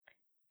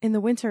In the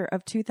winter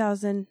of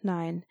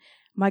 2009,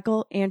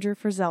 Michael Andrew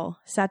Frizzell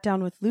sat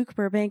down with Luke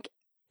Burbank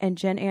and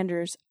Jen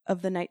Anders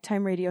of the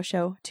nighttime radio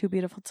show Too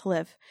Beautiful to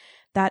Live.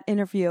 That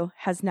interview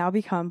has now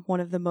become one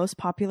of the most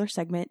popular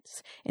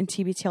segments in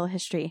TBTL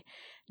history.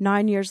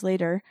 9 years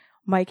later,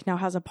 Mike now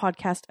has a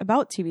podcast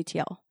about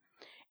TBTL.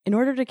 In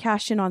order to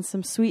cash in on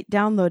some sweet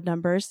download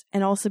numbers,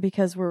 and also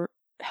because we're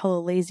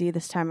hella lazy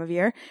this time of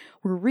year,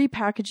 we're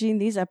repackaging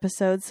these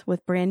episodes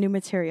with brand new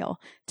material.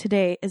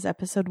 Today is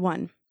episode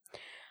 1.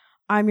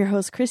 I'm your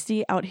host,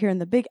 Christy, out here in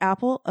the Big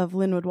Apple of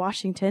Linwood,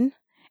 Washington.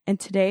 And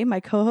today, my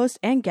co-host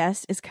and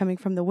guest is coming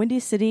from the Windy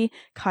City,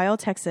 Kyle,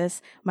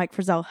 Texas, Mike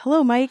Frizzell.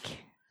 Hello,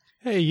 Mike.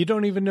 Hey, you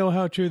don't even know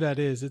how true that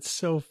is. It's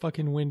so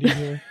fucking windy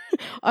here.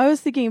 I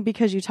was thinking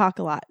because you talk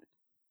a lot.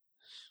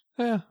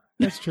 Yeah,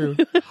 that's true.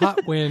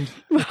 Hot wind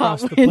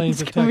across the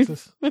plains of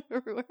Texas.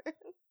 Everywhere.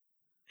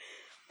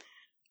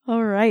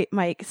 All right,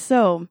 Mike.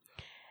 So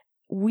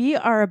we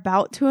are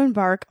about to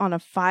embark on a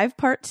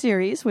 5-part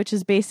series, which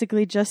is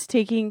basically just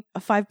taking a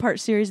 5-part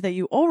series that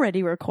you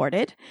already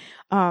recorded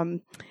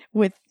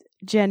with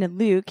Jen and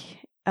Luke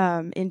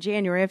in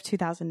January of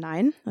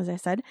 2009, as I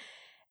said.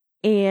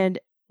 And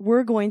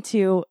we're going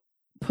to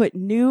put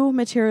new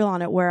material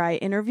on it where I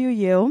interview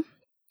you.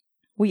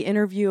 We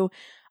interview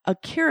a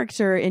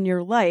character in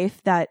your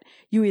life that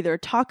you either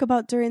talk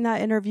about during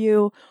that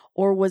interview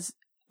or was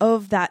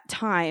of that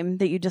time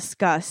that you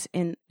discuss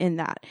in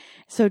that.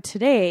 So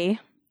today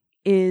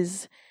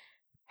is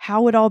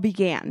how it all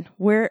began.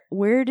 How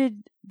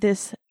did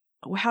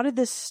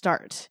this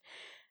start?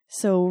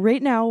 So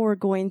right now we're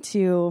going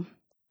to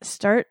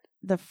start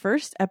the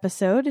first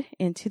episode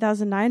in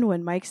 2009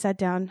 when Mike sat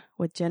down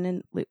with Jen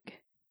and Luke.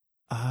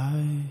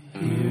 I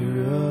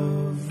hear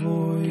a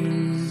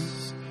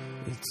voice,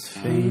 it's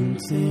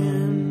faint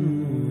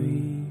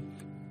and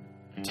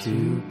weak,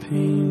 2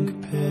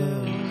 pink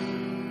pills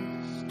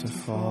to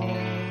fall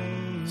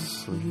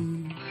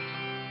asleep.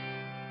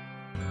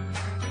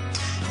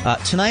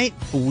 Tonight,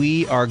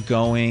 we are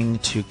going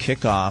to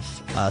kick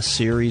off a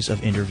series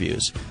of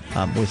interviews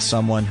with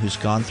someone who's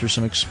gone through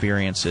some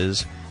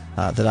experiences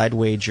that I'd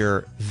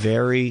wager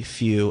very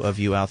few of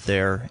you out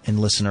there in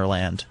listener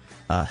land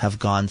have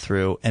gone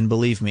through. And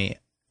believe me,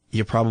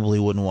 you probably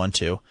wouldn't want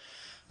to.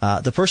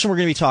 The person we're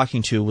going to be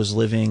talking to was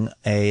living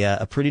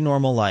a pretty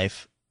normal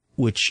life,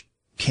 which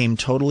came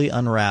totally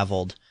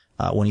unraveled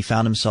when he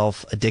found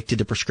himself addicted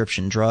to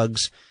prescription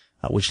drugs,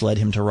 which led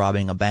him to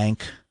robbing a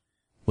bank,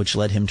 which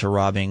led him to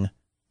robbing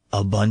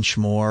a bunch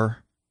more,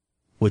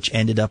 which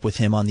ended up with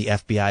him on the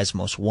FBI's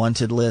most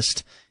wanted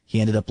list.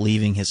 He ended up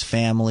leaving his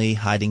family,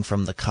 hiding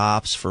from the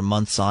cops for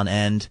months on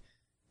end,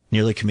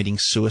 nearly committing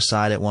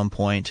suicide at one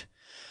point.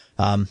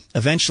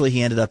 Eventually,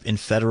 he ended up in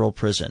federal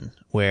prison,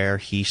 where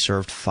he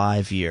served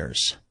 5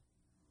 years.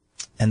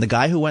 And the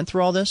guy who went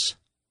through all this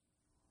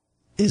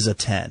is a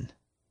 10.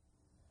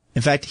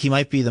 In fact, he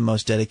might be the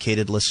most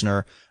dedicated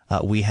listener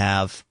we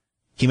have.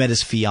 He met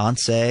his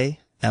fiancée,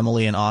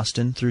 Emily, in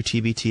Austin through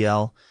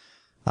TBTL.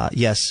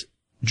 Yes,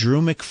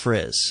 Drew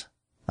McFrizz,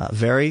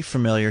 very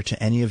familiar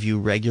to any of you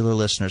regular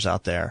listeners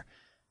out there,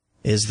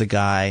 is the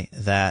guy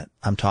that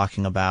I'm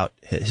talking about.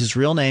 His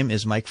real name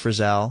is Mike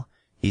Frizzell.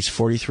 He's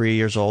 43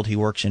 years old. He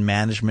works in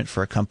management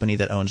for a company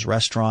that owns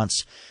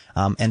restaurants.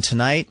 And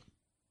tonight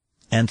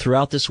and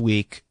throughout this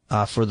week,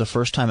 for the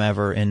first time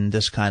ever in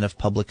this kind of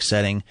public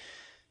setting,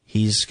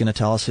 he's going to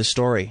tell us his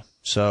story.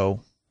 So,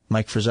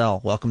 Mike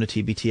Frizzell, welcome to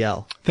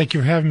TBTL. Thank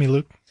you for having me,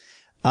 Luke.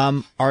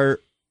 Are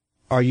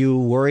you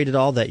worried at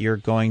all that you're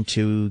going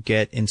to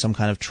get in some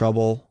kind of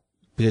trouble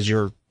because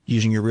you're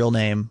using your real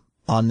name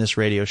on this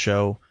radio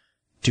show?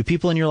 Do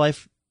people in your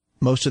life,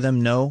 most of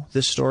them, know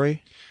this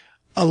story?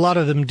 A lot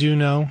of them do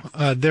know.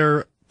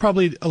 There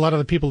probably a lot of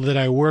the people that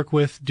I work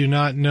with do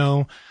not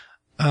know.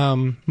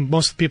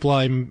 Most of the people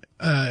I'm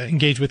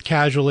engaged with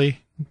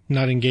casually,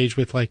 not engaged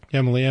with like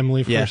Emily.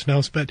 Emily, of course,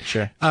 knows, but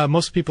sure.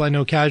 Most of the people I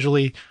know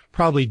casually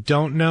probably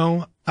don't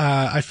know.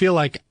 I feel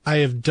like I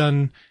have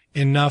done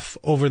enough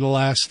over the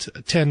last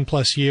 10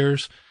 plus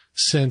years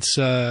since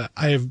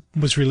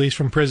was released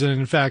from prison.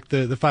 In fact,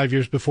 the 5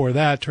 years before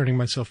that, turning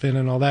myself in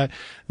and all that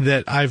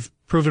I've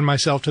proven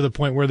myself to the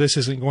point where this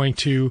isn't going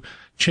to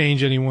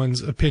change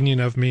anyone's opinion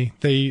of me.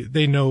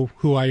 They know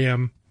who I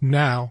am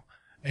now,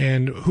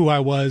 and who I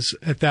was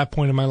at that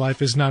point in my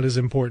life is not as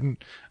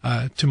important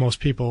to most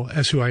people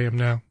as who I am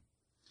now.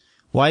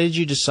 Why did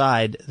you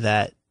decide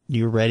that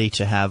you're ready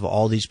to have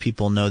all these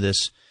people know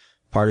this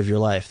part of your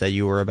life, that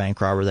you were a bank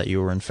robber, that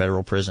you were in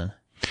federal prison?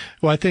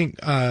 Well, I think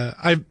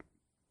I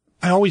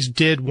always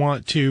did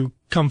want to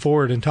come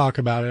forward and talk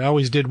about it. I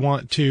always did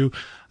want to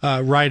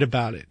write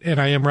about it, and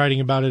I am writing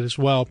about it as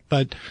well.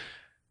 But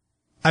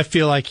I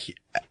feel like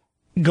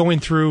going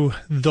through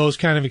those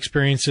kind of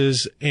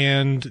experiences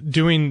and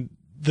doing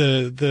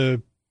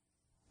the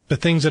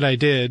things that I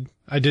did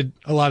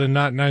a lot of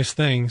not nice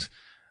things.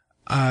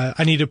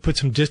 I need to put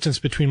some distance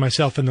between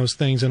myself and those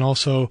things, and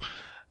also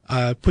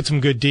put some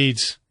good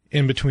deeds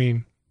in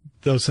between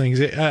those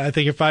things. I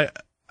think if I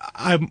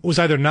I was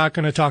either not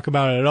going to talk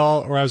about it at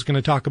all, or I was going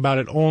to talk about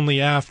it only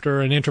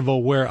after an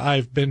interval where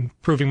I've been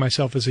proving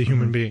myself as a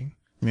human being.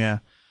 Yeah.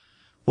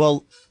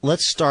 Well,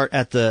 let's start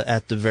at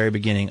the very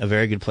beginning. A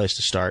very good place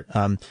to start.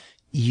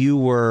 You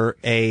were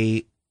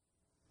a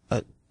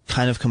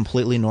kind of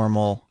completely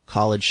normal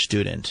college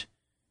student,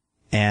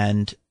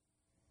 and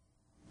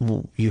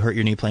you hurt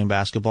your knee playing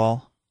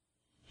basketball.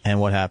 And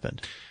what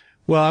happened?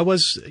 Well, I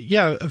was,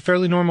 a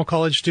fairly normal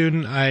college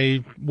student.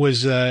 I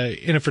was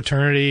in a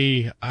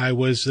fraternity. I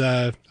was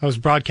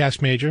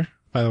broadcast major,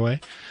 by the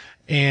way.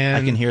 And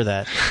I can hear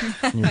that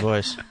in your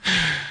voice.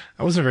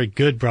 I wasn't a very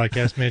good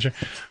broadcast major,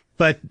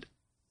 but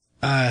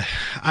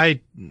I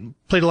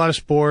played a lot of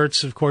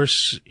sports. Of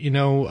course, being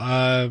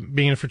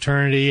in a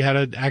fraternity, had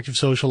an active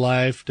social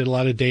life, did a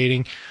lot of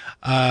dating.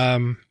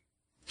 And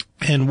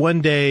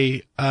one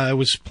day, I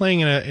was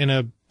playing in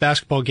a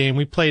basketball game.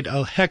 We played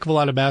a heck of a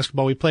lot of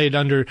basketball. We played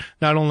under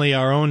not only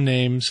our own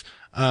names,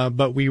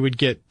 but we would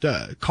get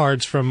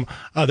cards from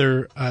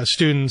other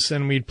students,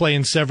 and we'd play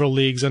in several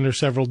leagues under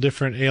several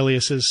different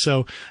aliases.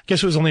 So I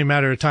guess it was only a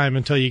matter of time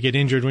until you get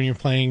injured when you're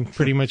playing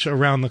pretty much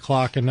around the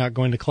clock and not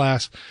going to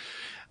class.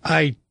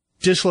 I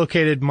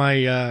dislocated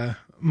my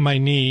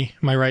knee,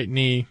 my right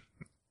knee,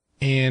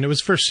 and it was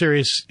the first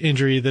serious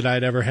injury that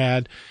I'd ever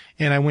had.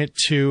 And I went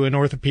to an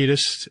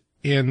orthopedist,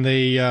 and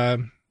they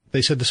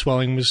said the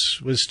swelling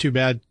was too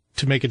bad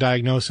to make a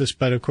diagnosis,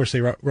 but of course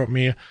they wrote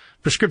me a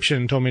prescription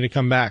and told me to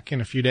come back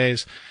in a few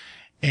days.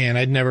 And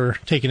I'd never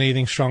taken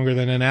anything stronger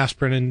than an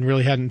aspirin, and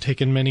really hadn't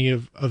taken many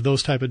of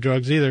those type of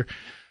drugs either.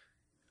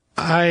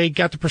 I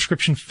got the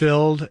prescription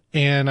filled,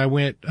 and I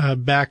went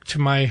back to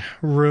my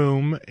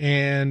room,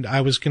 and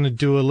I was going to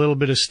do a little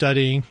bit of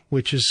studying,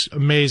 which is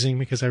amazing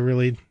because I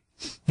really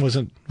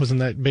wasn't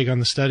that big on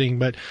the studying,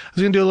 but I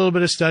was going to do a little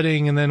bit of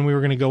studying, and then we were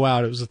going to go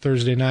out. It was a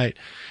Thursday night.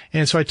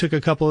 And so I took a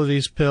couple of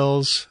these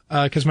pills,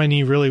 cause my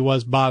knee really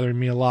was bothering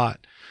me a lot.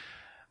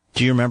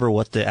 Do you remember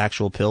what the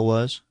actual pill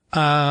was?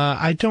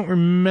 I don't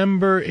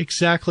remember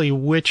exactly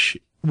which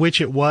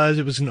it was.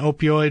 It was an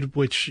opioid,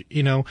 which,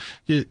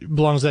 it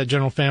belongs to that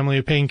general family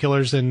of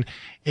painkillers,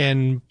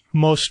 and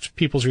most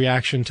people's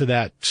reaction to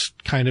that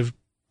kind of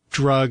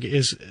drug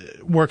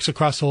works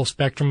across the whole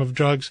spectrum of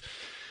drugs.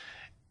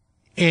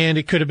 And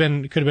it could have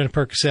been a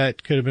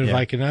Percocet, could have been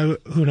Vicodin,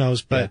 who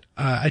knows, but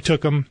I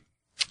took them,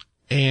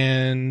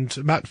 and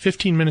about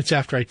 15 minutes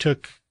after I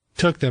took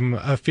them,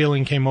 a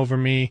feeling came over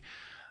me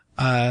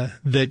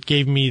that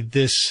gave me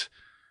this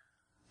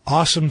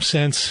awesome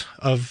sense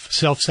of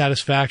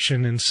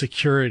self-satisfaction and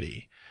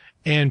security.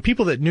 And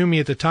people that knew me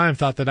at the time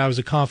thought that I was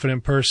a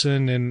confident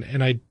person,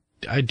 and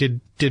I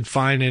did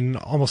fine in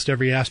almost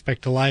every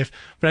aspect of life,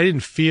 but I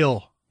didn't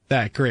feel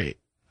that great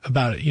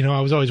about it.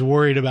 I was always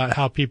worried about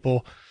how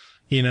people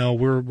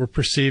were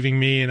perceiving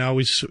me, and I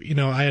always,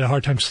 I had a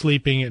hard time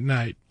sleeping at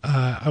night.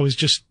 I was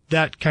just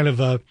that kind of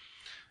a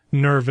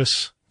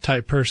nervous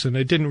type person.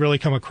 It didn't really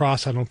come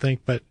across, I don't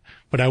think, but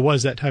I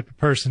was that type of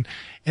person.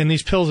 And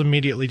these pills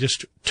immediately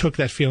just took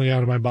that feeling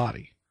out of my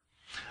body.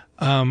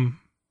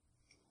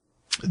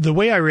 The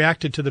way I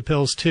reacted to the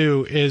pills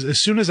too is,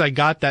 as soon as I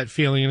got that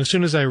feeling, and as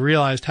soon as I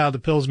realized how the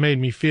pills made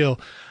me feel,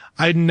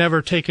 I'd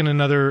never taken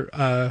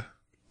another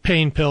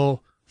pain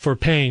pill for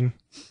pain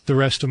the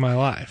rest of my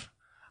life.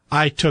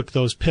 I took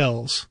those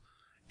pills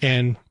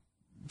and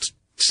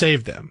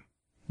saved them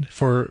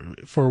for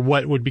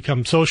what would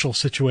become social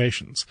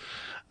situations.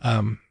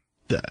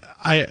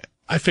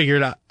 I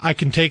figured I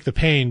can take the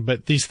pain,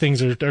 but these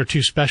things are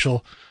too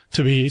special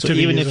to be. So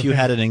even if you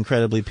had an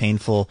incredibly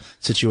painful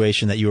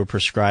situation that you were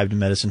prescribed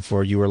medicine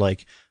for, you were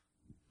like,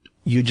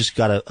 you just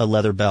got a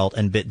leather belt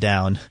and bit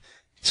down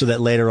so that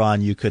later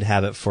on you could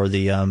have it for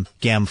the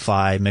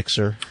Gam-Fi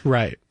mixer.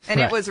 Right. And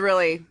it was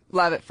really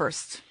love at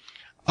first.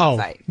 Oh,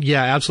 sight.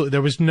 Yeah, absolutely.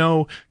 There was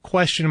no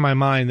question in my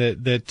mind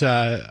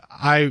that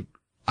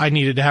I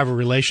needed to have a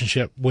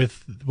relationship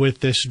with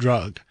this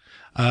drug.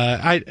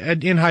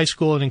 In high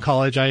school and in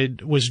college, I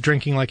was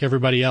drinking like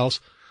everybody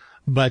else,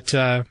 but,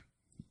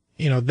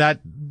 that,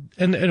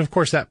 and of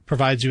course that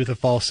provides you with a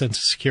false sense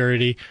of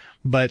security,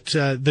 but,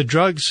 the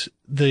drugs,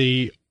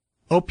 the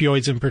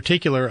opioids in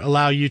particular,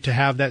 allow you to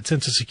have that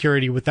sense of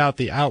security without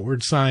the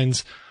outward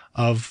signs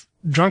of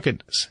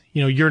drunkenness.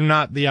 You're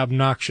not the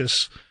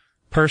obnoxious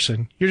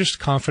person. You're just a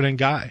confident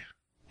guy.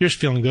 You're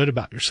just feeling good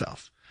about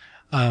yourself.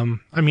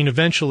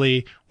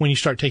 Eventually, when you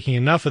start taking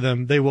enough of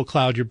them, they will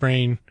cloud your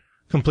brain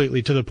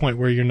completely to the point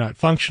where you're not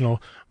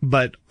functional.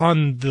 But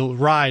on the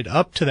ride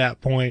up to that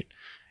point,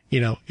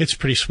 it's a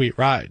pretty sweet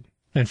ride.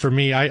 And for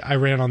me, I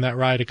ran on that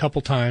ride a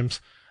couple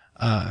times.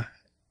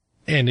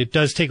 And it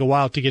does take a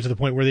while to get to the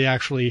point where they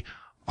actually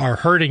are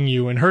hurting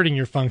you and hurting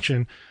your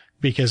function,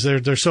 because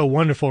they're so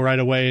wonderful right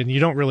away. And you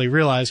don't really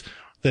realize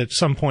that at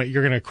some point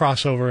you're going to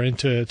cross over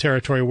into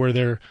territory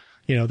where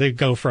they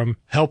go from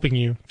helping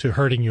you to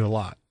hurting you a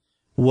lot.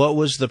 What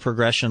was the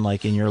progression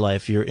like in your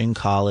life? You're in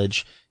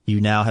college. You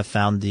now have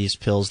found these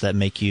pills that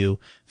make you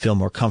feel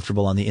more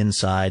comfortable on the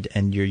inside,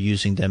 and you're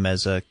using them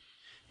as a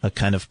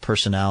kind of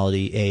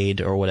personality aid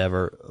or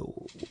whatever.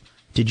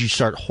 Did you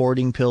start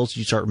hoarding pills? Did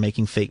you start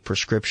making fake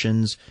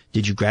prescriptions?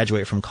 Did you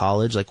graduate from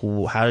college? Like,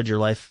 how did your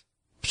life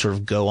sort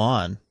of go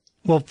on?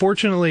 Well,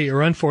 fortunately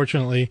or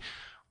unfortunately,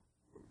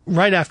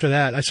 right after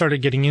that, I started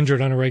getting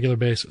injured on a regular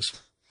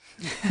basis.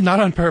 Not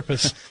on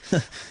purpose,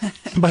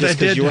 but I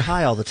did. You were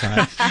high all the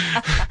time.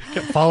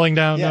 Kept falling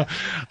down.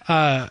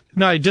 Yeah.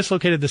 No, I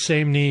dislocated the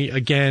same knee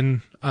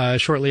again,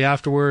 shortly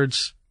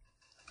afterwards.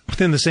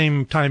 Within the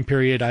same time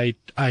period,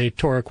 I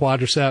tore a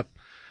quadricep.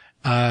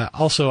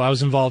 Also, I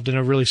was involved in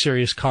a really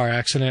serious car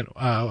accident,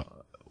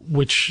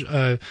 which,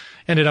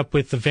 ended up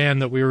with the van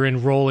that we were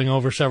in rolling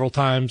over several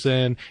times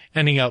and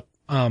ending up,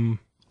 on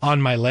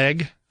my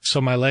leg.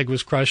 So my leg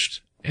was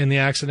crushed in the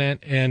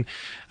accident. And,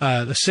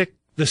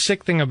 the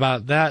sick thing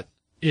about that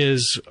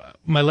is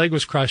my leg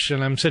was crushed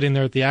and I'm sitting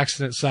there at the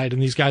accident site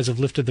and these guys have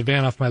lifted the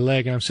van off my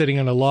leg and I'm sitting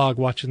on a log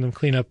watching them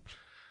clean up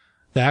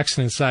the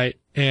accident site.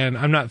 And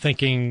I'm not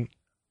thinking,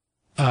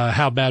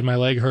 how bad my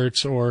leg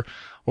hurts or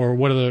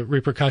what are the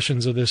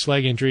repercussions of this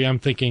leg injury. I'm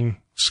thinking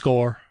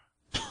score.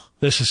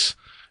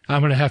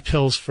 I'm going to have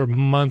pills for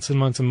months and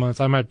months and months.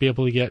 I might be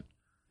able to get,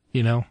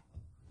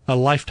 a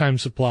lifetime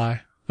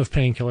supply of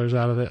painkillers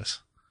out of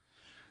this.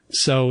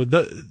 So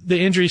the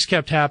injuries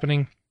kept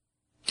happening.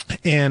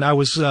 And I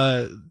was,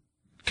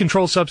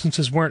 controlled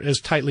substances weren't as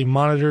tightly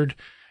monitored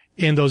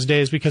in those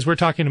days because we're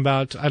talking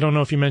about, I don't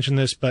know if you mentioned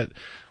this, but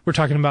we're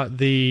talking about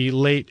the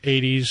late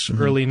 80s,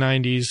 early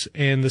 90s,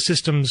 and the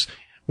systems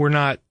were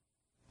not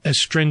as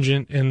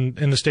stringent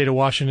in the state of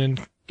Washington,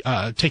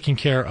 taking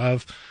care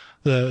of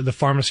the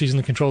pharmacies and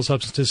the controlled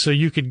substances. So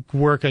you could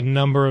work a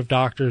number of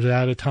doctors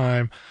at a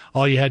time.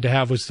 All you had to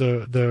have was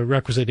the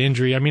requisite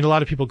injury. I mean, a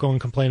lot of people go and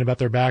complain about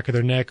their back or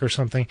their neck or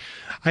something.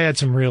 I had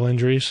some real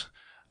injuries.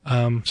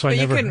 So I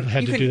never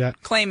had to do that. You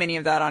couldn't claim any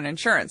of that on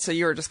insurance, so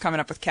you were just coming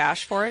up with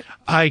cash for it?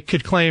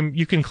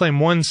 You can claim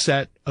one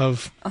set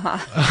of,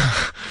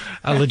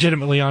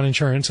 legitimately on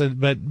insurance,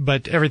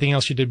 but everything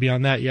else you did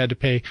beyond that, you had to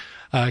pay,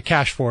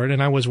 cash for it.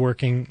 And I was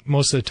working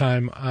most of the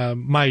time.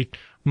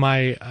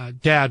 My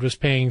dad was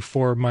paying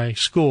for my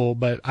school,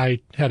 but I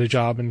had a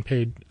job and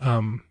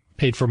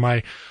paid for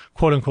my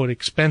quote unquote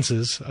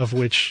expenses, of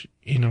which,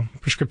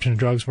 prescription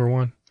drugs were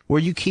one. Were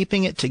you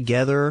keeping it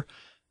together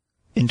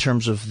in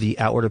terms of the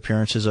outward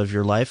appearances of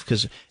your life?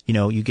 Because,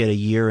 you get a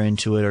year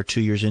into it or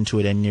 2 years into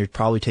it and you're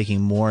probably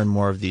taking more and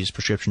more of these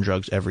prescription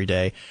drugs every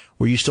day.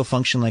 Were you still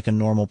functioning like a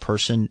normal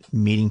person,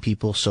 meeting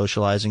people,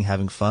 socializing,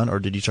 having fun? Or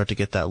did you start to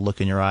get that look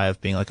in your eye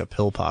of being like a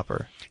pill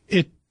popper?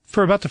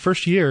 For about the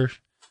first year,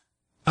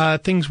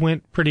 things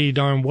went pretty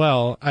darn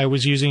well. I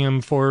was using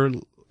them for,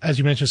 as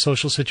you mentioned,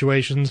 social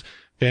situations,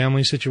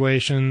 family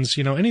situations,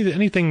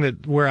 anything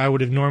where I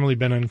would have normally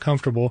been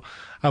uncomfortable.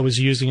 I was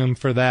using them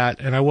for that.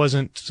 And I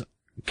wasn't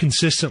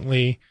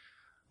consistently,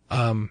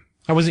 I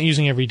wasn't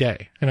using every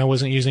day and I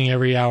wasn't using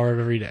every hour of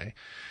every day.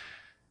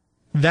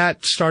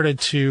 That started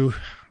to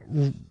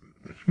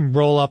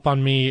roll up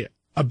on me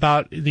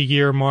about the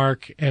year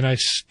mark and I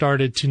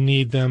started to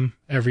need them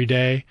every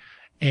day.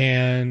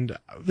 And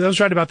that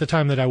was right about the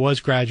time that I was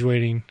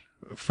graduating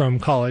from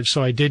college.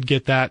 So I did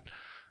get that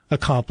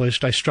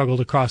accomplished. I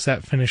struggled across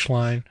that finish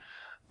line.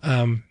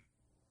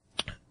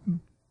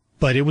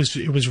 But it was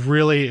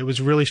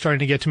really starting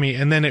to get to me.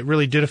 And then it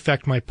really did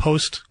affect my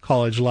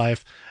post-college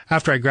life.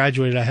 After I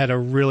graduated, I had a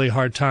really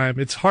hard time.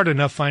 It's hard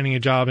enough finding a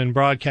job in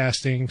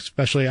broadcasting,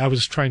 especially I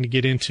was trying to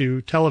get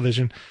into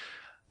television.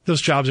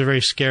 Those jobs are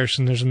very scarce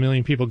and there's a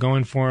million people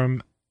going for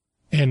them.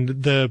 And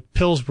the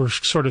pills were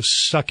sort of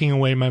sucking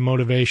away my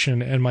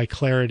motivation and my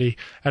clarity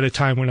at a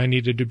time when I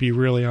needed to be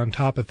really on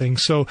top of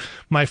things. So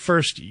my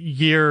first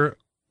year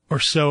or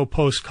so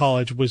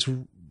post-college was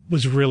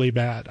really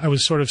bad. I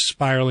was sort of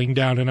spiraling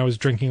down and I was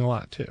drinking a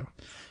lot too.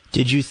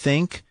 Did you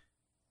think,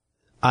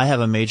 I have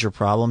a major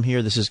problem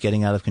here, this is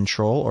getting out of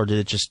control, or did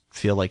it just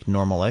feel like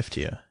normal life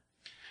to you?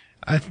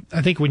 I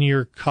think when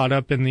you're caught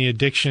up in the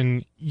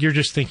addiction, you're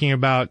just thinking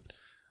about,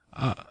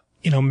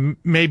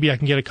 maybe I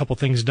can get a couple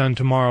things done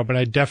tomorrow, but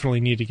I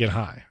definitely need to get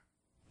high.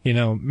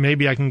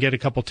 Maybe I can get a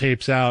couple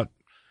tapes out.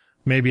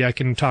 Maybe I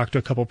can talk to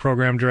a couple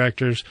program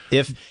directors.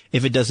 If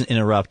it doesn't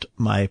interrupt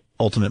my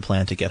ultimate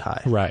plan to get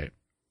high. Right.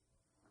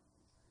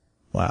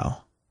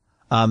 Wow.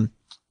 I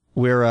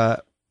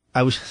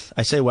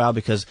say wow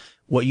because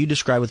what you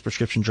describe with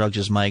prescription drugs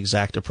is my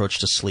exact approach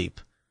to sleep.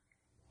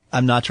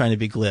 I'm not trying to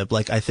be glib.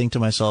 Like, I think to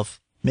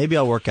myself, maybe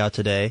I'll work out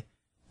today.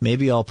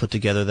 Maybe I'll put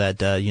together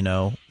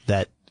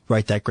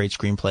write that great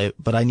screenplay,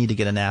 but I need to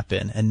get a nap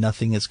in and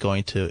nothing is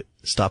going to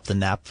stop the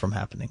nap from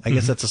happening. I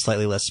guess that's a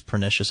slightly less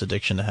pernicious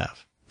addiction to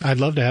have. I'd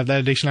love to have that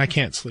addiction. I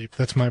can't sleep.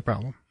 That's my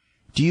problem.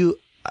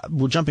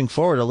 We're jumping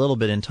forward a little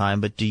bit in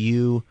time, but do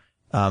you,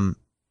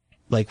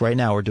 like right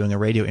now we're doing a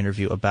radio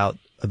interview about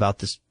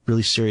this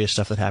really serious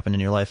stuff that happened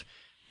in your life.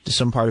 Does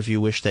some part of you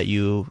wish that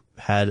you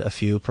had a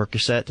few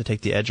Percocet to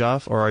take the edge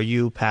off, or are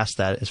you past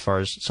that as far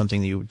as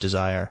something that you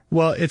desire?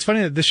 Well, it's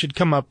funny that this should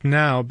come up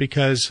now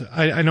because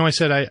I know I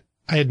said I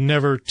had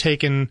never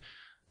taken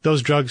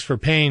those drugs for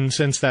pain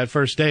since that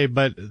first day,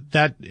 but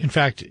that in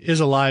fact is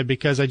a lie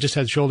because I just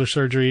had shoulder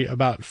surgery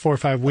about 4 or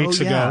 5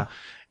 weeks ago.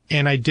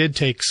 and I did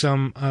take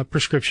some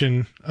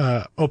prescription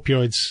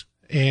opioids,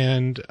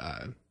 and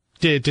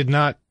did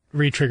not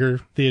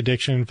re-trigger the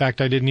addiction. In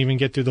fact, I didn't even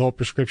get through the whole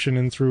prescription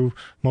and threw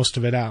most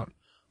of it out.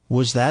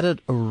 Was that a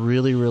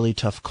really, really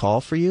tough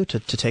call for you to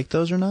take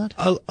those or not?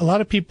 A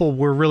lot of people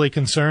were really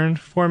concerned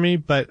for me,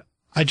 but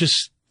I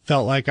just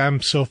felt like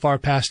I'm so far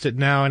past it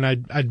now, and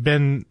I'd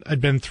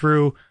been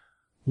through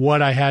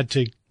what I had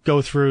to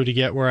go through to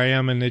get where I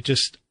am, and they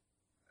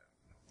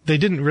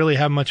didn't really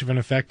have much of an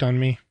effect on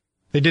me.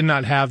 They did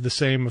not have the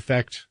same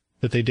effect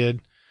that they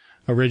did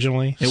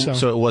originally.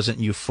 So it wasn't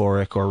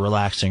euphoric or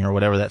relaxing or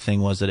whatever that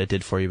thing was that it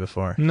did for you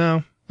before?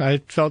 No, I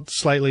felt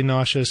slightly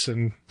nauseous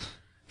and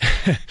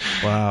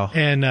wow.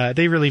 And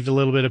they relieved a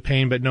little bit of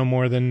pain, but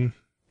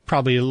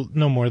probably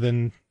no more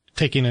than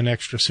taking an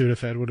extra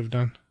Sudafed would have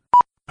done.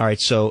 All right,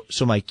 so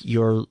Mike,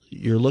 you're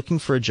looking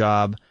for a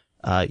job.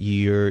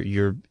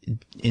 You're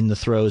in the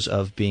throes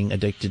of being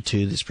addicted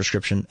to these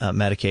prescription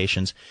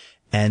medications,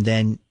 and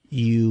then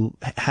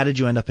how did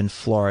you end up in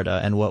Florida,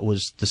 and what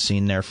was the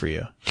scene there for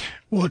you?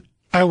 Well,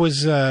 I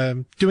was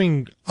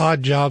doing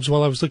odd jobs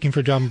while I was looking for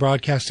a job in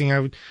broadcasting.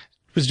 I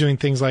was doing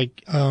things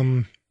like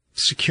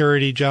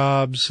security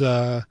jobs,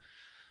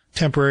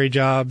 temporary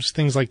jobs,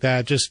 things like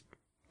that, just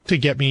to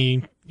get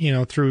me,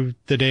 through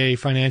the day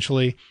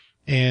financially.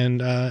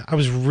 And I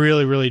was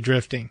really, really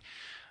drifting.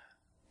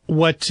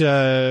 What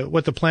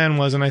the plan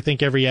was, and I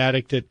think every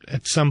addict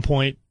at some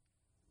point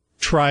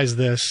tries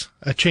this,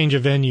 a change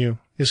of venue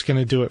is going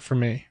to do it for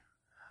me.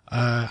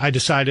 I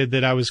decided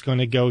that I was going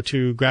to go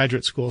to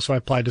graduate school, so I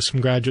applied to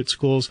some graduate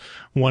schools,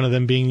 one of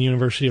them being the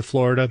University of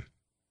Florida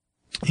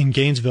in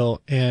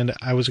Gainesville, and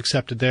I was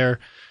accepted there,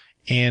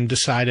 and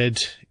decided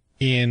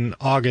in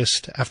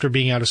August, after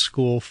being out of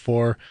school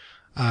for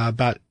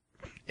about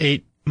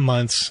 8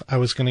 months, I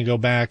was going to go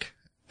back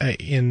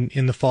in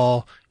the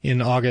fall,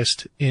 in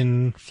August,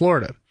 in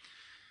Florida.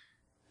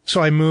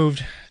 So I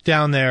moved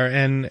down there,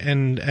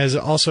 and as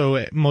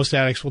also most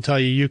addicts will tell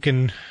you, you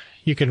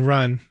can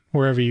run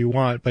wherever you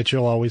want, but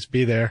you'll always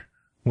be there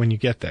when you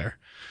get there.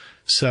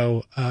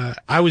 So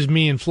I was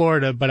me in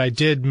Florida, but I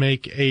did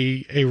make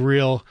a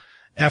real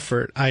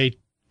effort. I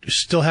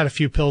still had a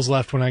few pills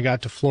left when I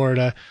got to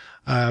Florida.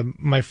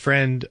 My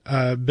friend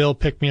Bill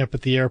picked me up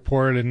at the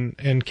airport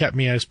and kept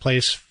me at his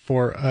place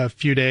for a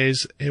few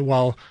days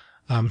while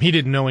he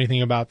didn't know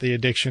anything about the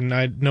addiction.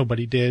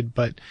 Nobody did,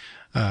 but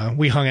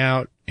we hung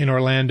out in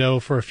Orlando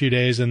for a few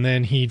days, and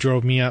then he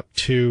drove me up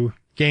to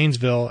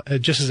Gainesville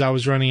just as I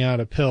was running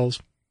out of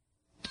pills.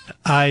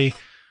 I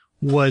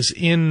was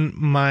in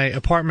my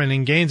apartment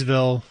in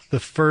Gainesville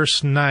the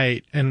first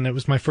night, and it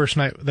was my first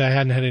night that I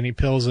hadn't had any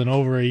pills in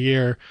over a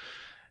year.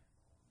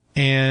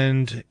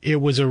 And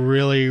it was a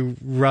really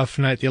rough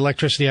night. The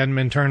electricity hadn't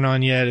been turned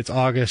on yet. It's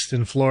August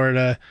in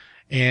Florida,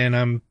 and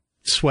I'm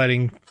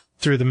sweating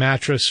through the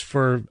mattress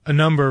for a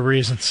number of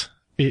reasons.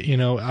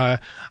 I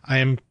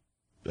am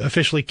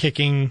officially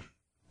kicking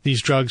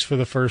these drugs for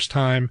the first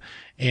time,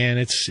 and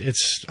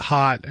it's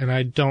hot, and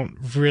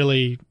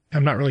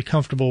I'm not really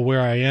comfortable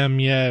where I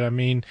am yet. I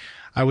mean,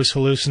 I was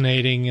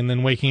hallucinating and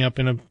then waking up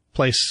in a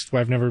place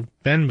where I've never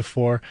been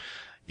before.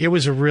 It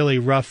was a really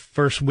rough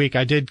first week.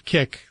 I did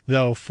kick,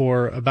 though,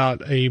 for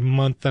about a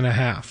month and a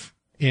half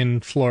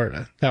in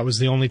Florida. That was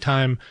the only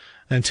time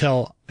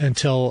until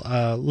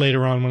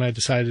later on, when I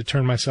decided to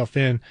turn myself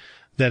in,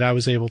 that I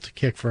was able to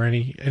kick for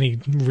any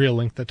real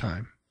length of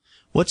time.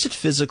 What's it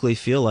physically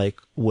feel like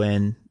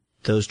when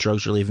those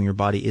drugs are leaving your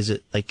body? Is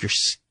it like your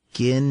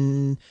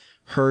skin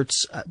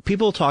hurts?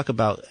 People talk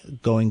about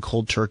going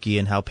cold turkey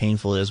and how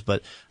painful it is,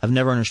 but I've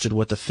never understood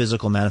what the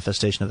physical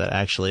manifestation of that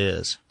actually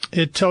is.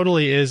 It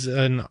totally is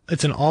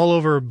it's an all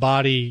over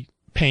body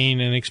pain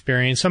and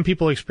experience. Some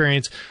people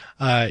experience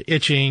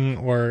itching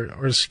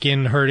or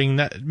skin hurting.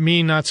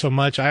 Me, not so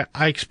much. I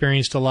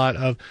experienced a lot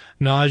of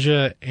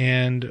nausea,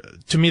 and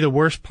to me the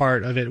worst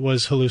part of it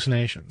was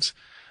hallucinations.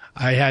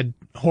 I had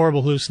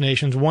horrible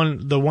hallucinations.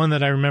 The one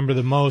that I remember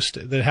the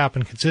most that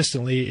happened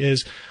consistently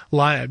is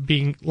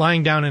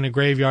lying down in a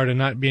graveyard and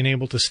not being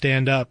able to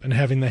stand up, and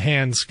having the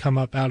hands come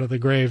up out of the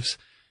graves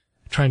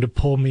trying to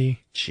pull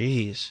me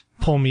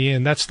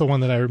in. That's the one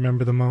that I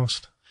remember the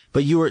most.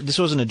 But this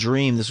wasn't a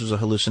dream, this was a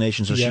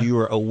hallucination. So you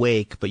were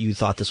awake, but you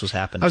thought this was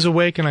happening. I was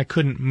awake and I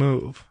couldn't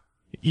move.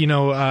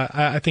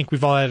 I think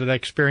we've all had that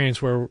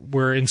experience where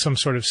we're in some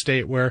sort of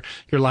state where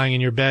you're lying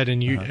in your bed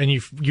and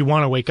you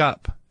want to wake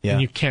up. Yeah.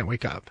 And you can't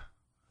wake up.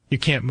 You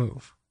can't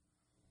move.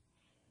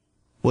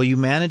 Well, you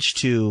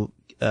managed to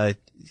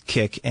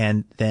kick,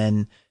 and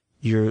then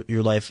your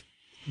life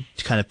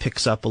kind of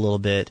picks up a little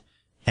bit,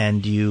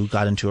 and you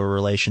got into a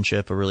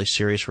relationship, a really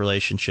serious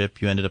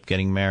relationship. You ended up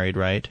getting married,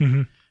 right?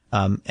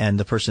 Mm-hmm. And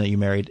the person that you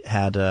married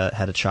had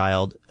a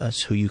child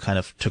who you kind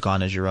of took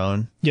on as your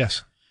own.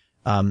 Yes.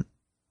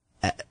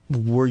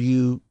 Were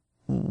you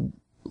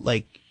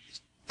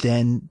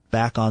then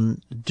back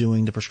on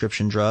doing the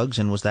prescription drugs,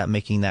 and was that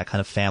making that kind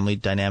of family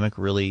dynamic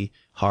really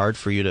hard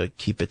for you to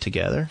keep it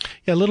together?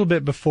 Yeah, a little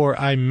bit before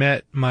I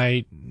met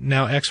my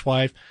now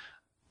ex-wife,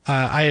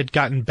 I had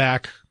gotten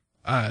back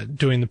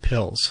doing the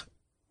pills.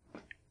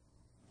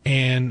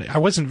 And I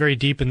wasn't very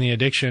deep in the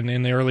addiction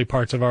in the early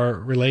parts of our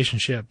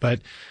relationship, but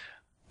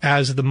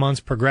as the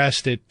months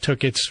progressed, it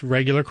took its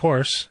regular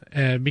course,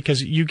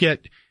 because you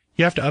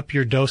have to up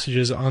your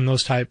dosages on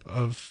those type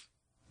of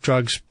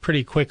drugs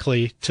pretty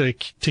quickly to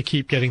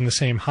keep getting the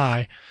same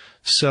high.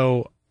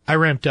 So I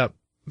ramped up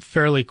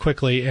fairly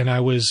quickly, and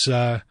I was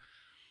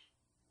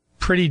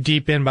pretty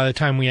deep in by the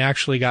time we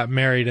actually got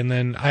married. And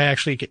then I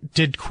actually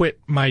did quit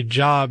my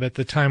job at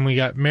the time we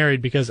got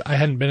married because I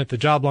hadn't been at the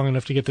job long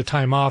enough to get the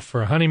time off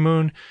for a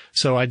honeymoon.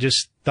 So I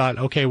just thought,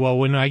 okay, well,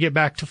 when I get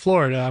back to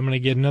Florida, I'm going to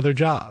get another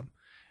job.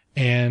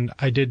 And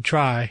I did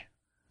try,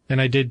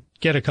 and I did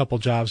get a couple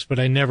jobs, but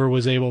I never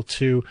was able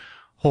to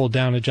hold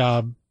down a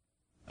job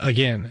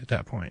again at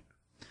that point.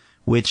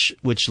 Which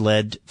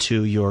led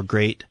to your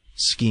great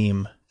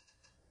scheme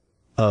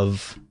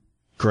of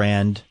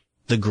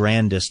the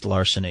grandest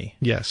larceny.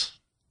 Yes.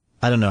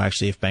 I don't know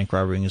actually if bank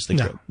robbing is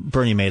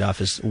Bernie Madoff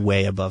is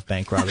way above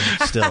bank robbing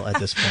still at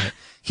this point.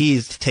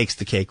 He takes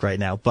the cake right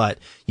now, but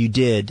you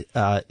did,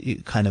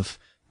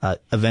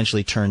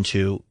 eventually turn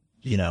to,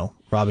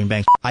 robbing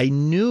banks. I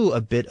knew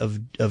a bit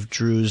of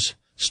Drew's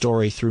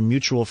story through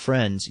mutual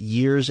friends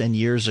years and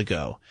years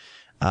ago.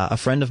 A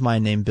friend of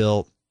mine named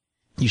Bill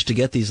used to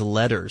get these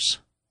letters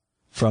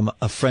from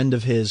a friend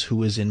of his who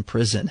was in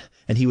prison,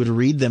 and he would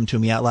read them to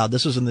me out loud.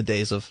 This was in the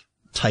days of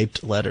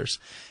typed letters.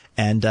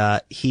 And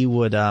he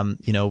would,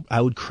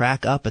 I would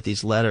crack up at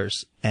these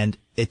letters, and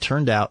it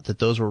turned out that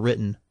those were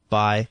written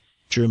by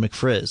Drew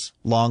McFrizz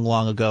long,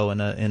 long ago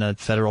in a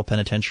federal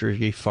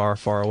penitentiary far,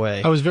 far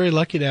away. I was very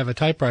lucky to have a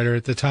typewriter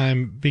at the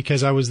time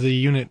because I was the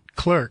unit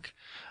clerk.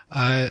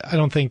 I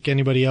don't think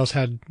anybody else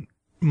had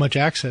much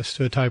access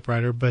to a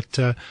typewriter, but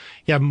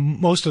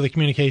most of the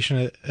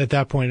communication at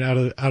that point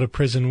out of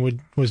prison would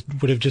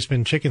have just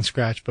been chicken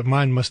scratch, but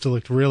mine must have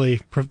looked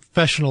really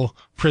professional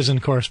prison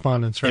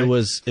correspondence, right?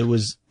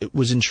 It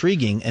was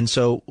intriguing. And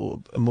so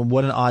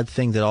what an odd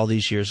thing that all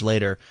these years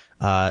later,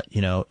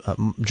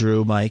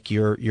 Drew, Mike,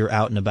 you're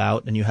out and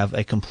about and you have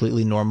a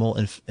completely normal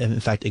and in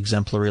fact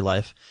exemplary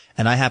life.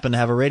 And I happen to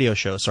have a radio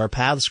show. So our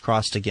paths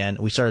crossed again.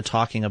 We started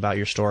talking about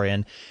your story,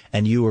 and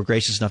you were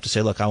gracious enough to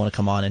say, look, I want to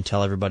come on and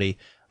tell everybody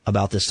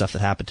about this stuff that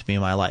happened to me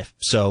in my life.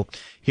 So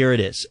here it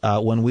is.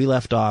 When we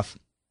left off,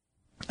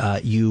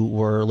 you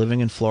were living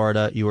in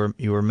Florida. You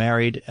were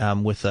married,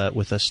 with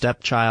a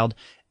stepchild,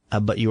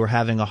 but you were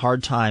having a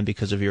hard time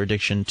because of your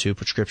addiction to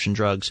prescription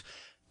drugs,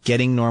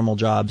 getting normal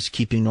jobs,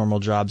 keeping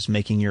normal jobs,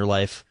 making your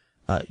life,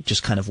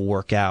 just kind of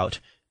work out.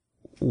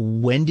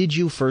 When did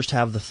you first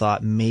have the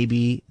thought,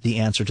 maybe the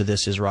answer to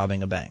this is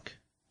robbing a bank?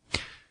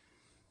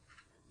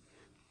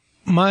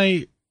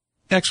 My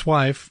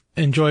ex-wife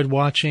enjoyed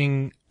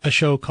watching a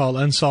show called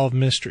Unsolved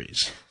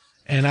Mysteries.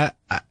 And I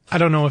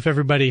don't know if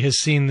everybody has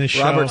seen this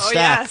show.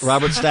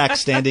 Robert Stack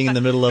standing in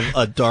the middle of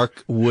a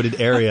dark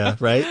wooded area,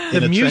 right?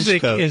 The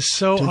music is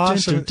so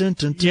awesome.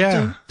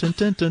 Yeah.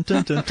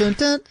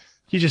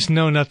 You just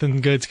know nothing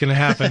good's going to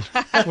happen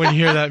when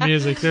you hear that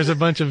music. There's a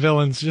bunch of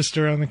villains just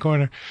around the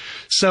corner.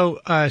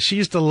 So, she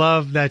used to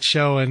love that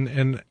show,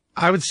 and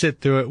I would sit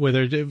through it with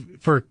her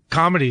for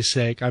comedy's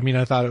sake. I mean,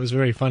 I thought it was a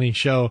very funny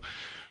show,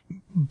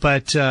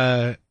 but,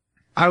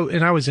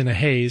 I was in a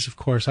haze, of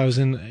course. I was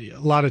a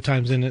lot of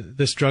times in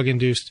this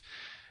drug-induced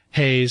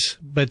haze,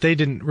 but they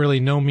didn't really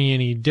know me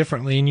any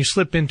differently. And you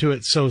slip into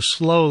it so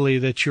slowly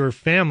that your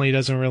family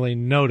doesn't really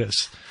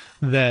notice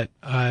that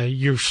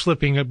you're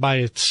slipping by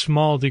a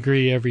small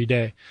degree every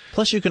day.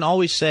 Plus, you can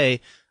always say,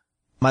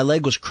 my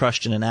leg was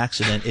crushed in an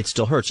accident, it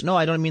still hurts. No,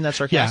 I don't mean that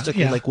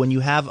sarcastically. Yeah. Like when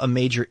you have a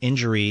major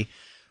injury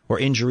or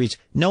injuries,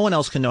 no one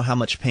else can know how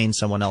much pain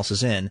someone else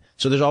is in.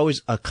 So there's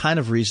always a kind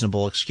of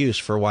reasonable excuse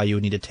for why you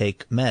would need to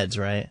take meds,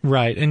 right?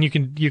 Right. And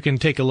you can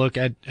take a look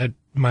at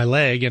my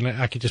leg, and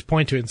I could just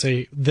point to it and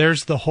say,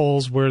 there's the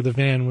holes where the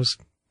van was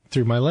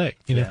through my leg,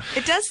 you know?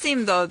 It does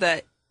seem, though,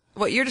 that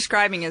what you're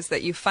describing is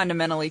that you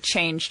fundamentally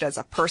changed as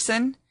a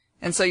person.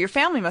 And so your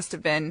family must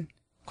have been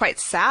quite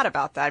sad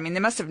about that. I mean, they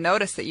must have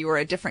noticed that you were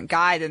a different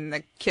guy than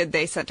the kid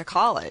they sent to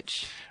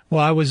college.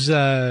 Well, I was,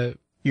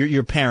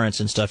 your parents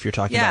and stuff you're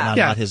talking about,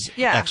 not his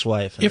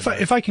ex-wife.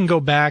 If I can go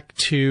back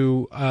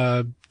to,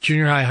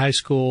 junior high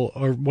school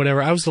or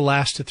whatever, I was the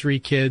last of three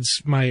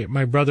kids. My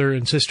brother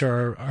and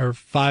sister are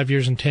 5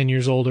 years and 10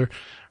 years older,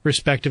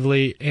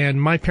 respectively.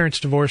 And my parents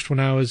divorced when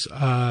I was,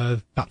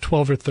 about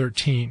 12 or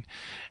 13.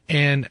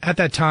 And at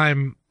that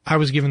time, I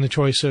was given the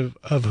choice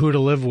of who to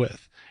live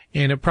with.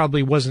 And it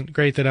probably wasn't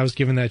great that I was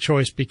given that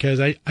choice because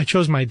I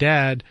chose my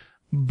dad,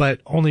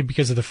 but only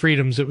because of the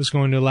freedoms it was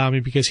going to allow me,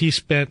 because he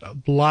spent a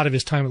lot of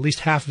his time, at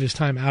least half of his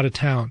time, out of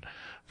town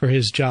for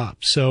his job.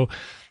 So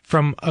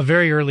from a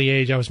very early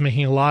age, I was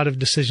making a lot of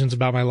decisions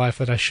about my life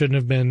that I shouldn't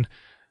have been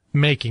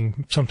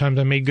making. Sometimes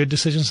I made good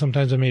decisions,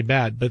 sometimes I made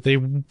bad, but they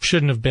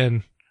shouldn't have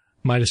been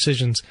my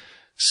decisions.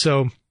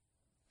 So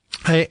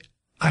I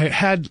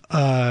had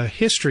a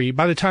history.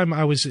 By the time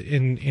I was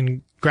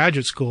in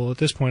graduate school at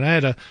this point, I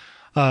had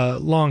a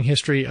long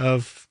history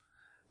of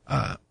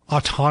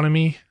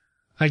autonomy,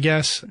 I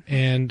guess,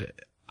 and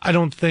I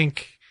don't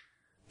think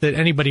that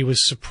anybody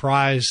was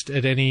surprised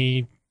at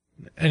any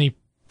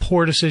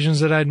poor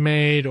decisions that I'd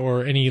made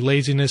or any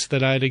laziness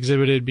that I'd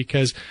exhibited,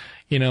 because,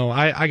 you know,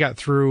 I got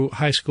through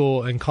high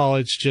school and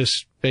college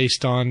just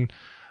based on,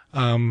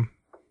 I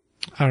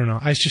don't know,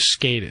 I just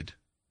skated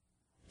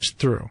just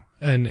through.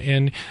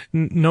 And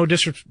no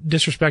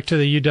disrespect to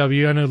the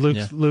UW. I know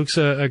Luke's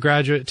a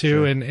graduate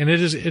too, Sure. and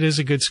it is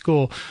a good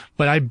school,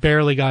 but I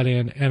barely got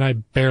in and I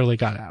barely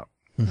got out.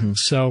 Mm-hmm.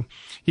 So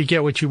you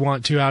get what you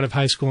want to out of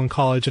high school and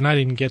college, and I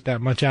didn't get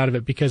that much out of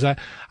it because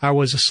I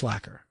was a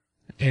slacker.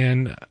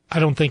 And I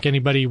don't think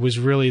anybody was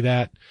really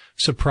that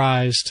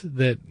surprised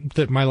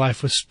that my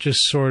life was just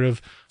sort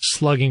of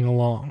slugging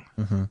along.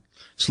 Mm-hmm.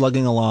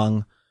 Slugging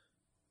along,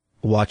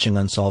 watching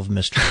Unsolved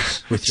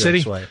Mysteries with your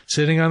ex-wife.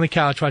 Sitting on the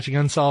couch watching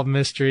Unsolved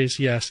Mysteries,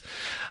 yes.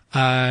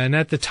 And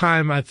at the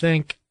time, I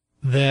think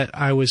that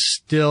I was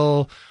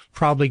still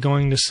probably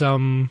going to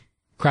some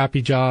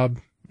crappy job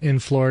in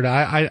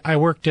Florida. I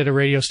worked at a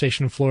radio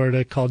station in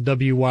Florida called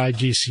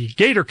WYGC,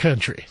 Gator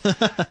Country.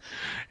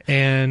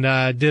 And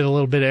did a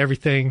little bit of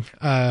everything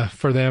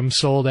for them,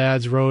 sold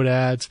ads, wrote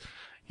ads,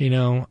 you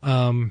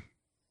know,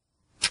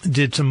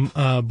 did some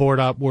board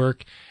op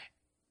work.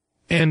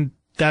 And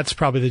that's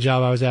probably the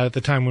job I was at the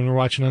time when we were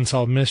watching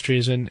Unsolved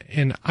Mysteries.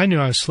 And I knew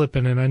I was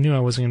slipping, and I knew I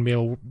wasn't going to be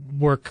able to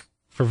work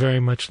for very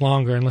much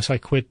longer unless I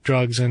quit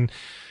drugs. And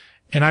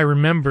I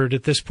remembered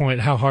at this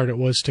point how hard it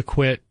was to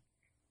quit.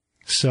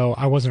 So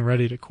I wasn't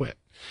ready to quit.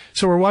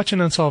 So we're watching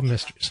Unsolved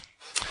Mysteries.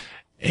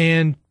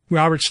 And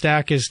Robert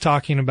Stack is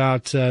talking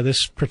about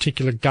this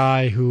particular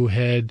guy who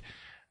had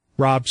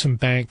robbed some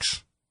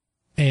banks.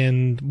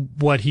 And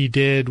what he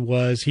did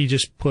was he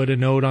just put a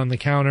note on the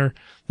counter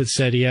that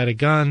said he had a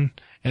gun,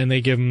 and they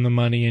give him the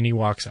money, and he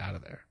walks out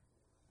of there.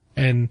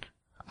 And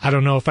I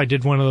don't know if I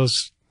did one of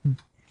those,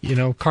 you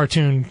know,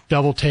 cartoon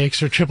double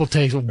takes or triple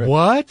takes. Right.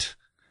 What?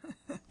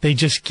 They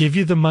just give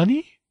you the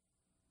money?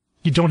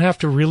 You don't have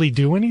to really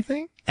do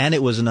anything? And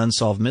it was an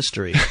unsolved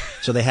mystery,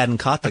 so they hadn't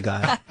caught the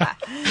guy.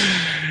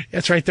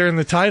 It's right there in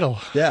the title.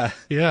 Yeah.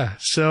 Yeah.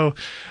 So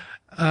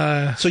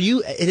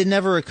it had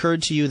never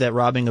occurred to you that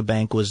robbing a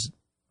bank was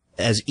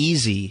as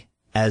easy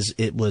as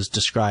it was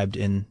described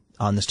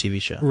on this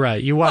TV show.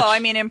 Right. You watch. Well, I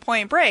mean, in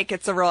Point Break,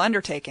 it's a real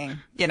undertaking.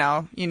 You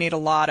know, you need a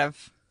lot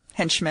of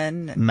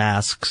henchmen and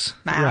masks.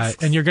 Right.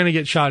 And you're going to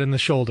get shot in the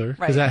shoulder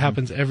because that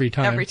happens every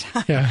time. Every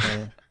time.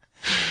 Yeah.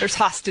 There's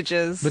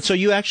hostages. But so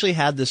you actually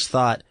had this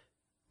thought,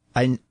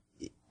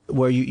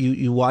 where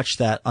you watched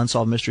that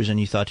Unsolved Mysteries and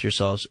you thought to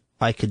yourselves,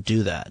 I could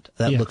do that.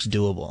 That looks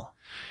doable.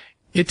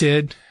 It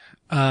did.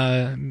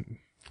 I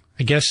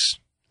guess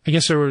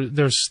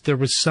there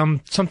was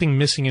something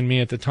missing in me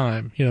at the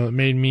time. You know, it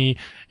made me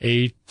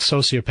a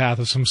sociopath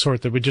of some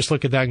sort that would just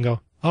look at that and go,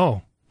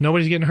 oh,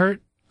 nobody's getting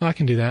hurt? Oh, I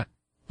can do that.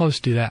 I'll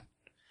just do that.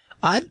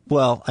 I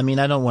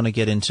don't want to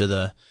get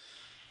into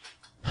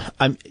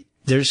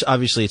there's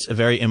obviously it's a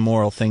very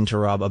immoral thing to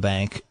rob a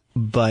bank,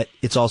 but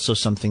it's also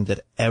something that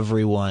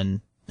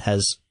everyone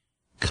has,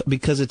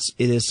 because it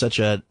is such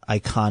an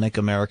iconic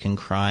American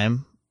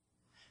crime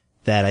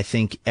that I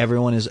think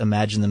everyone has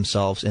imagined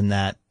themselves in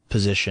that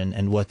position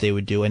and what they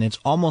would do. And it's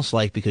almost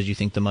like because you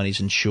think the money's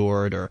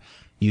insured, or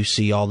you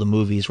see all the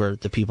movies where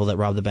the people that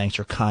rob the banks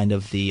are kind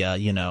of the,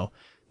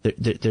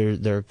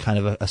 they're kind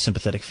of a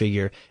sympathetic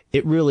figure.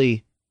 It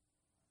really,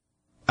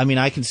 I mean,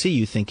 I can see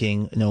you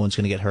thinking no one's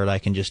going to get hurt. I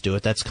can just do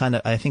it. That's kind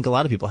of, I think a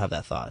lot of people have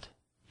that thought.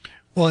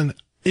 Well, and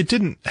it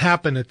didn't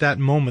happen at that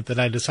moment that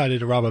I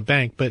decided to rob a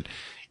bank, but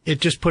it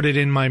just put it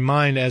in my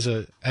mind as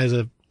a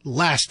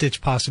last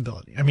ditch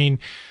possibility. I mean,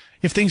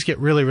 if things get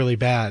really, really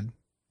bad,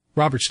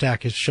 Robert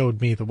Stack has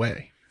showed me the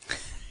way.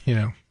 You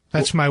know,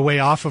 that's my way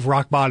off of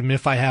rock bottom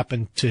if I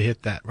happen to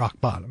hit that rock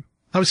bottom.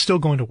 I was still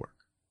going to work.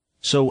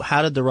 So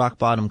how did the rock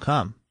bottom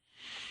come?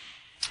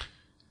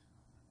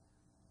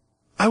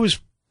 I was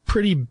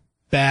pretty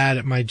bad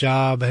at my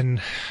job,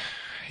 and,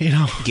 you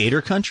know.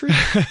 Gator Country?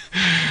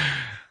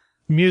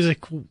 Music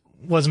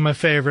wasn't my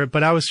favorite,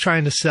 but I was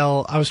trying to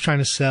sell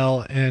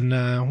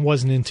and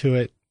wasn't into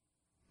it.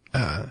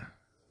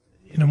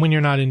 You know, when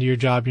you're not into your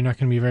job, you're not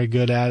going to be very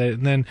good at it.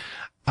 And then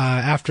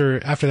after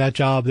that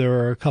job, there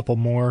were a couple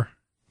more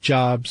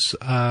jobs,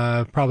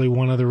 probably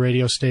one other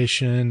radio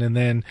station, and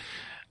then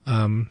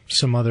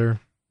some other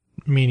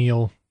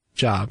menial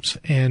jobs.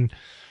 And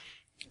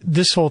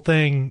this whole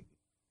thing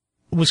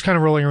was kind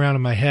of rolling around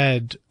in my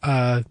head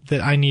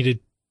that I needed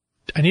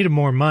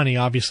more money,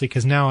 obviously,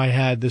 because now I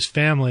had this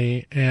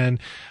family, and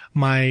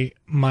my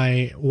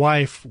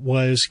wife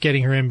was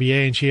getting her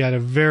MBA, and she had a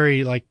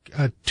very, a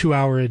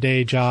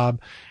 2-hour-a-day job.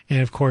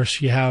 And of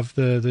course you have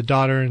the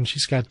daughter, and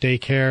she's got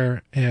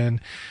daycare, and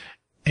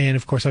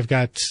of course I've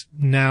got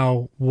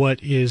now what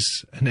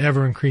is an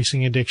ever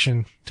increasing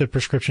addiction to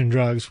prescription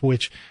drugs,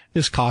 which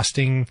is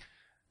costing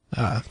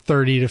 $30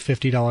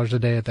 to $50 a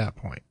day at that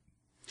point.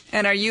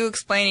 And are you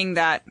explaining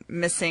that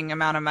missing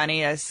amount of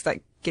money as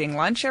like getting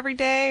lunch every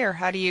day, or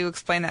how do you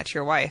explain that to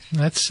your wife?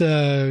 That's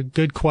a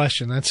good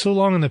question. That's so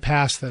long in the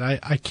past that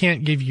I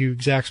can't give you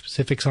exact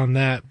specifics on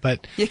that,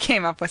 but you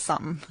came up with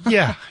something.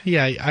 yeah.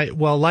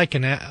 Like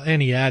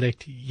any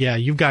addict,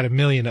 you've got a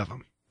million of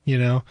them, you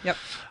know? Yep.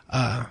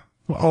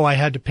 oh, I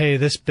had to pay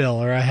this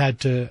bill or I had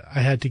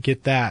to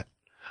get that.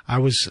 I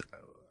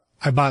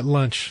bought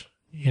lunch,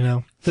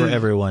 For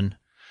everyone.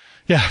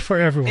 Yeah, for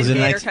everyone. In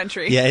Gator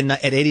Country. Yeah, in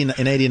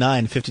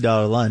 89,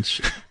 $50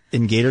 lunch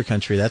in Gator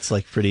Country, that's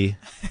like pretty,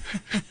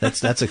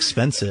 that's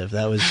expensive.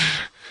 That was,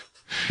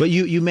 but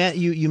you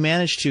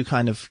managed to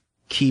kind of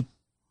keep,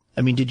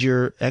 I mean, did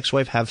your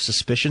ex-wife have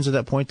suspicions at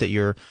that point that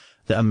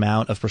the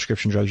amount of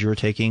prescription drugs you were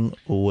taking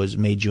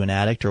made you an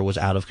addict or was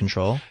out of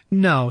control?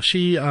 No,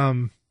 she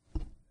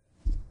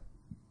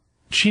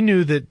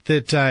knew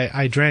that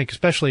I drank,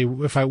 especially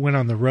if I went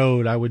on the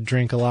road, I would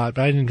drink a lot,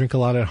 but I didn't drink a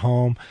lot at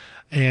home.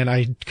 And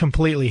I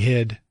completely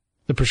hid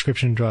the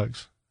prescription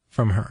drugs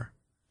from her.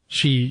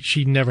 She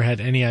never had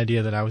any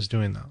idea that I was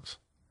doing those.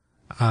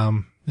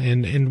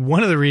 And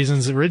one of the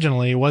reasons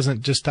originally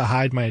wasn't just to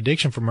hide my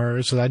addiction from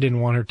her, so I didn't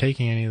want her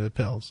taking any of the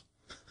pills.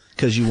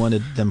 Because you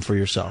wanted them for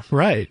yourself.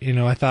 Right.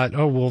 I thought,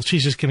 oh, well,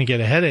 she's just going to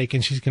get a headache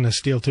and she's going to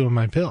steal 2 of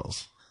my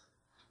pills.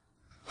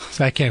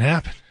 So that can't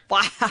happen.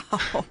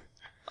 Wow.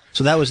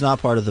 So that was not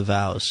part of the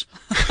vows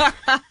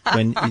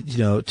when,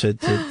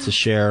 to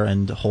share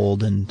and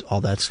hold and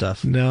all that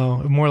stuff.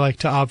 No, more like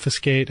to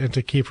obfuscate and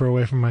to keep her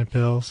away from my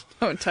pills.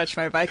 Don't touch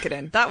my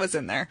Vicodin. That was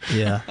in there.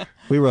 Yeah.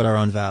 We wrote our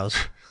own vows.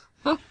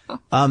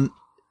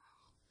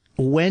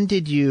 When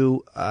did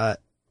you,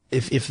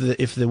 if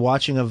the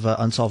watching of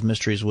Unsolved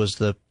Mysteries was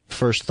the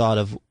first thought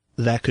of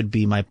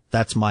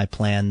that's my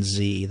plan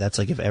Z, that's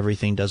like if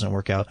everything doesn't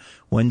work out,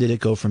 when did it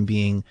go from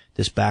being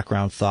this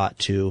background thought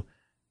to,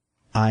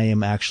 I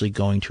am actually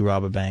going to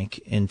rob a bank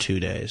in 2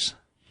 days?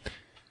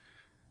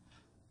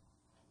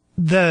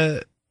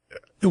 It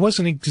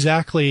wasn't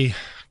exactly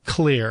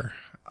clear.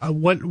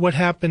 What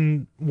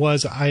happened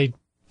was I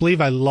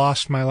believe I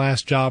lost my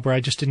last job, or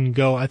I just didn't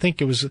go. I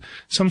think it was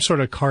some sort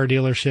of car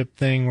dealership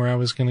thing where I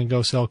was going to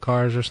go sell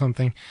cars or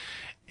something.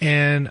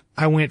 And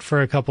I went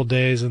for a couple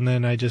days and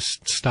then I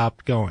just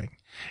stopped going.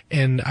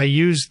 And I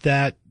used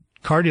that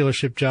car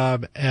dealership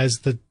job as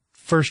the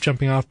first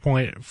jumping off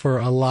point for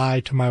a lie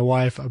to my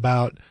wife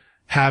about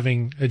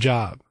having a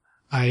job.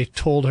 I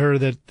told her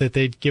that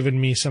they'd given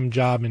me some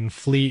job in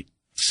fleet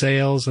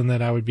sales and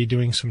that I would be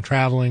doing some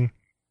traveling,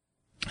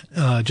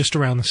 just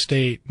around the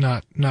state,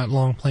 not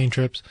long plane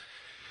trips.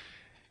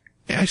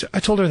 I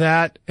told her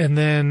that, and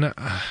then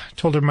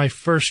told her my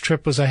first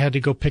trip was I had to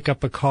go pick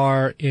up a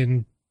car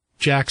in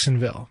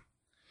Jacksonville.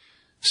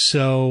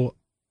 So,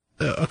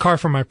 a car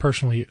for my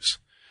personal use.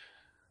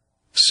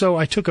 So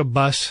I took a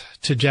bus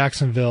to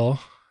Jacksonville,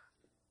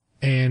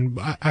 and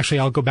actually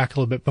I'll go back a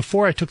little bit.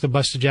 Before I took the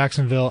bus to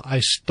Jacksonville, I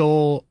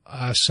stole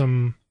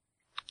some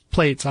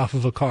plates off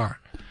of a car,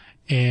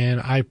 and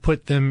I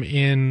put them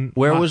in.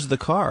 Where was the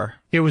car?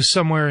 It was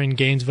somewhere in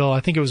Gainesville. I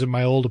think it was at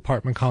my old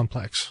apartment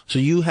complex. So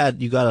you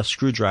got a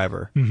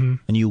screwdriver, and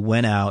you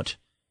went out,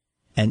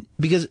 and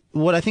because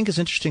what I think is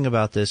interesting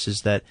about this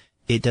is that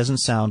it doesn't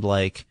sound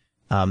like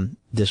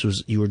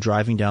you were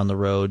driving down the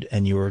road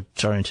and you were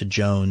starting to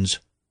Jones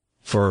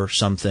for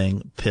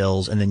something,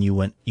 pills, and then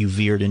you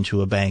veered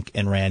into a bank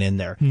and ran in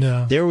there.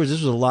 No. This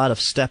was a lot of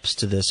steps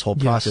to this whole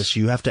process. Yes.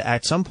 You have to,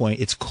 at some point,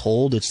 it's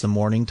cold, it's the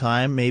morning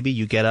time, maybe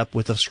you get up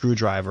with a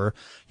screwdriver,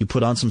 you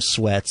put on some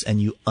sweats, and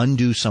you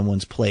undo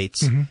someone's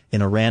plates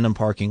in a random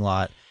parking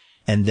lot,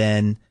 and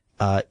then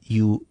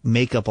you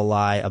make up a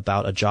lie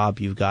about a job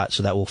you've got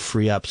so that will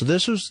free up. So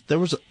this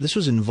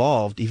was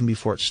involved even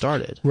before it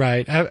started.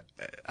 Right.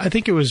 I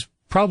think it was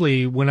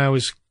probably when I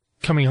was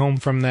coming home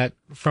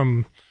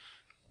from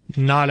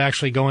not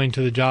actually going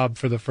to the job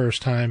for the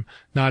first time,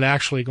 not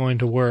actually going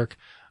to work.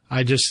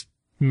 I just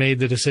made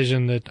the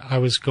decision that I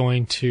was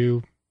going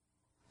to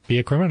be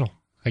a criminal,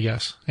 I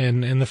guess.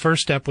 And the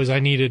first step was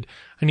I needed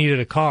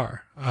a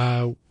car.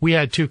 We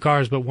had 2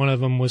 cars, but one of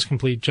them was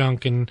complete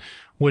junk and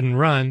wouldn't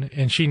run,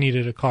 and she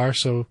needed a car,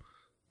 so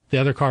the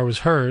other car was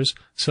hers.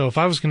 So if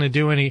I was going to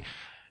do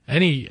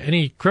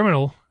any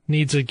criminal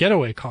needs a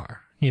getaway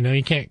car.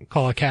 You can't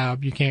call a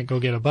cab, you can't go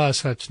get a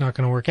bus, that's not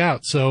going to work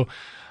out. So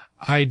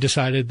I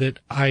decided that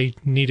I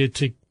needed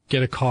to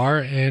get a car,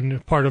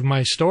 and part of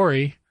my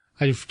story,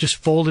 I've just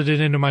folded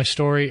it into my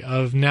story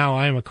of now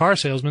I am a car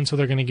salesman, so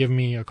they're going to give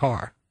me a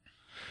car.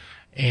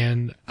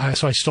 And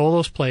so I stole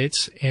those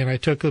plates, and I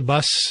took the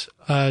bus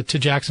to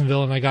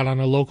Jacksonville, and I got on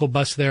a local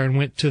bus there and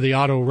went to the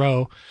Auto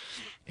Row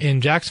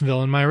in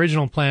Jacksonville. And my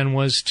original plan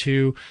was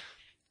to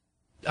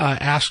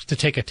ask to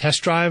take a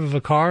test drive of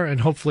a car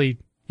and hopefully,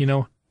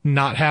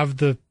 not have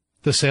the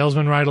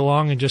salesman ride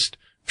along and just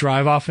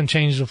drive off and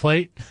change the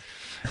plate.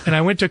 And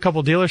I went to a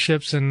couple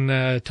dealerships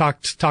and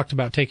talked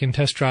about taking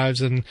test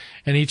drives, and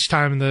each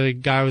time the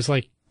guy was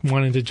like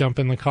wanting to jump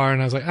in the car,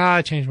 and I was like,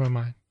 I changed my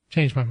mind.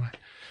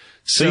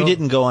 So you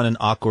didn't go on an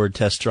awkward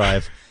test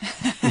drive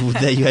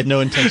that you had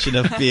no intention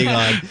of being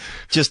on,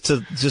 just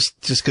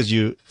because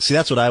you see,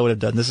 that's what I would have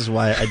done. This is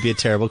why I'd be a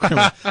terrible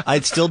criminal.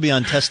 I'd still be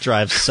on test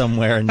drives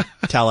somewhere in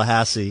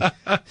Tallahassee,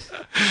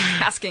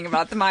 asking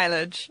about the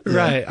mileage.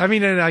 Right. I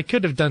mean, and I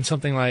could have done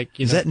something like,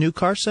 is that new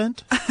car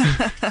scent?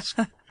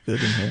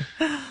 Good in here.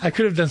 I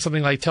could have done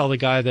something like tell the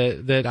guy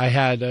that I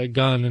had a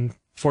gun and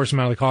force him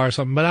out of the car or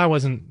something, but I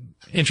wasn't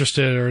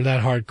interested or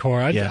that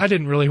hardcore. I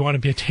didn't really want to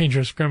be a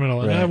dangerous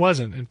criminal, and Right. I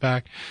wasn't, in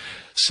fact.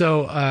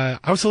 So I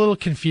was a little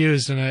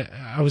confused, and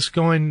I was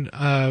going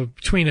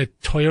between a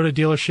Toyota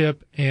dealership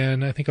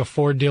and I think a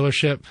Ford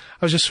dealership.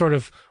 I was just sort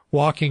of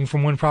walking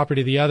from one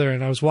property to the other,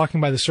 and I was walking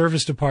by the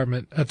service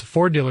department at the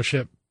Ford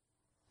dealership,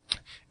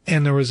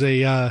 and there was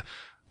a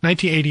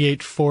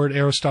 1988 Ford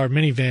Aerostar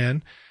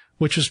minivan,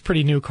 which was a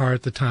pretty new car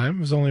at the time.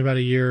 It was only about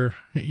a year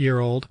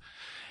old.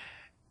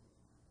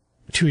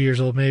 2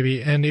 years old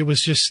maybe, and it was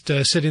just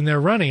sitting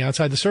there running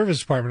outside the service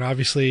department.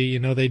 Obviously,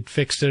 they'd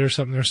fixed it or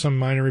something. There's some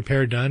minor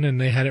repair done, and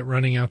they had it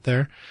running out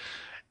there.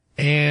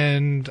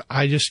 And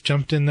I just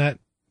jumped in that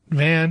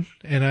van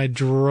and I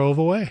drove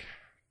away.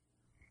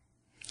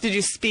 Did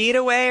you speed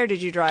away or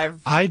did you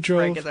drive I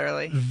drove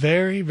regularly?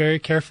 very, very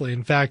carefully.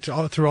 In fact,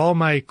 through all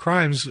my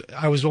crimes,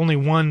 I was only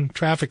one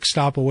traffic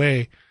stop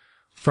away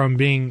from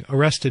being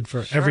arrested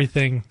for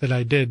everything that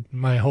I did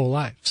my whole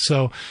life.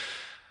 So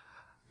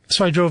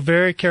I drove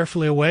very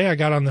carefully away. I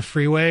got on the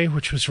freeway,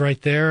 which was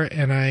right there,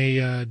 and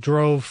I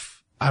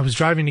was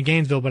driving to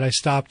Gainesville, but I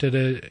stopped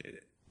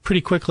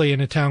pretty quickly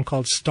in a town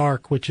called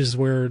Stark, which is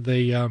where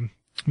the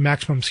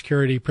maximum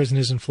security prison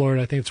is in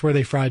Florida. I think it's where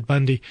they fried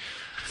Bundy.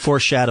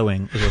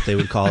 Foreshadowing is what they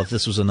would call if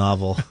this was a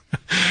novel.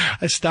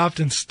 I stopped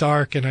in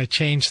Stark and I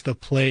changed the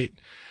plate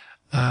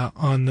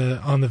on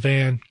the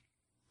van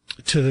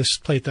to this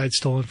plate that I'd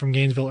stolen from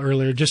Gainesville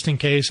earlier, just in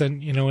case,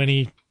 and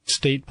any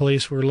state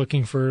police were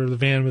looking for the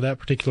van with that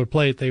particular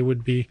plate, they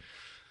would be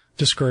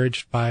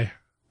discouraged by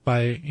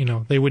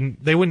they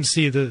wouldn't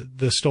see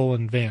the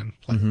stolen van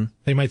plate. Mm-hmm.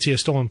 They might see a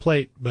stolen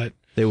plate, but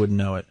They wouldn't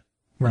know it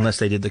unless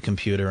they did the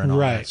computer and all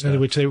that right, stuff.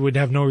 which they would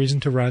have no reason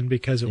to run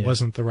because it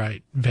wasn't the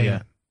right van.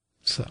 Yeah.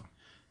 So,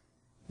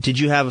 Did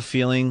you have a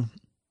feeling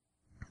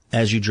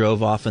as you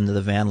drove off into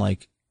the van,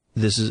 like,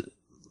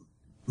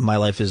 my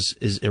life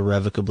is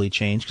irrevocably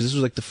changed? Because this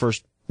was like the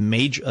first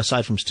major,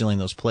 aside from stealing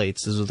those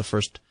plates, this was the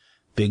first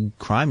big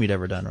crime you'd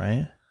ever done,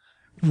 right?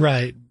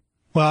 right.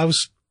 Well, I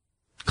was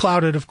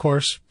clouded, of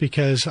course,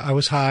 because I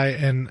was high,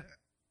 and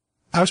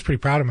I was pretty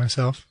proud of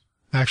myself,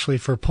 actually,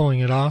 for pulling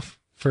it off.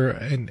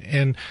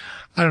 And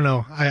I don't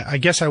know, I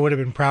guess I would have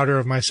been prouder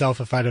of myself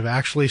if I'd have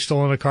actually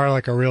stolen a car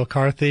like a real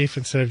car thief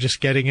instead of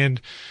just getting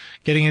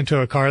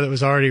into a car that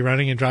was already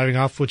running and driving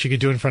off, which you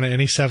could do in front of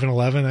any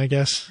 7-Eleven, I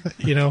guess,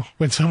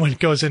 when someone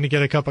goes in to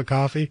get a cup of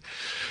coffee.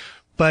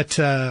 But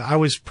I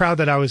was proud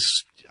that I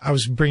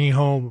was bringing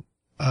home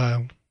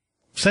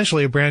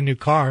essentially a brand new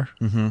car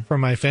for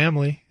my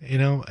family.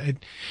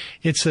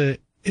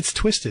 It's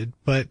twisted,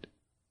 but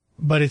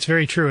it's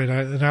very true.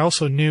 And I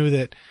also knew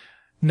that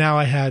now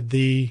I had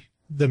the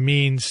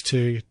means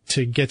to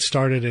get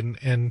started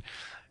and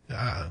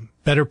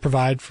better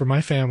provide for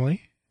my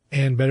family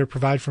and better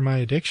provide for my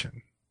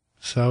addiction.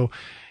 So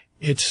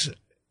it's,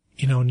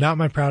 not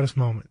my proudest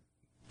moment,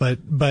 but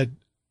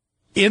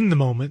in the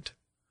moment,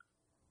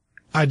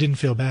 I didn't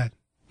feel bad.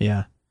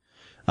 Yeah.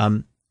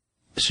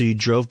 So you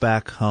drove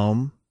back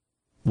home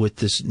with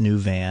this new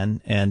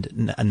van,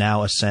 and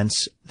now a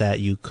sense that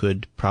you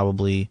could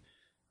probably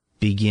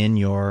begin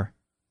your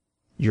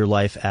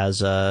life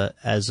as a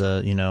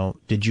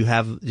did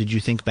you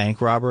think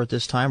bank robber at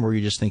this time, or were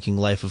you just thinking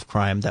life of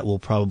crime that will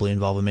probably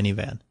involve a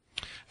minivan?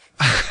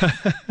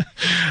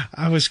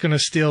 I was going to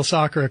steal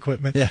soccer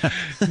equipment. Yeah.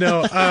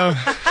 No,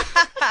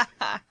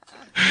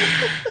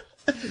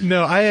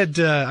 no, I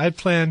had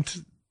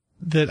planned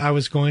that I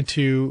was going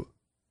to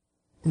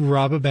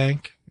rob a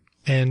bank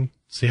and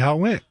see how it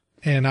went.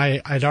 And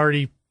I'd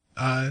already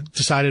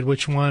decided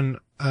which one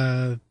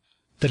that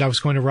I was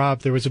going to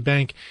rob. There was a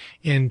bank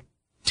in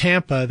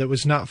Tampa that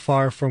was not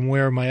far from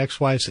where my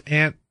ex-wife's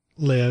aunt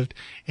lived,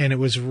 and it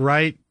was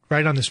right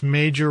on this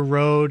major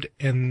road,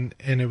 and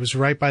it was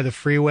right by the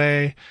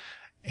freeway,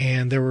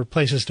 and there were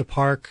places to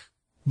park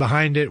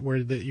behind it where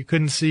you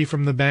couldn't see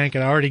from the bank.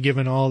 And I'd already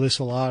given all this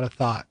a lot of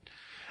thought.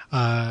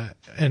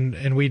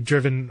 And we'd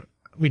driven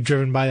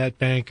by that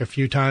bank a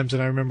few times,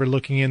 and I remember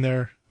looking in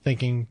there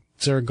thinking,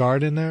 is there a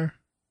guard in there?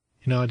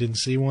 I didn't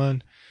see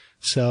one.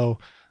 So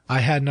I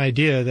had an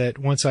idea that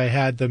once I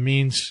had the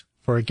means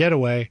for a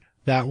getaway,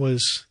 that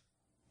was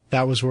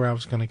where I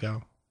was going to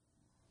go.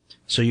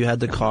 So you had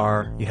the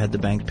car, you had the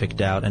bank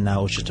picked out, and now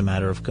it was just a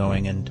matter of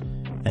going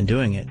and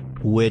doing it,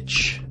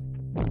 which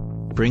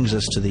brings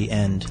us to the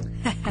end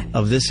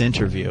of this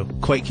interview,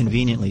 quite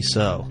conveniently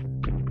so.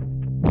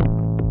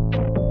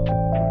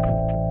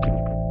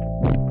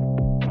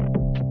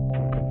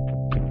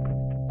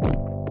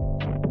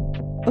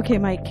 Okay,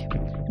 Mike.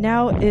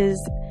 Now is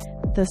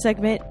the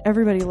segment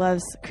everybody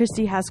loves.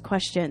 Christy has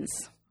questions.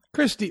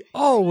 Christy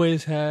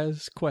always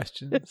has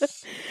questions.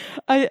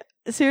 I've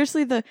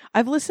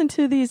listened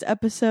to these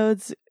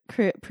episodes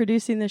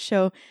producing the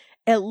show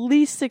at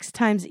least 6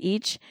 times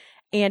each,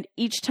 and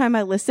each time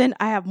I listen,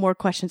 I have more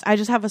questions. I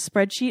just have a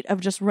spreadsheet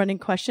of just running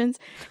questions,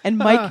 and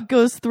Mike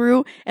goes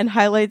through and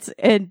highlights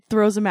and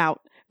throws them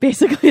out.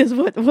 Basically, is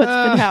what's been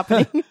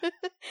happening.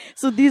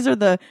 So these are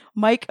the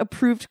Mike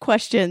approved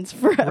questions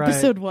for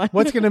episode 1.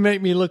 What's going to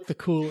make me look the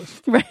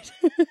coolest? Right.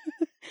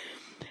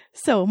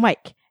 So,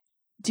 Mike,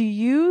 Do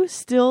you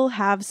still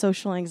have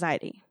social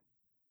anxiety?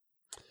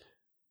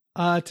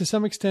 To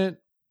some extent,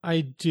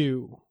 I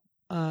do.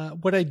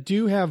 What I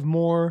do have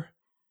more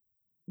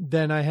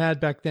than I had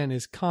back then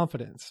is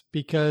confidence,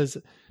 because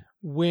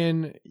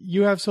when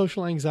you have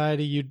social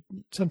anxiety, you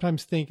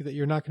sometimes think that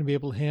you're not going to be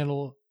able to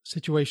handle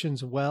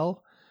situations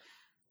well.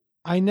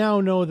 I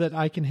now know that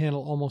I can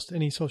handle almost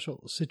any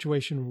social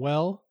situation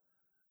well.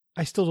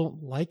 I still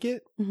don't like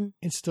it. Mm-hmm.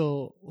 It's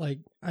still like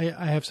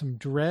I have some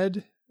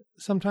dread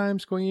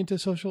sometimes going into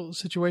social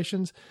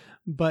situations,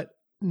 but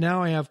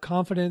now I have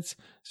confidence.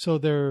 So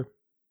there's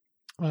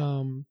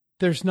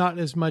not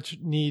as much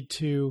need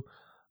to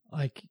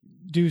like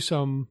do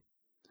some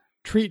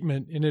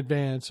treatment in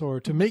advance or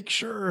to make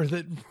sure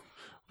that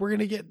we're going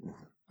to get,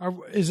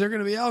 is there going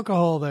to be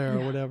alcohol there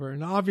or whatever?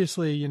 And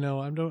obviously, I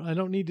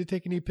don't need to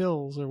take any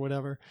pills or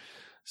whatever.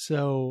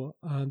 So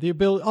the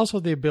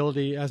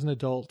ability as an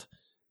adult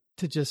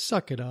to just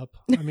suck it up.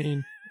 I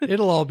mean,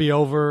 it'll all be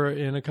over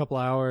in a couple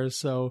hours,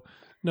 so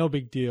no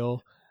big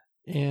deal.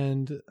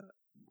 And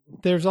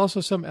there's also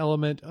some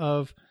element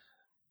of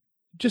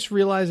just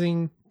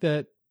realizing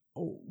that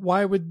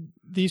why would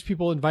these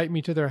people invite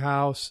me to their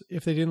house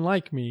if they didn't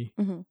like me?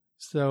 Mm-hmm.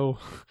 So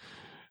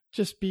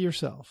just be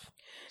yourself.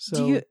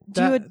 So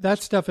that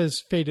stuff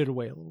has faded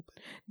away a little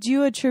bit. Do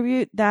you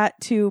attribute that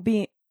to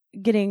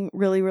getting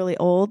really, really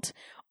old,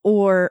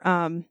 or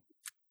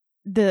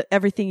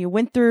everything you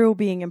went through,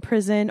 being in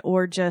prison,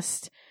 or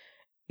just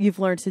you've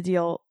learned to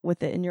deal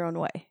with it in your own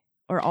way,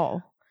 or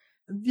all?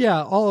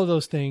 Yeah, all of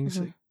those things.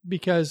 Mm-hmm.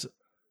 Because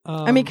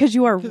because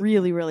you are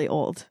really, really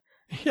old.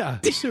 Yeah,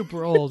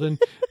 super old. And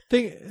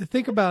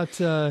think about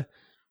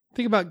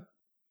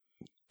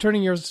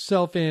turning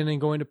yourself in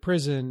and going to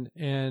prison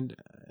and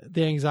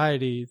the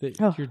anxiety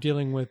that you're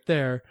dealing with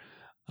there.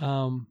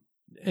 And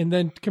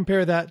then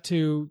compare that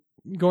to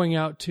going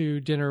out to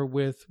dinner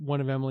with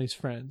one of Emily's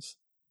friends.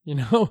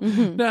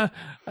 Mm-hmm. Now,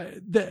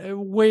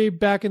 way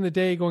back in the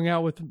day, going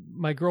out with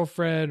my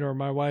girlfriend or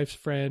my wife's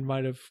friend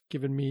might have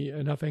given me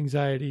enough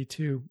anxiety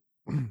to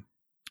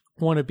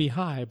want to be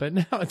high. But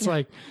now it's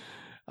like,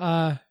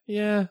 I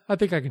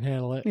think I can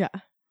handle it. Yeah.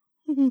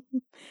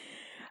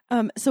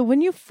 So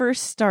when you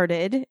first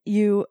started,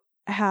 we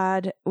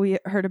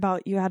heard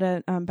about you had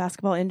a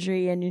basketball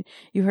injury and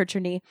you hurt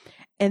your knee.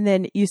 And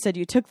then you said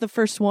you took the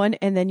first one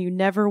and then you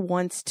never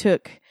once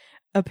took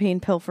a pain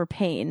pill for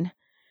pain.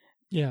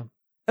 Yeah.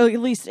 At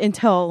least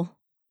until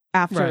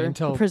after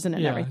until prison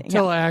and everything.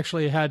 Until I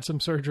actually had some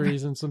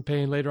surgeries and some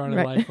pain later on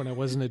in life when I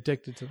wasn't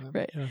addicted to them.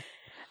 Right. Yeah.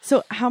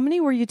 So how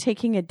many were you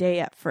taking a day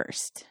at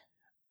first?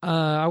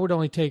 I would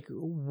only take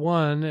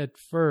one at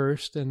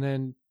first and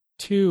then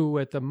 2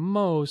 at the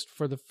most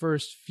for the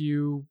first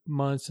few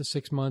months to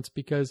 6 months,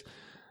 because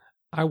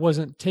I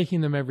wasn't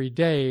taking them every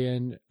day.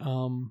 And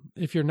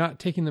if you're not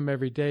taking them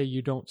every day,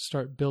 you don't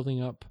start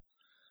building up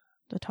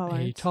a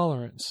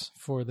tolerance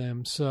for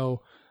them.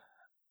 So,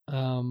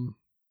 that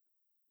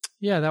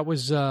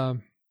was,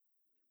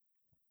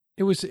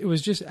 it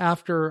was just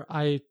after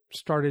I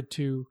started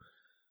to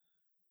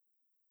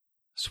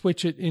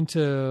switch it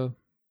into,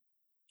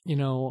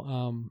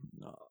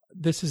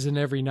 this is an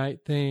every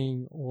night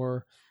thing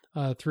or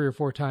 3 or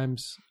 4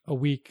 times a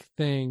week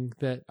thing,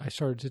 that I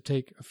started to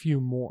take a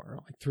few more,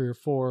 like 3 or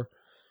 4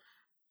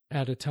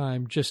 at a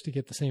time, just to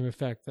get the same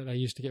effect that I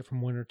used to get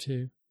from 1 or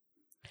 2.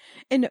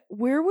 And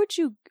where would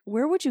you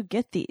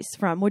get these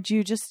from? Would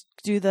you just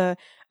do the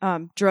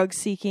drug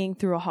seeking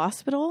through a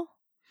hospital?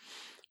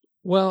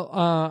 Well,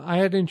 I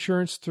had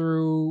insurance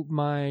through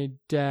my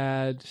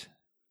dad,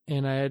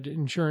 and I had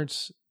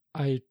insurance.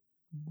 I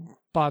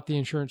bought the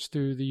insurance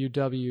through the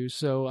UW,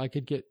 so I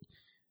could get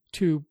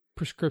 2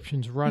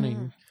 prescriptions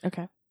running.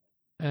 Okay.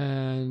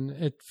 And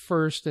at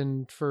first,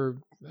 and for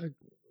at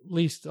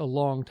least a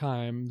long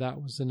time, that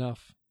was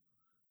enough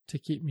to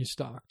keep me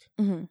stocked.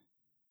 Mm-hmm.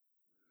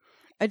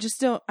 I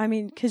just don't,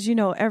 because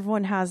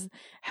everyone has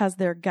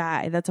their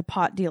guy that's a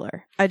pot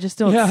dealer. I just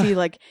don't see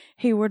like,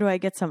 hey, where do I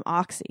get some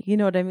Oxy? You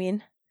know what I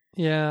mean?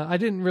 Yeah, I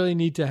didn't really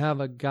need to have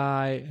a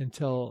guy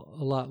until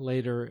a lot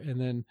later.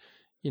 And then,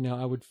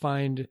 I would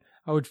find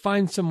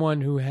someone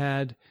who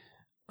had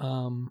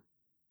a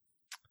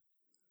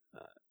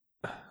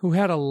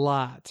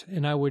lot,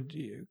 and I would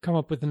come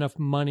up with enough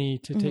money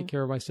to take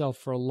care of myself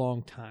for a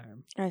long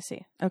time. I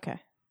see. Okay.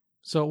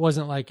 So it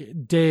wasn't like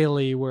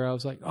daily where I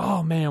was like,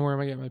 oh man, where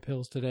am I getting my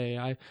pills today?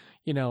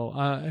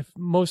 If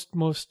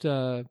most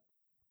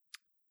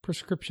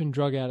prescription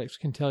drug addicts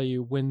can tell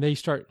you, when they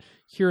start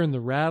hearing the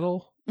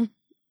rattle,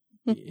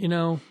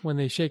 when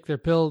they shake their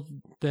pill,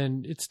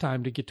 then it's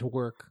time to get to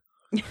work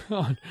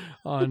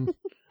on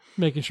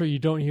making sure you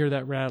don't hear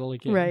that rattle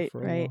again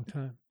for a long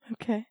time.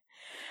 Okay.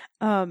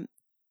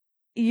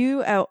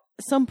 You at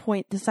some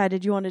point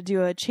decided you want to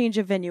do a change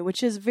of venue,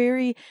 which is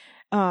very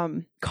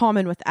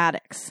common with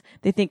addicts.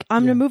 They think,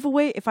 I'm going to move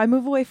away. If I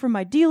move away from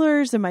my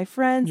dealers and my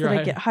friends that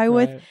I get high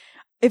with,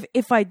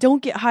 if I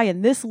don't get high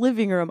in this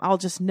living room, I'll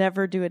just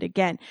never do it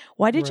again.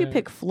 Why did you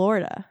pick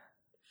Florida?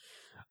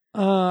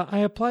 I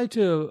applied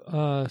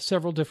to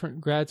several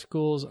different grad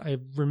schools. I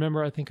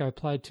think I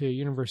applied to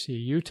University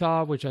of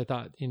Utah, which I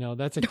thought,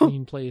 that's a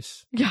clean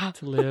place Yeah.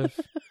 to live.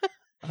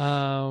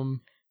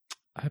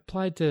 I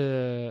applied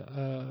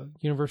to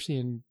university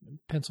in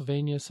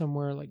Pennsylvania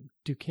somewhere, like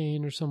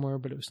Duquesne or somewhere,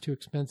 but it was too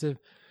expensive.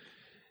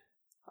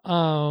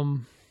 There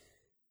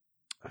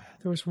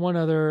was one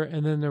other,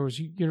 and then there was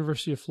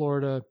University of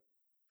Florida,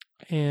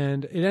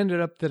 and it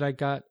ended up that I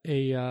got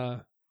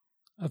a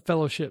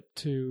fellowship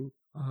to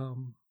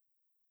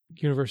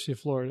University of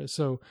Florida.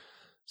 So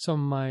some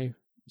of my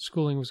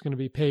schooling was going to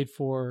be paid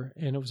for,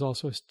 and it was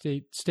also a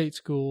state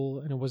school,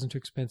 and it wasn't too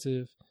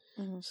expensive.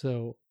 Mm-hmm.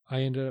 So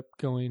I ended up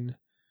going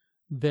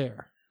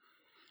there.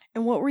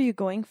 And what were you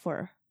going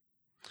for?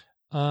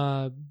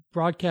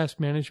 Broadcast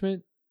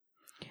management.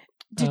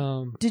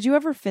 Did you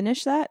ever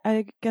finish that?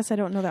 I guess I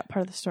don't know that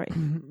part of the story.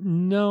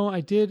 No,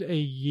 I did a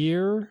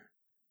year.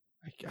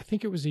 I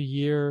think it was a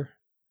year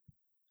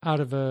out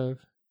of a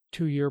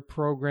 2-year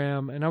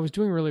program, and I was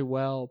doing really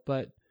well,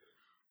 but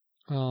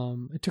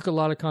it took a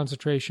lot of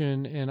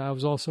concentration, and I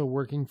was also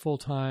working full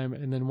time.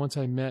 And then once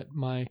I met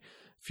my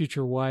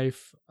future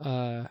wife,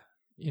 I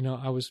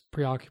was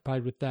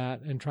preoccupied with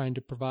that and trying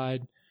to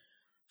provide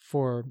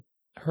for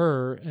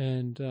her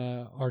and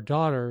our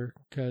daughter,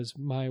 because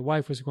my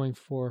wife was going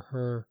for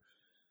her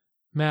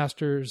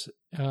master's.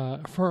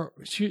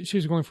 She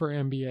was going for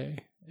her MBA,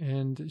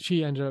 and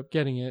she ended up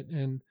getting it.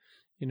 And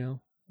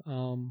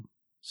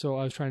so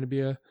I was trying to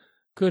be a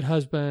good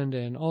husband,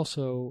 and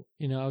also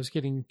I was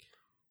getting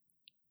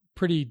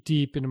pretty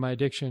deep into my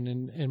addiction,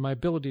 and my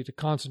ability to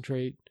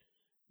concentrate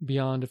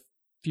beyond a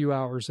few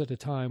hours at a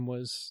time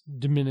was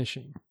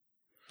diminishing.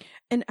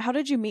 And how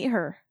did you meet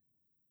her?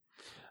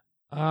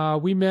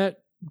 We met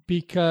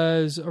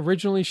because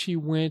originally she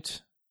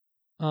went,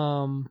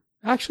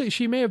 actually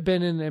she may have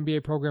been in the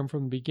MBA program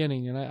from the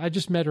beginning, and I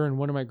just met her in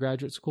one of my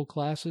graduate school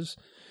classes.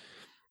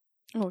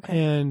 Okay.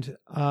 And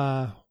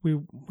we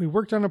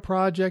worked on a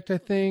project, I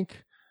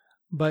think,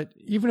 but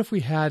even if we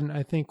hadn't,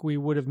 I think we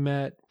would have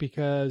met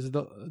because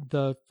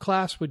the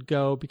class would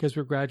go, because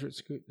we're graduate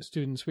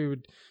students, we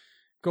would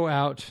go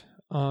out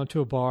to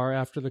a bar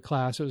after the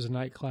class. It was a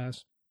night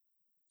class.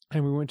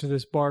 And we went to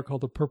this bar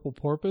called the Purple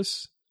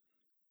Porpoise.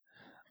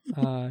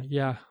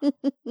 Yeah.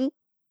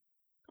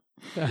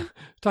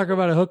 Talk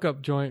about a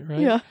hookup joint,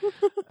 right? Yeah.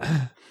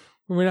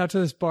 We went out to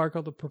this bar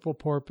called the Purple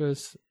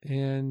Porpoise,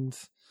 and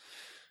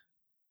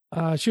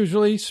she was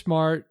really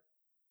smart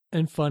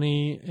and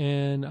funny,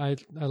 and I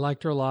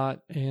liked her a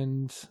lot,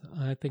 and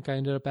I think I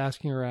ended up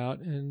asking her out,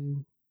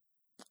 and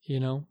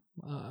the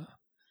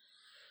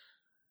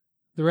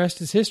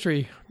rest is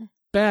history.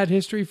 Bad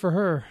history for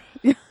her.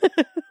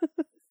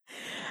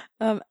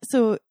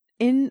 So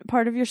in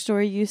part of your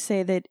story, you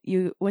say that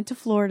you went to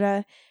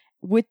Florida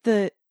with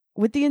the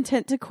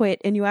intent to quit,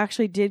 and you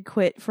actually did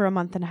quit for a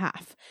month and a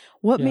half.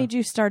 What made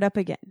you start up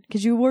again?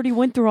 Because you already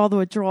went through all the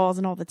withdrawals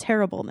and all the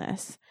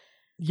terribleness.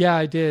 Yeah,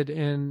 I did.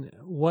 And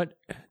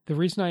the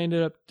reason I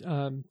ended up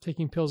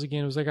taking pills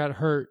again was I got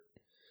hurt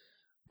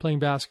playing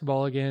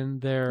basketball again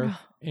there.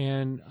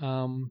 And,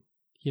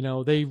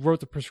 they wrote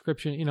the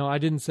prescription. I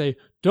didn't say,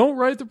 don't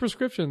write the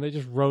prescription. They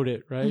just wrote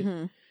it, right?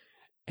 Mm-hmm.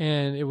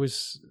 And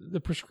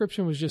the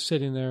prescription was just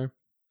sitting there.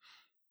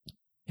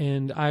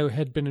 And I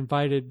had been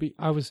invited.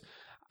 I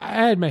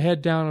had my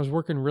head down. I was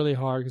working really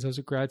hard because I was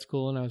at grad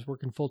school, and I was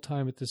working full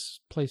time at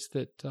this place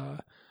that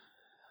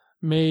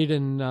made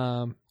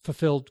and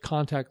fulfilled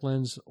contact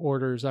lens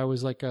orders. I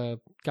was like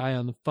a guy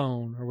on the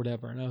phone or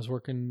whatever, and I was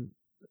working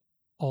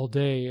all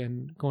day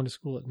and going to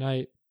school at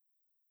night,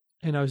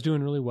 and I was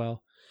doing really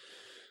well.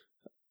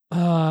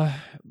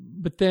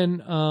 But then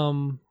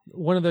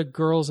one of the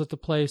girls at the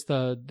place,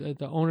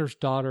 the owner's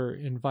daughter,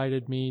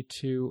 invited me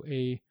to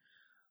a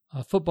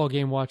football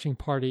game watching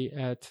party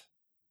at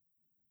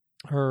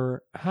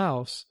her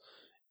house,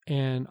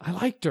 and I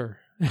liked her.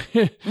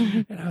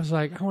 And I was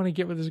like, I want to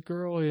get with this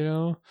girl,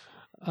 It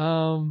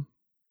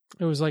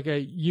was like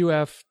a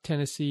UF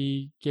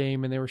Tennessee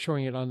game, and they were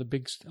showing it on a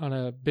big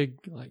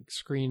like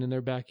screen in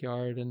their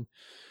backyard,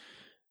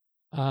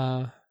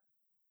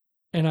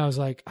 and I was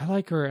like, I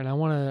like her, and I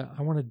want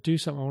to do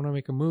something. I want to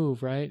make a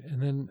move, right? And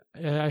then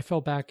I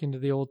fell back into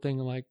the old thing,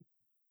 like,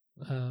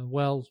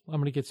 well, I'm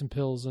going to get some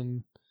pills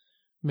and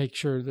make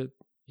sure that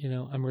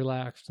I'm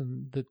relaxed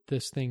and that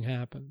this thing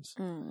happens.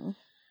 Mm.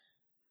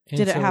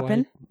 Did it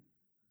happen?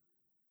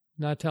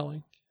 Not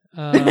telling.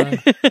 Well,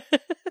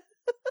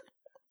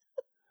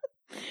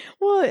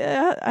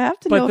 I have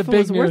to know if it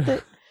was worth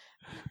it.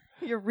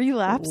 Your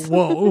relapse.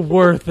 Whoa,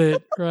 worth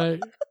it, right?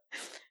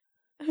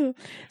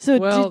 So,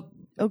 go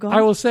on.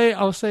 I'll say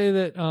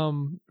that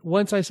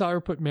once I saw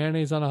her put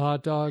mayonnaise on a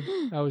hot dog,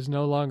 I was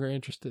no longer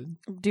interested.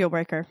 Deal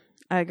breaker.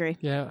 I agree.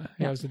 Yeah,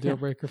 it was a deal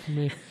breaker for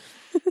me.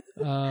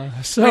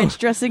 Ranch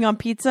dressing on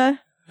pizza,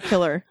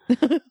 killer.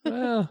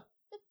 Well,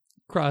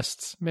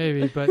 crusts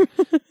maybe, but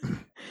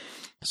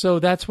so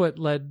that's what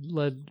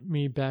led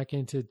me back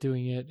into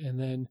doing it, and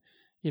then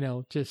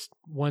just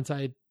once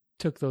I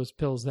took those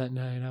pills that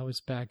night, I was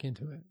back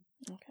into it.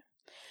 Okay.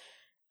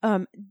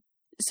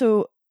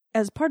 So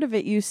as part of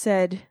it, you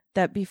said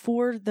that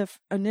before the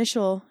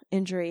initial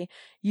injury,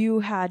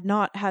 you had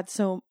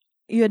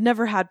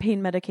never had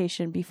pain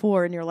medication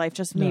before in your life,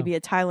 just maybe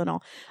a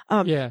Tylenol.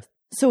 Yeah.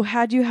 So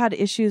had you had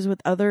issues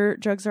with other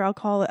drugs or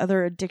alcohol,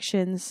 other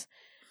addictions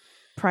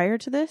prior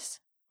to this?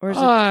 Or is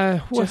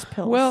it just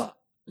pills? Well,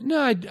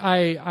 no,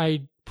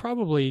 I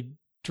probably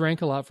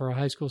drank a lot for a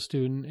high school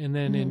student, and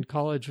then in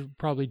college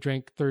probably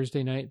drank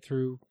Thursday night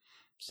through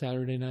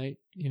Saturday night,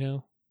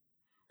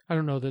 I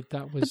don't know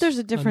that was... But there's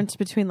a difference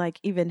between like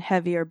even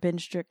heavier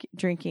binge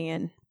drinking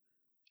and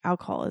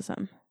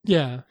alcoholism.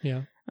 Yeah.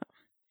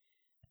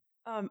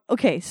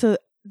 Okay, so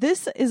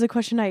this is a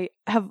question I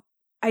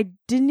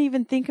didn't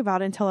even think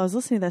about until I was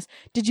listening to this.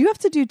 Did you have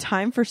to do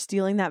time for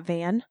stealing that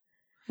van?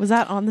 Was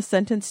that on the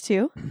sentence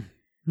too?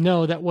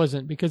 No, that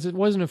wasn't, because it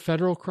wasn't a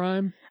federal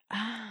crime.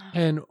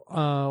 And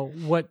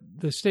what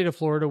the state of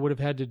Florida would have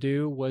had to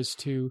do was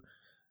to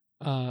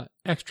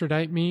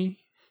extradite me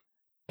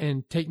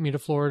and take me to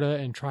Florida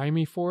and try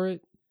me for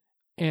it.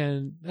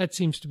 And that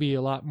seems to be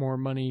a lot more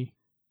money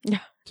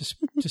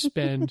to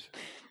spend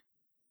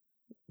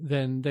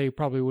than they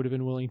probably would have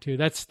been willing to.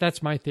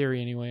 That's my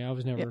theory anyway. I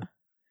was never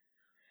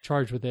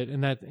charged with it.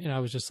 And I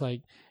was just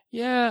like,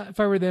 yeah, if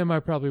I were them,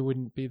 I probably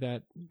wouldn't be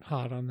that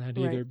hot on that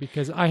either,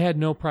 because I had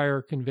no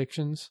prior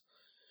convictions.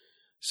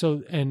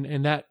 So,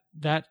 and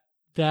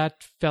that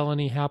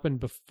felony happened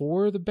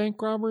before the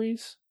bank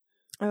robberies.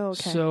 Oh,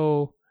 okay.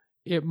 So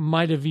it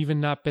might have even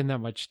not been that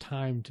much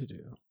time to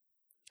do.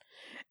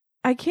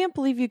 I can't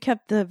believe you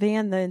kept the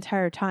van the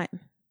entire time.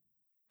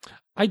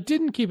 I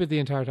didn't keep it the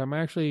entire time. I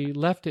actually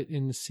left it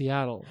in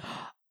Seattle.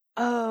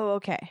 Oh,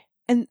 okay.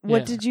 And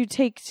what did you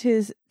take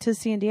to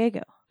San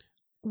Diego?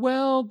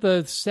 Well,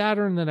 the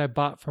Saturn that I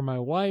bought for my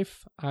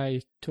wife,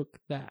 I took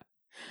that.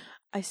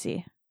 I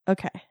see.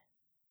 Okay.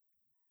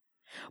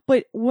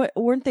 But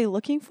weren't they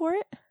looking for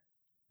it?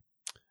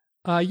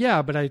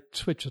 Yeah, but I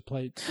switched the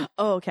plates.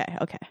 Oh, okay.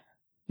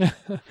 I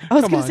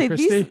was going to say,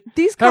 Christy.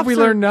 these cops have we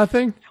learned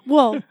nothing?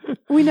 Well,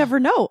 we never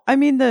know. I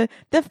mean, the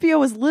FBI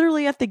was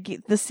literally at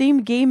the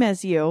same game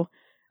as you,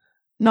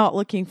 not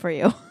looking for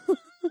you.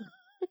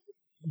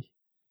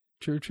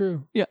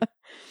 True. Yeah.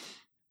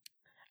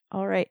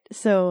 All right.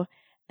 So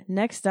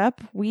next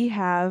up, we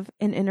have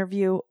an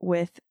interview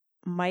with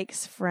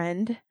Mike's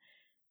friend,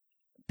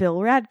 Bill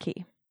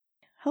Radke.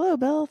 Hello,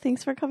 Bill.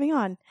 Thanks for coming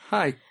on.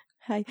 Hi.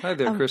 Hi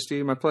there,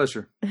 Christy. My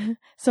pleasure.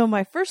 So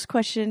my first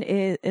question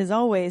is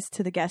always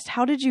to the guest,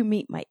 how did you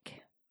meet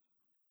Mike?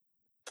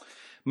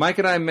 Mike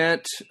and I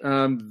met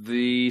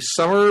the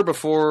summer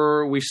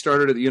before we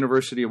started at the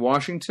University of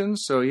Washington.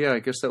 So, yeah, I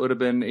guess that would have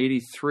been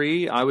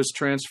 83. I was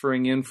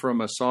transferring in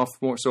from a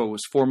sophomore, so it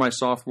was for my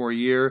sophomore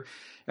year.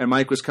 And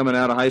Mike was coming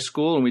out of high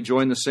school, and we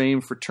joined the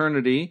same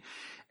fraternity.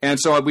 And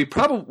so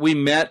we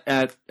met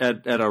at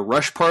a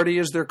rush party,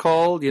 as they're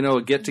called,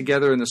 a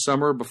get-together in the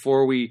summer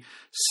before we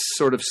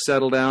sort of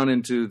settle down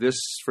into this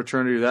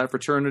fraternity or that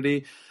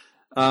fraternity.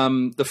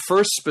 The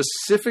first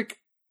specific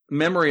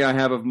memory I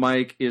have of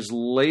Mike is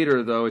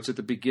later, though. It's at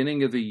the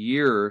beginning of the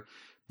year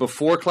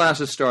before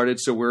classes started.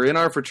 So we're in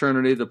our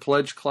fraternity. The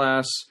pledge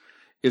class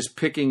is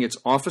picking its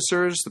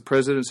officers, the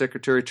president,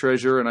 secretary,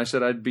 treasurer, and I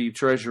said I'd be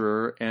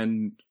treasurer.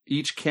 And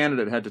each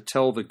candidate had to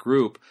tell the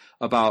group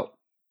about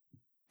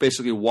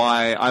basically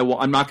why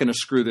I'm not going to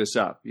screw this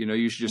up.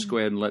 You should just go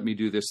ahead and let me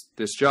do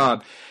this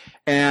job.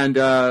 And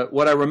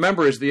what I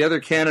remember is the other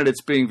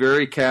candidates being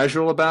very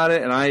casual about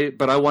it,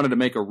 but I wanted to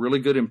make a really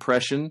good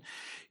impression.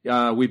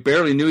 We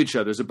barely knew each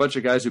other. There's a bunch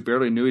of guys who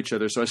barely knew each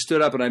other. So I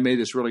stood up and I made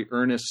this really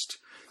earnest,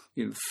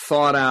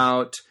 thought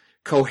out,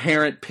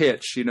 coherent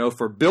pitch,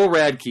 for Bill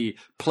Radke,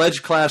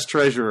 pledge class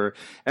treasurer.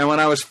 And when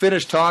I was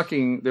finished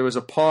talking, there was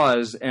a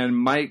pause, and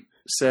Mike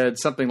said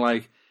something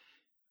like,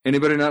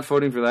 "Anybody not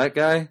voting for that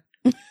guy?"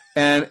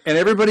 And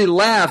everybody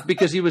laughed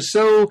because he was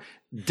so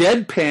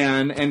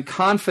deadpan and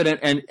confident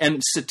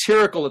and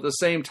satirical at the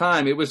same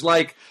time. It was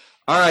like,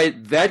 all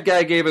right, that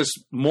guy gave us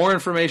more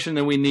information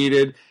than we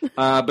needed,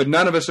 but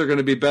none of us are going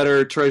to be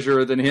better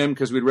treasurer than him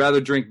because we'd rather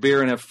drink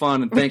beer and have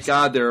fun. And thank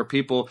God there are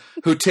people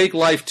who take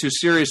life too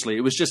seriously.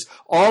 It was just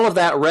all of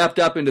that wrapped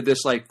up into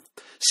this like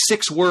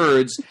 6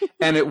 words,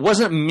 and it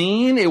wasn't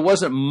mean, it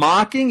wasn't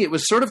mocking, it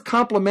was sort of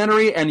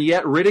complimentary and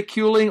yet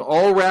ridiculing,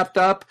 all wrapped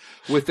up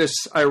with this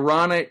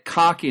ironic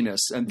cockiness.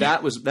 And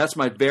that's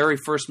my very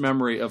first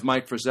memory of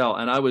Mike Frizzell.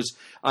 And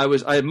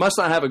I must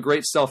not have a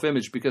great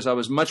self-image because I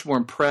was much more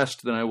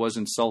impressed than I was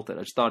insulted.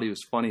 I just thought he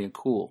was funny and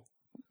cool.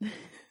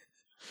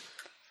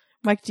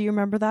 Mike, do you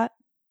remember that?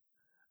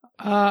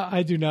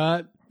 I do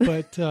not,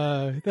 but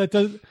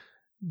that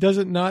does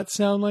it not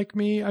sound like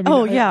me? I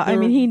mean, I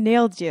mean, he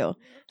nailed you.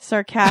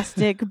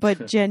 Sarcastic,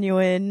 but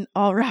genuine,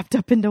 all wrapped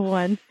up into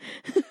one.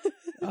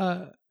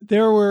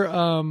 There were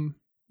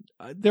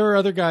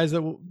other guys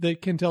that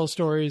can tell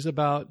stories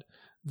about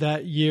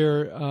that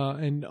year,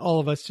 and all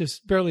of us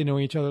just barely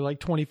knowing each other, like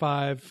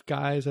 25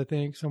 guys, I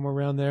think, somewhere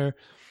around there,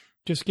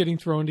 just getting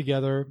thrown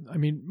together. I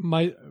mean,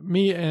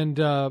 me and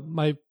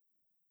my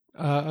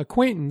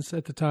acquaintance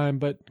at the time,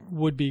 but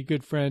would be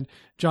good friend,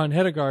 John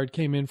Hedegaard,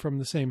 came in from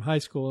the same high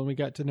school, and we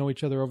got to know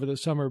each other over the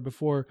summer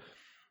before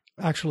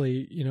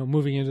actually,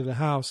 moving into the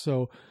house.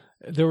 So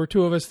there were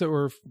two of us that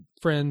were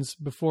friends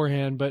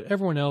beforehand, but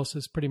everyone else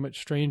is pretty much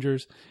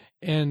strangers.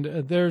 And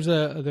there's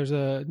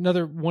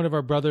another one of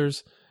our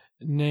brothers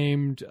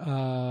named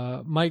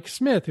Mike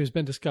Smith, who's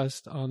been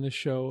discussed on this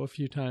show a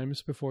few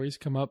times before. He's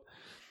come up.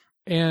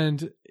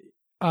 And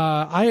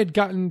I had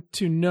gotten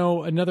to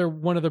know another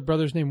one of the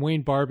brothers named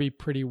Wayne Barbie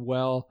pretty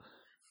well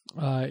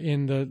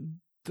in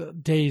the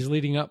days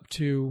leading up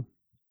to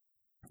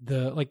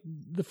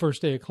the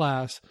first day of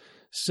class.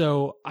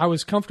 So I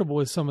was comfortable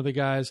with some of the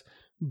guys,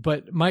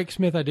 but Mike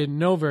Smith I didn't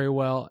know very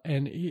well,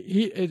 and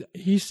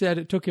he said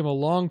it took him a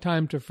long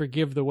time to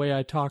forgive the way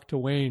I talked to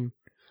Wayne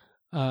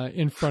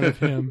in front of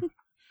him.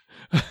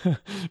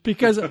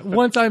 Because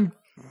once I'm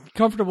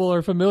comfortable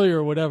or familiar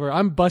or whatever,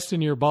 I'm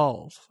busting your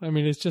balls. I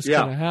mean, it's just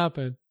going to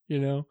happen,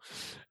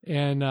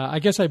 And I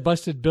guess I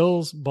busted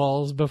Bill's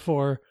balls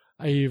before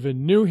I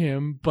even knew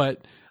him,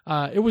 but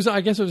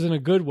I guess it was in a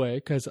good way,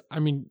 because I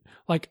mean,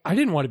 I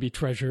didn't want to be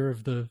treasurer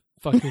of the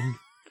fucking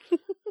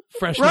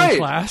freshman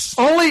class.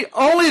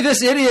 Only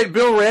this idiot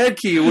Bill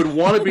Radke would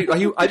want to be.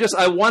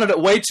 I wanted it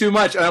way too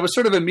much, and I was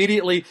sort of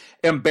immediately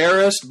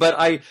embarrassed. But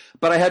I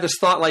had this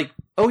thought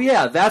oh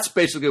yeah, that's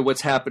basically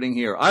what's happening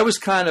here. I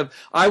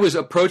was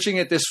approaching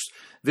it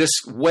this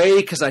way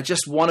because I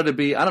just wanted to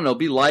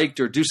be liked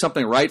or do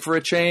something right for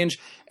a change.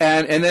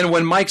 And then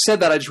when Mike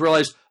said that, I just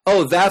realized,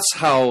 oh,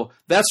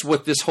 that's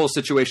what this whole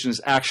situation is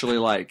actually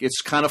like.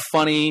 It's kind of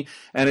funny,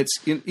 and it's,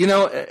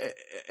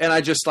 and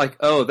I just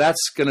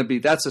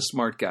that's a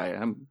smart guy.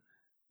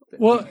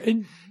 Well,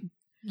 and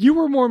you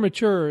were more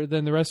mature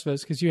than the rest of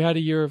us because you had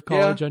a year of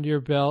college under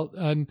your belt,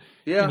 and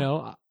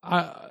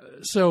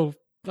so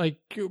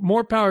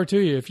more power to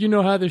you. If you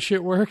know how this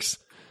shit works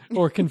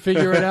or can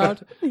figure it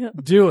out,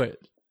 do it.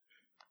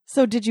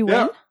 So did you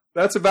win?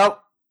 That's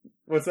about,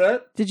 what's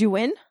that? Did you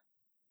win?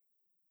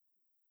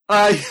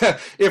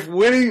 If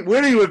winning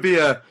would be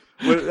a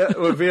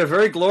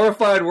very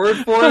glorified word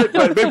for it,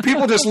 but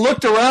people just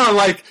looked around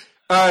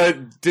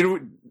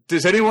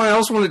does anyone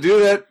else want to do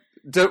that?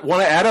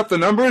 Want to add up the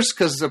numbers?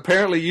 Because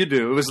apparently you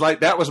do. It was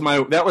that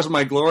was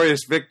my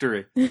glorious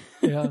victory.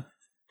 Yeah.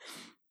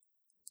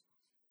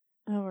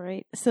 All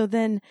right. So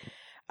then,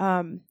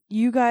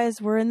 you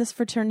guys were in this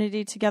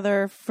fraternity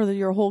together for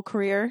your whole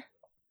career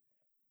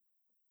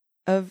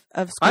of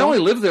school? I only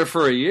lived there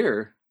for a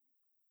year.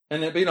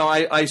 And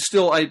I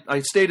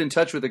stayed in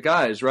touch with the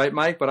guys, right,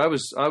 Mike? But I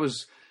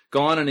was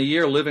gone in a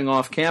year living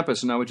off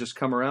campus, and I would just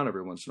come around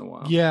every once in a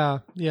while. Yeah.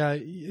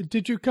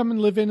 Did you come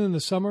and live in the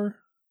summer,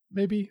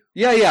 maybe?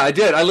 Yeah, I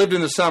did. I lived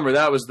in the summer.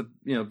 That was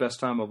the best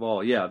time of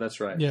all. Yeah,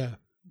 that's right. Yeah.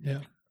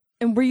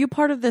 And were you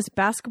part of this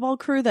basketball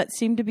crew that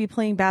seemed to be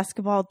playing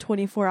basketball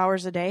 24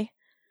 hours a day?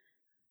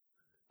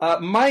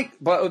 Mike,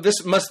 but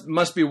this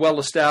must be well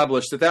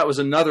established that was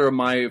another of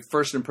my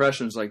first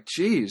impressions.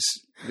 Geez,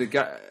 the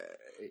guy.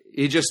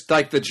 He just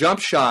the jump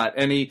shot,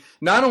 and he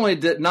not only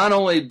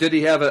did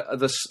he have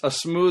a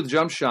smooth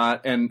jump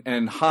shot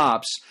and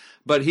hops,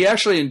 but he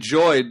actually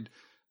enjoyed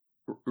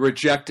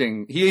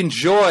rejecting. He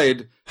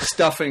enjoyed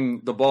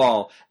stuffing the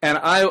ball, and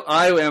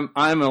I'm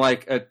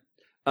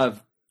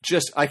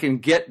I can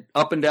get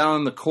up and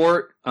down the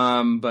court,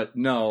 but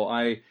no,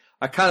 I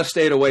kind of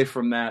stayed away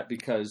from that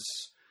because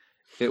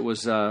it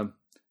was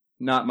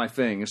not my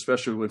thing,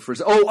 especially when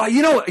first. Oh,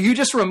 you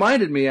just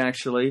reminded me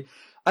actually.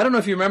 I don't know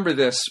if you remember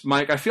this,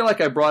 Mike. I feel like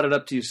I brought it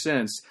up to you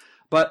since,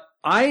 but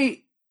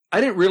I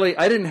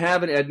didn't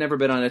have it. I'd never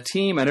been on a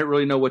team. I didn't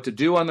really know what to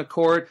do on the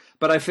court,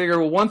 but I figured,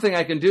 well, one thing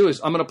I can do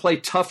is I'm going to play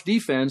tough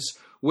defense,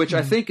 which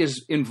I think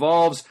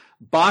involves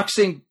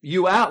boxing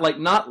you out.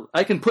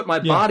 I can put my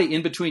body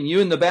in between you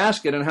and the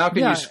basket, and how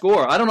can you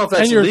score? I don't know if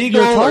that's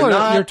legal or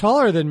not. You're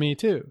taller than me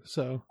too,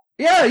 so.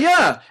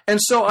 Yeah. And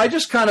so I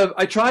just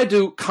I tried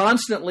to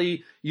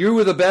constantly, you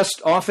were the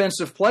best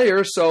offensive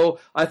player, so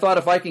I thought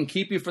if I can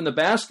keep you from the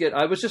basket,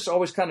 I was just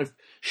always kind of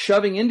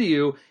shoving into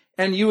you,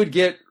 and you would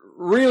get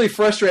really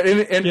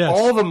frustrated. And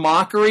all the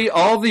mockery,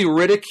 all the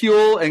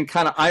ridicule and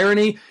kind of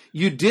irony,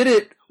 you did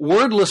it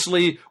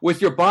wordlessly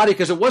with your body,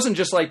 because it wasn't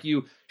just like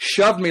you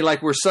shoved me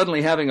like we're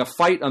suddenly having a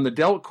fight on the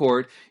Delt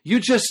court.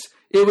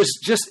 It was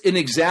just in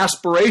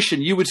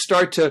exasperation. You would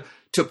start to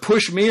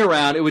push me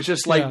around. It was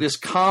just this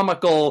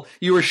comical,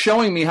 you were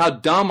showing me how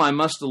dumb I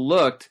must have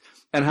looked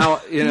and how,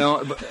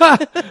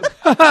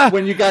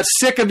 when you got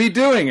sick of me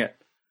doing it.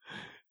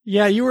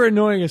 Yeah, you were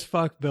annoying as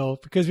fuck, Bill,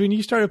 because when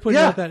you started putting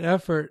out that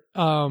effort,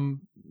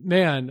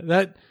 man,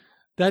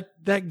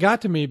 that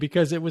got to me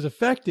because it was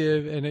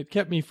effective and it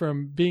kept me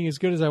from being as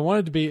good as I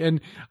wanted to be. And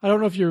I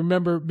don't know if you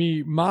remember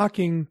me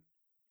mocking,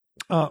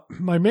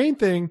 my main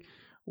thing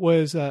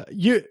was,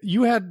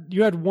 you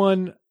had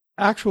one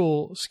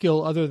actual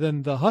skill other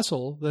than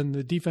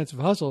the defensive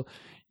hustle.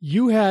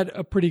 You had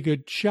a pretty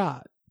good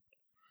shot.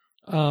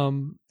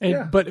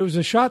 But it was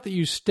a shot that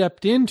you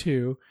stepped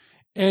into,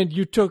 and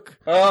you took,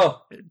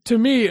 to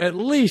me, at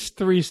least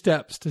 3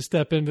 steps to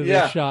step into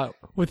this shot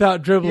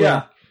without dribbling.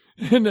 Yeah.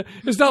 And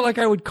it's not like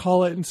I would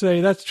call it and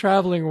say that's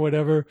traveling or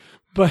whatever,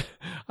 but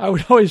I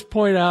would always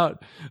point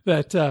out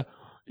that,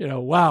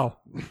 wow,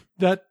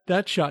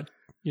 that shot,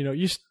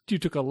 you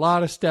took a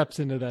lot of steps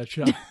into that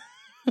shot.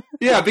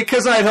 Yeah,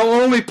 because I had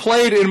only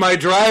played in my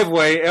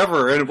driveway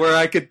ever, and where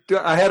I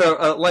had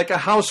a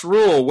house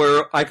rule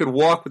where I could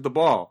walk with the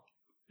ball.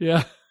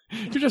 Yeah.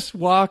 You're just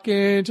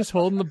walking, just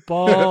holding the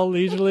ball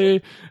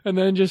leisurely, and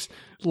then just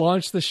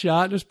launch the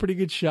shot. It was a pretty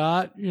good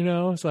shot,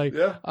 It's like,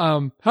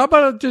 how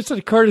about just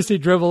a courtesy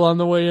dribble on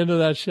the way into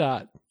that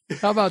shot?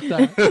 How about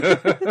that?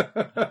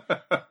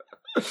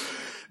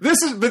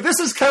 This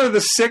is kind of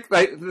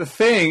the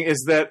thing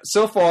is that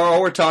so far all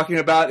we're talking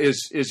about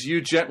is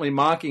you gently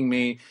mocking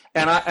me,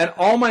 and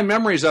all my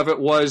memories of it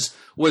was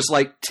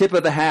like tip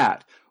of the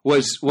hat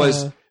was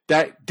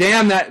that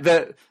damn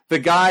that the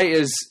guy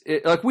is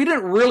like, we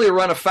didn't really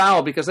run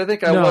afoul because I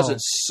think I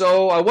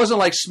wasn't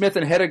like Smith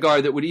and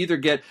Hedegaard that would either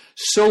get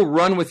so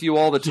run with you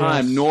all the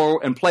time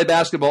and play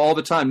basketball all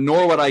the time,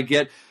 nor would I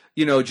get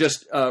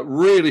just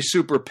really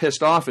super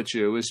pissed off at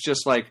you. It's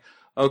just like,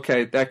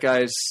 okay, that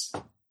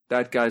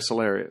guy's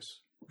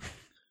hilarious.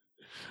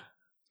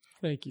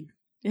 Thank you.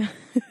 Yeah.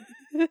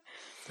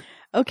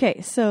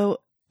 Okay,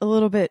 so a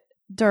little bit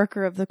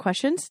darker of the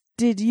questions.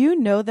 Did you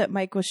know that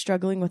Mike was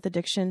struggling with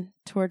addiction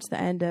towards the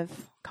end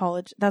of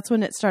college? That's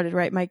when it started,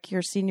 right, Mike?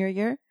 Your senior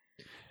year?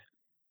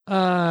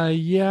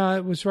 Yeah,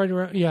 it was right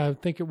around. Yeah, I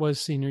think it was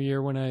senior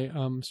year when I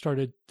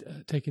started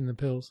taking the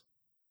pills.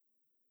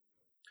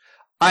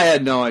 I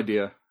had no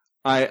idea.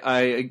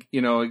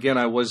 Again,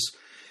 I was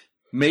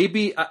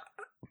maybe,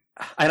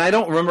 and I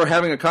don't remember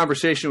having a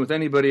conversation with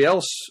anybody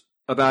else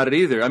about it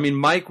either. I mean,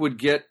 Mike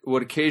would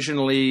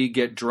occasionally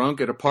get drunk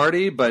at a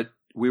party, but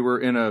we were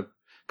in a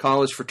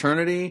college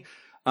fraternity.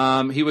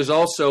 He was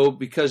also,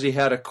 because he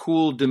had a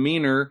cool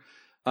demeanor.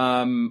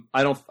 I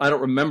don't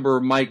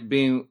remember Mike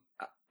being.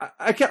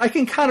 I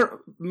can kind of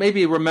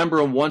maybe remember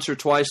him once or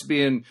twice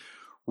being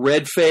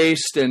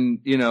red-faced and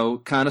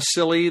kind of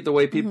silly the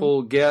way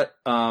people get.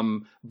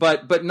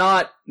 But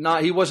not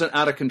he wasn't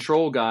out of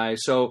control guy.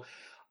 So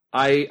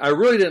I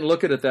really didn't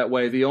look at it that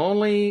way. The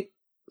only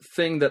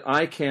thing that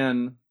I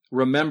can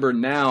remember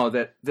now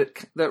that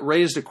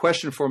raised a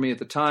question for me at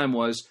the time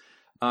was.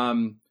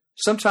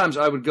 Sometimes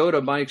I would go to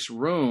Mike's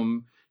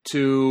room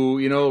to,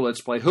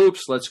 let's play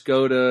hoops, let's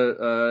go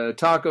to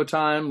taco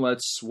time,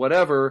 let's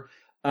whatever,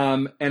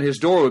 and his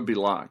door would be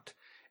locked.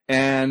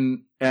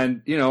 And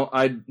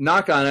I'd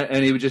knock on it,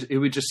 and he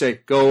would just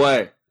say, "Go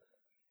away."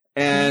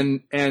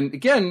 And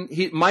again,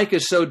 Mike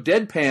is so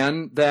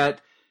deadpan that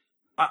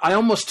I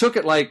almost took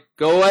it like,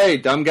 "Go away,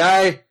 dumb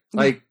guy."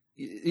 Like,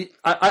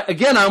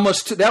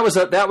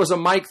 that was a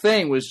Mike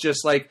thing, was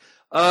just like,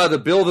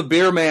 the Bill the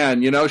Beer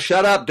Man,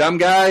 shut up, dumb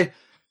guy,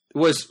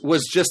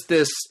 was just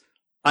this,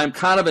 I'm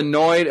kind of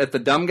annoyed at the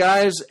dumb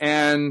guys,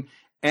 and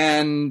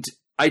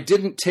I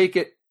didn't take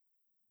it.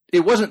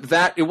 It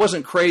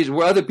wasn't crazy.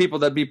 Where other people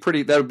that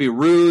would be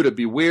rude, it'd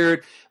be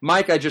weird.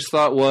 Mike, I just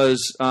thought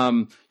was,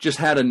 just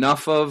had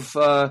enough of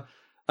the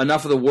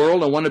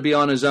world and wanted to be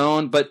on his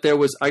own. But there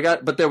was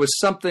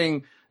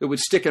something that would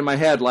stick in my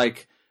head,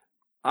 like,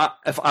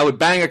 if I would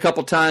bang a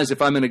couple times,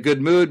 if I'm in a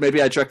good mood,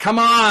 maybe I'd try, come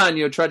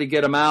on, try to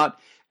get him out.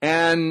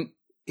 And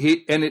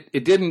he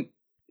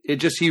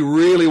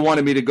really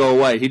wanted me to go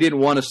away. He didn't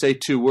want to say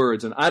two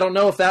words. And I don't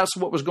know if that's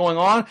what was going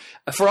on.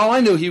 For all I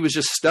knew, he was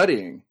just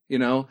studying,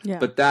 Yeah.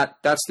 But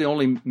that's the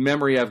only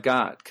memory I've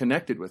got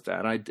connected with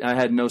that. I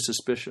had no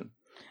suspicion.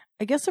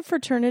 I guess a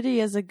fraternity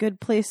is a good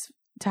place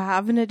to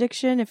have an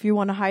addiction if you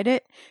want to hide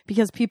it,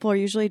 because people are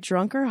usually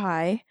drunk or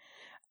high.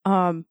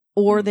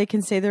 Or they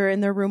can say they're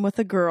in their room with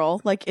a girl.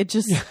 Like, it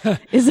just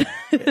is.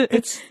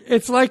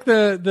 It's like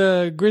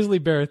the grizzly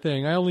bear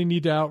thing. I only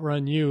need to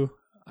outrun you.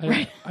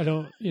 I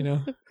don't,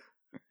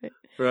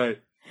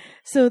 Right.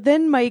 So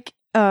then Mike,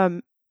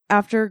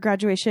 after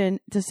graduation,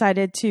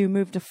 decided to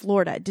move to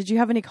Florida. Did you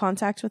have any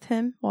contact with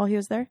him while he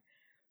was there?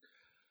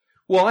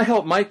 Well, I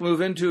helped Mike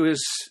move into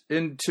his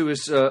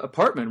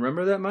apartment.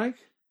 Remember that, Mike?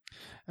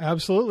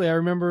 Absolutely. I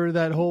remember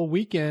that whole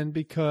weekend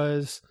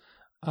because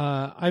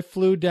I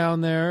flew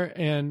down there,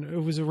 and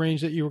it was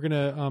arranged that you were going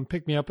to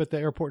pick me up at the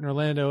airport in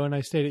Orlando, and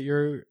I stayed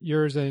at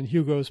yours and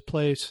Hugo's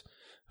place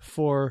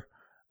for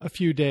a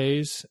few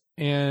days,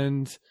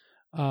 and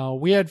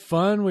we had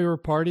fun. We were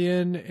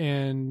partying,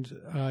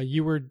 and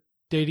you were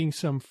dating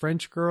some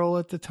French girl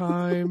at the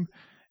time,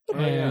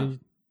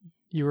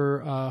 you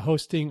were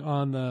hosting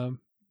on the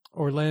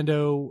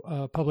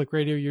Orlando public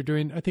radio. You're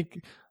doing, I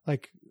think,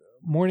 like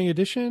Morning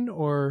Edition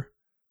or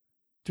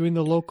doing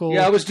the local.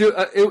 Yeah, I was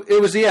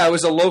it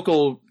was a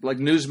local like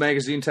news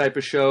magazine type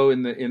of show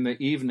in the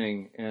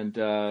evening, and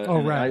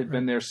I'd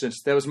been there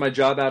since that was my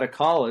job out of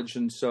college,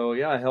 and so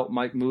I helped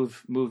Mike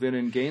move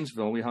in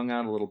Gainesville. We hung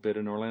out a little bit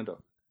in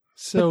Orlando.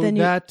 So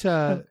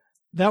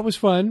that was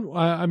fun.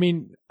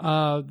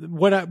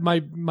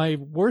 My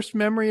worst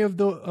memory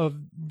of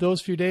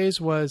those few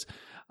days was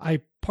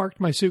I parked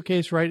my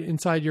suitcase right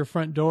inside your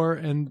front door,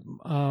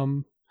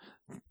 and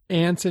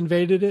ants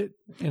invaded it,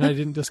 and I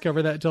didn't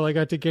discover that until I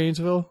got to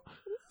Gainesville.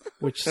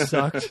 which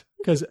sucked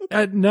because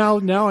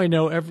now I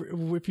know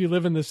if you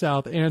live in the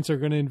South, ants are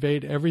going to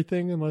invade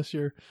everything unless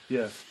you're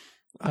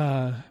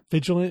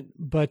vigilant.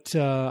 But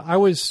I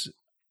was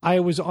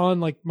on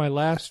like my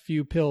last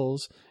few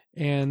pills,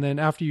 and then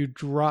after you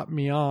dropped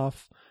me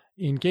off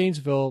in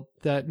Gainesville,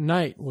 that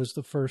night was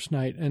the first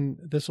night, and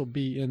this will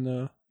be in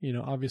the,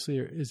 obviously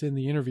is in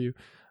the interview.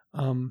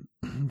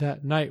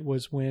 That night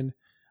was when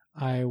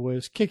I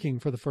was kicking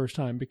for the first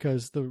time,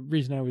 because the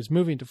reason I was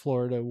moving to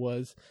Florida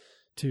was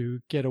to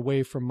get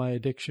away from my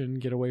addiction,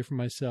 get away from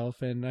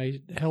myself, and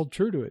I held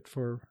true to it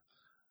for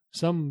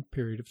some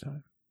period of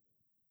time.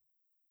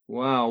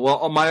 Wow.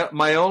 Well,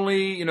 my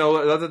only,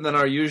 other than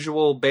our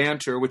usual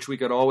banter, which we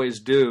could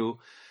always do,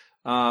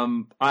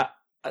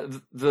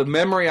 the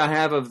memory I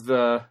have of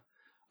the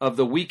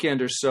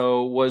weekend or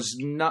so was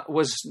not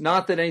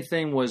that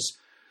anything was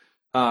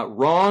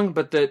wrong,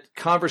 but that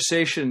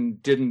conversation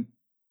didn't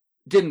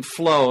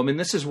flow. I mean,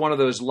 this is one of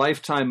those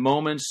lifetime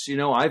moments.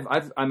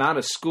 I'm out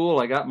of school.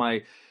 I got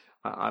my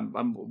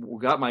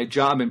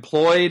job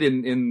employed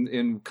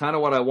in kind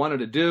of what I wanted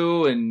to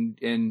do,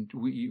 and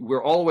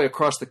we're all the way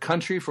across the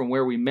country from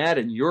where we met.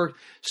 And you're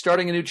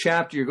starting a new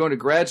chapter. You're going to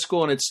grad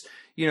school, and it's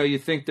you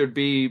think there'd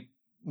be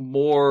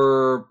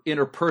more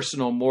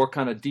interpersonal, more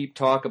kind of deep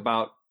talk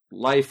about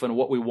life and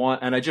what we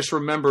want. And I just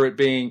remember it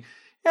being,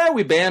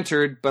 we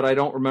bantered, but I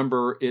don't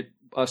remember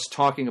us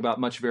talking about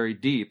much very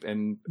deep.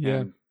 And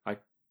I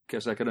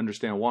guess I could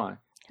understand why.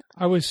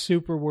 I was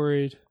super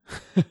worried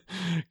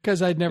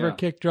because I'd never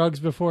kicked drugs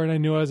before, and I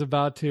knew I was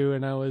about to,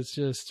 and I was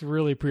just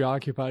really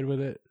preoccupied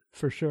with it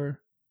for sure.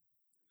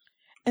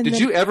 And Did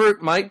you ever,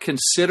 Mike,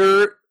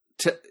 consider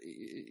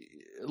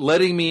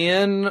letting me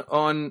in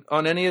on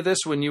any of this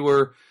when you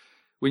were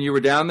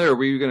down there, or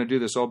were you going to do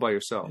this all by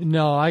yourself?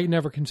 No, I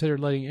never considered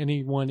letting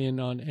anyone in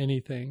on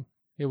anything.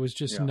 It was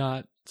just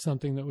not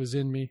something that was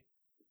in me.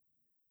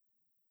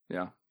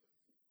 Yeah.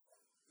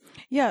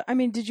 Yeah, I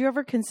mean, did you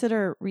ever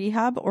consider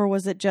rehab, or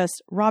was it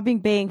just robbing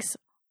banks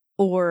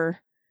or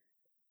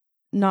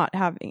not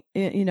having,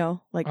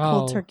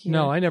 cold turkey?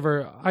 No, I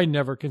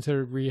never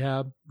considered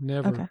rehab.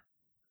 Never. Okay.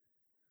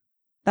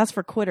 That's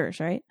for quitters,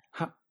 right?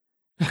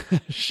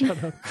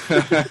 Shut up.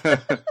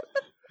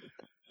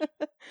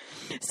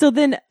 So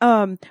then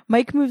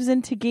Mike moves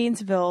into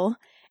Gainesville,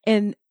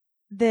 and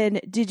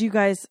then did you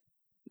guys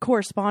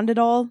correspond at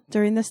all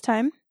during this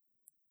time?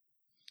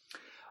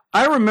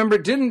 I remember,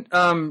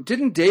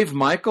 didn't Dave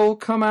Michael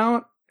come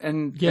out?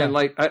 And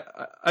like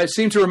I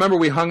seem to remember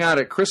we hung out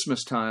at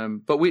Christmas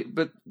time, but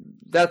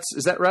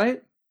is that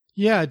right?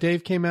 Yeah,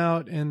 Dave came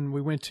out and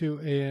we went to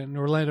an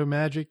Orlando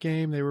Magic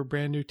game. They were a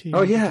brand new team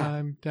at the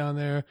time down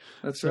there.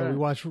 That's so right. We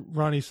watched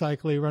Ronnie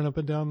Cycli run up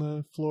and down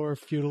the floor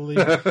futilely.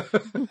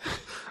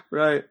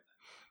 Right.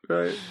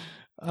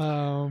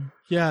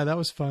 Yeah, that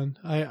was fun.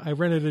 I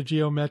rented a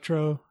Geo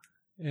Metro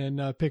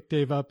and picked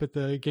Dave up at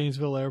the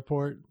Gainesville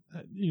airport.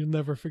 You'll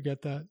never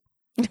forget that.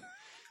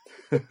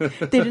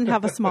 They didn't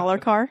have a smaller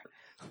car?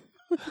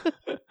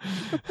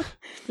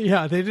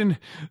 Yeah, they didn't.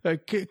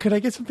 Could I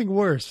get something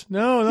worse?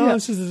 No,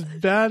 this is as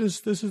bad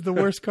as this is the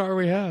worst car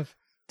we have.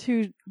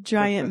 Two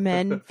giant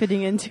men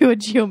fitting into a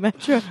Geo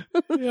Metro.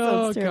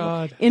 Oh,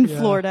 God. In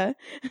Florida.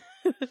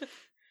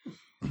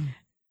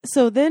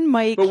 So then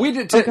Mike... But we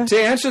did, to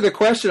answer the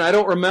question, I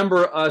don't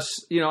remember us,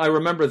 I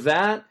remember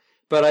that,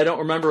 but I don't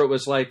remember it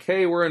was like,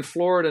 hey, we're in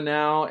Florida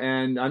now,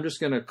 and I'm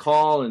just going to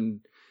call and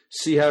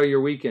see how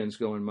your weekend's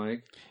going,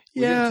 Mike.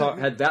 We didn't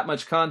had that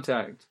much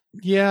contact.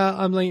 Yeah,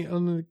 I'm like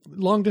on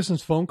long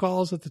distance phone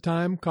calls at the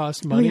time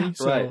cost money. Yeah.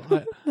 So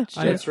Right.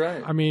 That's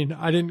right. I mean,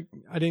 I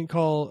didn't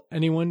call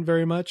anyone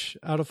very much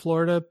out of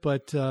Florida,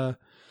 but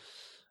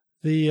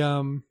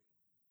Dave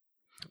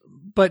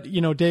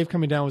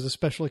coming down was a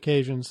special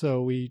occasion,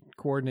 so we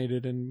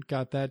coordinated and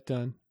got that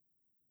done.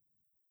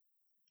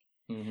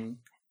 Mm-hmm.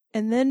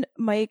 And then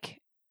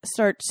Mike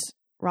starts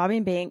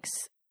robbing banks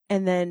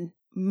and then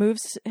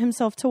moves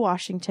himself to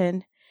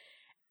Washington,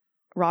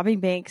 robbing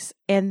banks,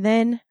 and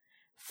then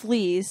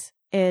flees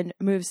and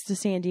moves to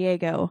San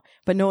Diego,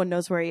 but no one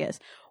knows where he is.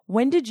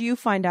 When did you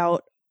find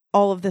out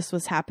all of this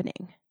was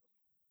happening?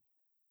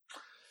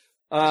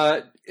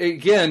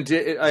 Again,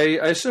 I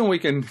assume we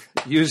can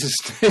use his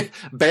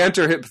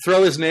banter,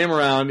 throw his name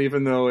around,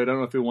 even though I don't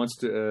know if he wants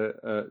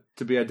to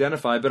be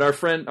identified. But our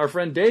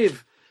friend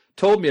Dave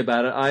told me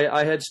about it.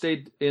 I had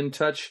stayed in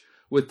touch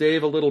with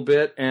Dave a little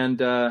bit,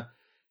 and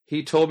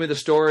he told me the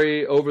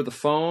story over the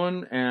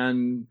phone.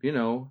 And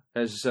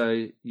as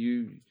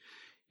you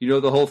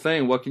the whole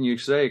thing. What can you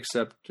say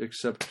except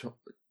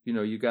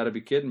you got to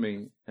be kidding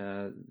me.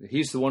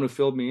 He's the one who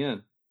filled me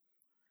in.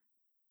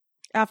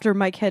 After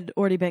Mike had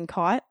already been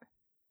caught?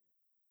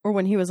 Or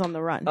when he was on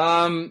the run?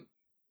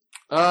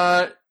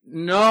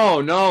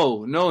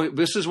 No.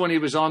 This is when he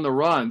was on the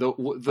run.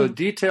 The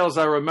details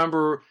I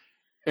remember,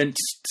 and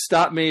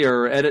stop me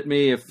or edit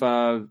me if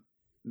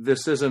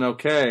this isn't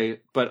okay,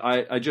 but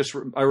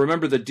I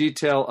remember the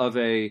detail of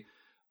a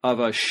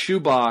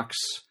shoebox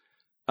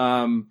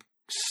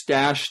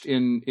stashed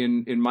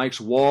in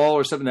Mike's wall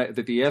or something that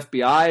the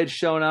FBI had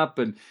shown up,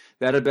 and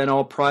that had been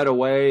all pried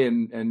away,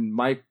 and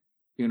Mike,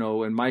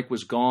 and Mike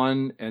was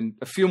gone, and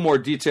a few more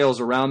details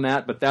around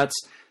that. But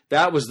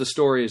that was the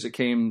story as it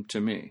came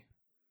to me.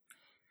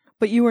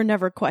 But you were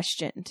never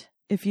questioned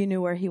if you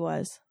knew where he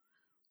was.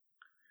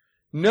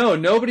 No,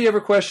 nobody ever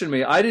questioned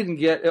me. I didn't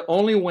get,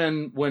 only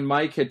when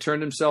Mike had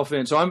turned himself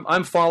in. So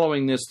I'm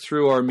following this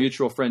through our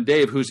mutual friend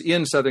Dave, who's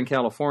in Southern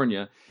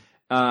California.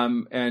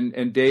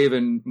 And Dave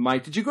and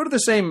Mike, did you go to the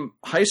same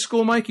high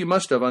school, Mike? You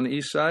must have, on the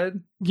east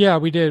side. Yeah,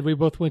 we did. We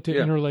both went to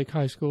Yeah. Interlake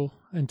High School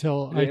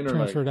until I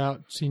transferred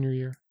out senior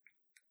year.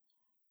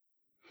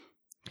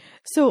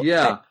 So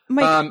Yeah.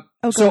 Mike,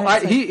 So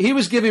he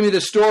was giving me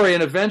the story,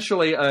 and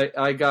eventually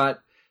I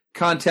got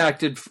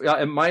contacted.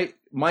 And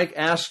Mike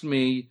asked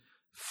me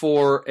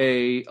for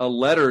a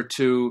letter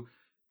to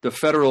the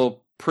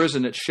federal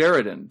prison at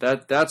Sheridan.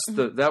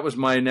 That was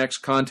my next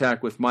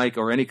contact with Mike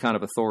or any kind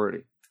of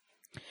authority.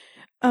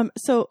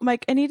 So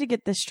Mike, I need to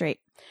get this straight.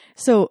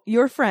 So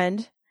your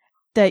friend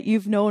that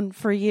you've known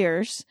for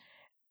years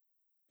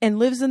and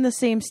lives in the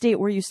same state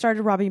where you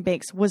started robbing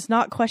banks was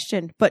not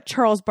questioned, but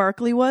Charles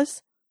Barkley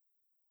was?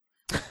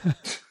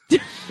 Is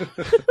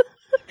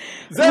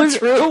that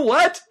true?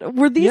 What?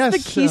 Were these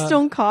Yes, the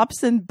Keystone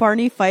Cops and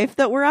Barney Fife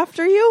that were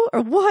after you,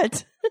 or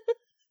what?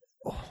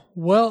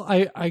 Well,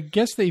 I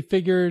guess they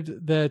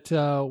figured that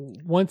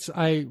once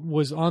I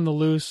was on the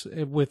loose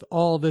with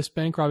all this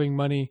bank robbing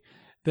money,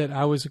 that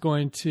I was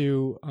going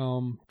to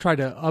try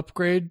to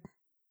upgrade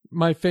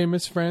my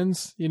famous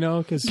friends,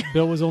 because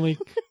Bill was only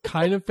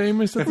kind of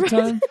famous at the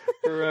time.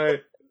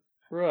 Right.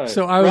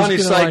 So I was Ronnie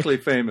gonna,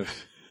 Cycli famous.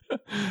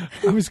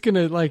 I was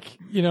gonna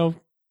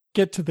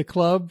get to the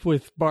club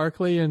with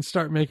Barkley and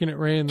start making it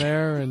rain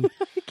there, and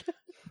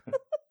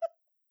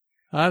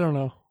I don't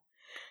know.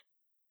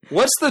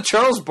 What's the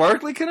Charles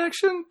Barkley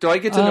connection? Do I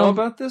get to know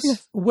about this?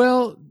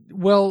 Well,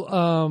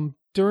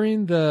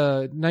 during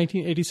the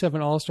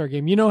 1987 All-Star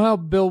Game, you know how,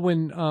 Bill,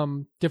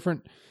 when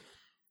different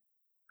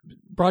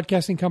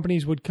broadcasting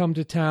companies would come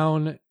to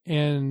town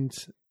and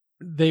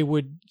they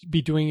would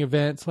be doing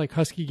events like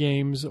Husky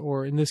Games,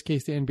 or in this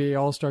case, the NBA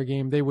All-Star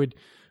Game, they would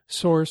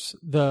source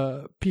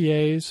the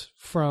PAs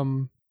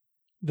from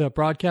the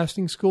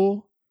broadcasting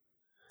school.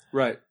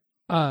 Right.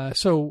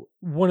 So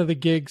one of the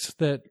gigs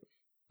that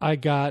I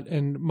got,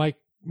 and Mike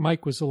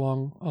was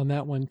along on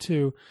that one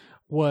too,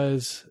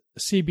 was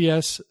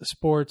CBS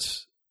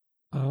Sports.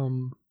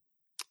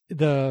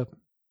 The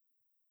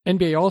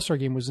NBA All-Star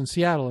Game was in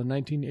Seattle in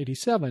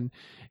 1987,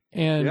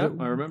 and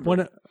I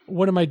remember.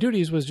 One of my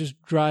duties was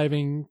just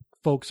driving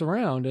folks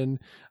around, and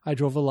I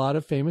drove a lot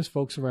of famous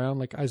folks around,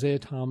 like Isaiah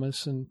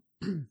Thomas and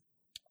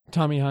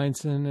Tommy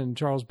Heinsohn and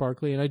Charles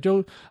Barkley, and I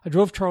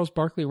drove Charles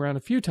Barkley around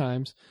a few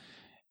times,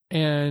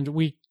 and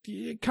we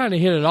kind of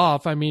hit it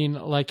off. I mean,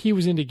 like, he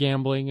was into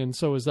gambling, and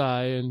so was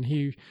I, and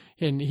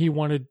he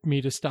wanted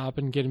me to stop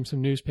and get him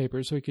some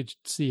newspapers so he could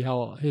see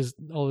how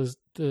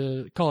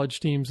the college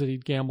teams that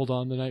he'd gambled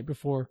on the night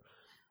before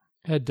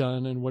had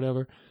done and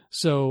whatever.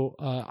 So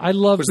I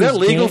loved. Was that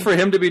legal for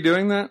him to be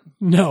doing that?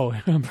 No,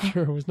 I'm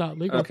sure it was not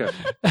legal. Okay.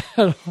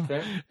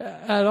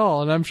 At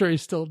all, and I'm sure he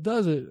still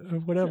does it or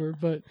whatever.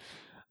 But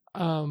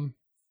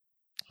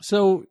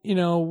so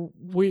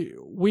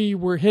we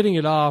were hitting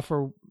it off,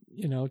 or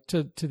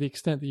to the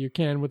extent that you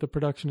can, with a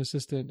production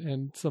assistant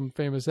and some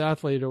famous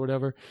athlete or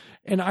whatever.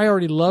 And I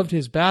already loved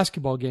his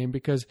basketball game,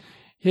 because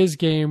his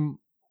game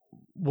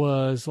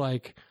was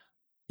like,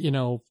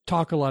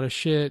 talk a lot of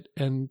shit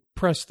and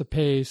press the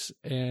pace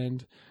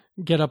and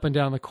get up and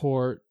down the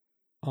court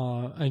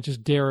and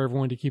just dare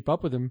everyone to keep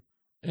up with him.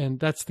 And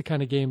that's the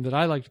kind of game that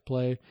I like to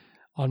play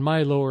on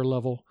my lower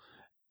level.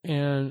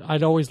 And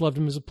I'd always loved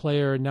him as a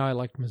player, and now I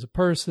liked him as a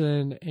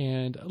person.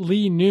 And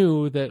Lee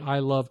knew that I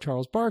loved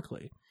Charles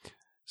Barkley.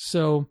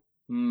 So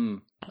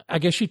I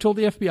guess she told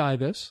the FBI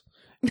this,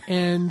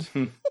 and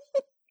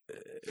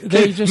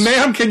they just...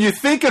 Ma'am, can you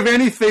think of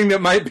anything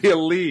that might be a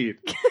lead?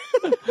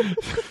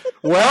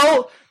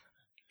 Well,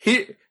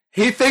 he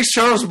thinks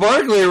Charles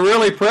Barkley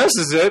really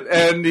presses it,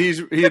 and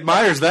he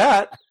admires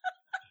that.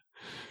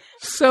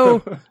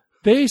 So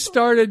they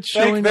started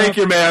showing Thank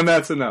you, ma'am.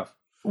 That's enough.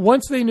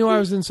 Once they knew I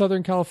was in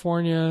Southern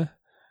California,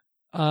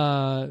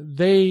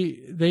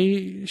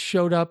 they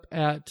showed up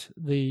at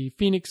the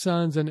Phoenix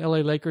Suns and LA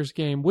Lakers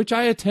game, which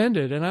I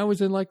attended, and I was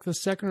in like the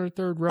second or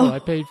third row. I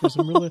paid for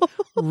some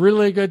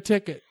really good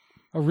ticket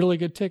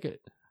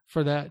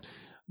for that.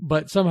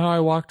 But somehow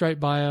I walked right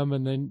by them,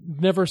 and then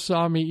never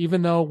saw me,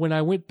 even though when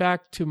I went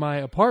back to my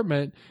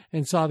apartment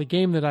and saw the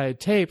game that I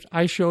had taped,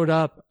 I showed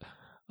up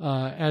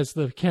as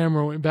the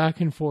camera went back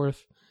and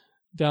forth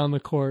down the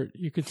court.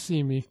 You could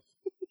see me.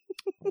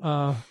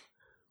 But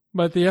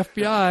the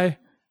FBI,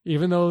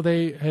 even though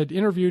they had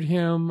interviewed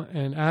him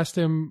and asked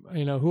him,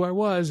 who I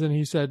was, and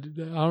he said,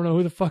 I don't know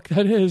who the fuck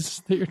that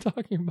is that you're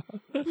talking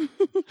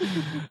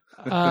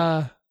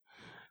about.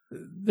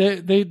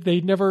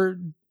 They never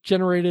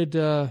generated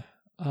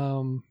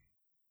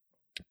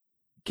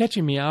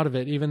catching me out of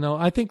it, even though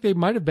I think they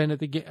might have been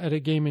at a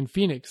game in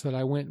Phoenix that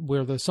I went,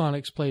 where the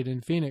Sonics played in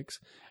Phoenix,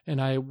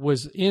 and I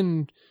was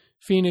in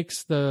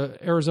Phoenix, the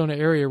Arizona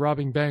area,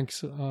 robbing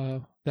banks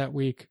that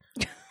week.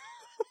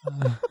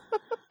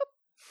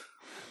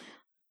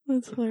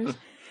 That's hilarious.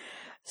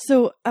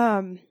 So,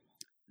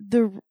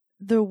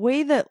 the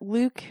way that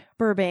Luke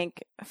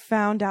Burbank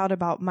found out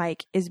about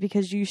Mike is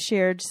because you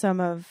shared some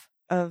of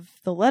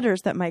the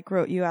letters that Mike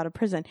wrote you out of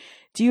prison.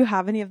 Do you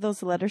have any of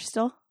those letters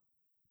still?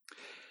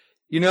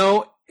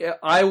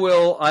 I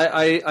will.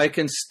 I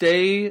can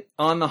stay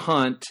on the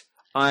hunt.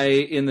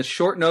 In the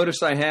short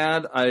notice I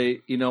had, I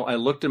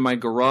looked in my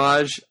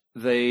garage.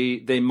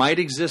 They might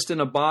exist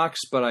in a box,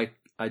 but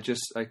I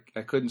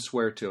couldn't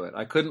swear to it.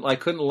 I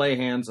couldn't lay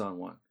hands on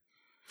one.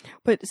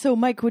 But so,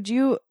 Mike, did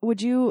you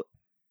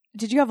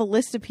have a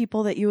list of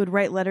people that you would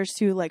write letters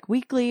to, like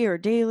weekly or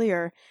daily,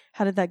 or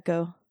how did that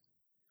go?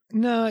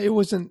 No, it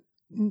wasn't.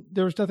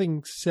 There was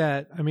nothing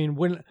set. I mean,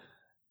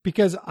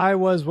 because I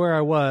was where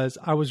I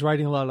was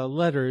writing a lot of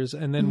letters,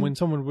 and then when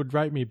someone would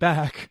write me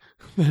back,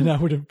 then I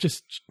would have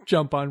just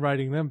jump on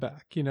writing them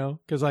back,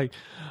 because I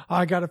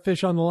got a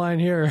fish on the line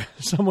here,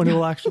 someone who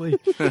will actually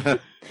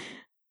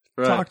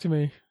talk to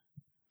me.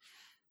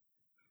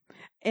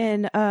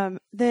 And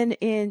then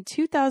in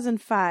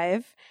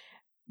 2005,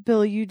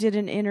 Bill, you did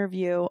an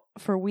interview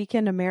for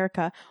Weekend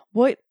America.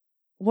 What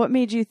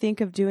made you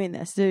think of doing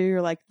this?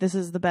 You're like, this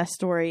is the best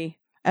story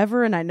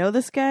ever, and I know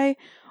this guy,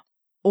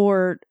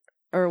 or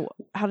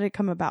how did it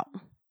come about?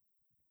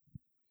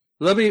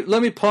 Let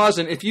me pause,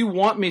 and if you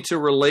want me to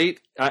relate,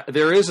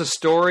 there is a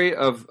story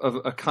of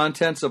a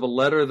contents of a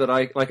letter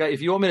that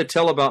if you want me to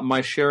tell about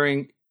my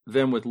sharing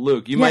them with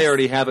Luke, you may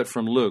already have it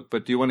from Luke,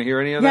 but do you want to hear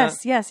any of that?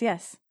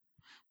 Yes.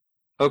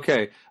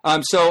 Okay.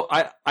 So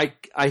I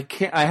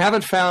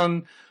haven't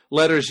found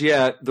letters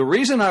yet. The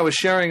reason I was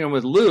sharing them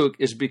with Luke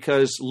is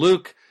because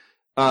Luke,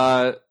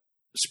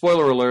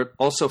 spoiler alert,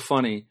 also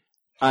funny.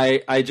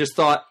 I just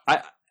thought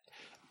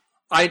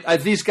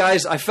these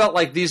guys, I felt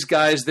like these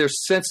guys, their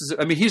senses,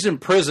 I mean, he's in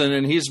prison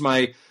and he's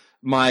my,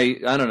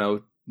 I don't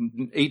know,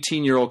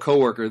 18-year-old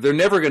coworker. They're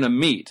never going to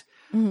meet,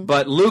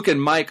 but Luke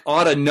and Mike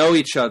ought to know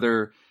each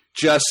other.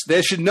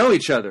 They should know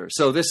each other.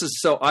 So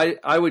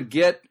I would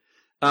get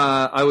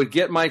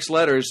Mike's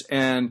letters,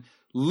 and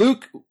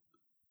Luke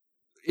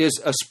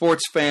is a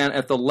sports fan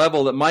at the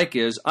level that Mike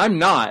is. I'm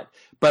not,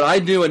 but I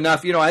knew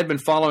enough. I'd been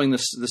following the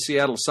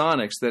Seattle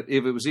Sonics that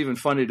if it was even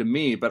funny to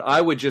me, but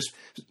I would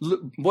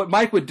what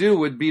Mike would do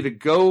would be to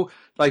go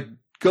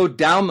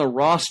down the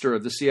roster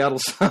of the Seattle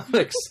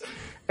Sonics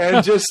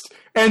and just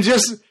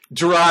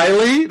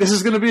dryly, this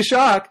is going to be a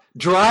shock,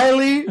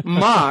 dryly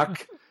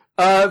mock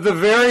the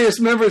various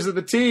members of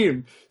the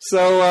team.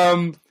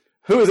 So,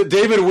 who is it?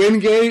 David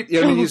Wingate.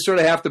 You sort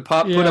of have to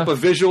put up a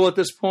visual at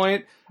this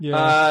point.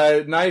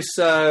 Yeah. Nice.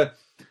 Was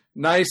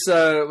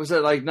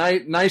it like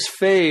nice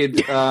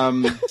fade?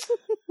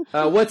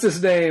 What's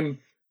his name?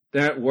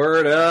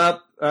 Word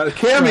up.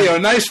 Cameo.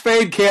 Right. Nice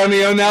fade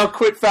cameo. Now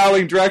quit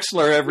fouling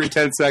Drexler every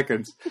 10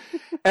 seconds.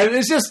 And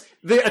it's just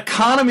the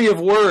economy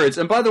of words.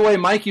 And by the way,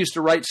 Mike used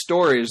to write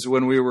stories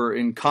when we were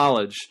in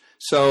college.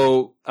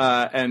 So,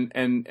 and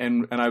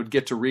I would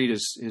get to read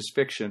his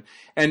fiction.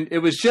 And it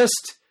was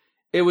just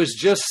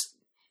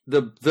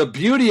the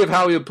beauty of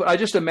how I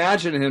just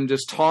imagine him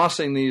just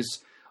tossing these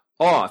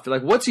off.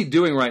 Like, what's he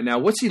doing right now?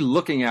 What's he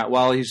looking at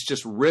while he's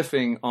just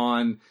riffing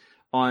on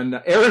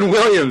Aaron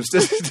Williams?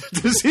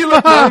 Does he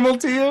look normal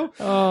to you?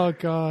 Oh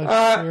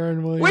God,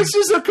 Aaron Williams. Which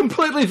is a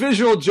completely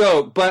visual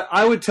joke, but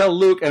I would tell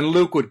Luke, and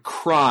Luke would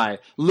cry.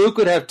 Luke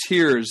would have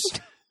tears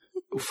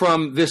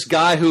from this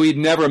guy who he'd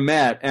never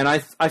met, and I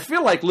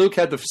feel like Luke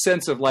had the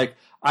sense of like,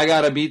 I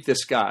got to meet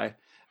this guy.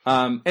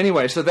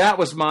 Anyway, so that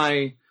was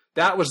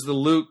the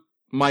Luke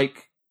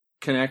Mike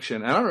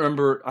connection. I don't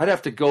remember. I'd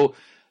have to go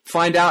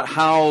find out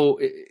how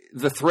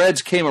the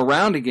threads came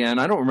around again.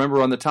 I don't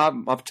remember off the top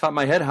of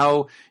my head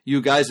how you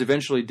guys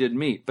eventually did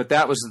meet, but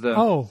that was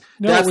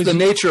the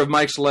nature of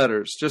Mike's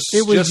letters. Just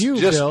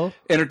Bill,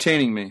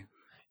 entertaining me.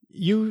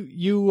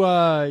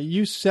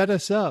 You set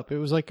us up. It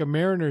was like a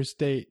Mariners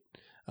date.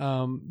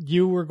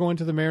 You were going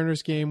to the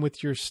Mariners game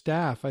with your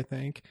staff, I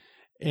think,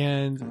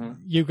 and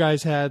you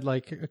guys had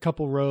like a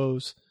couple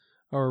rows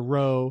or a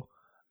row,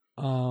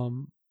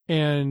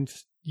 and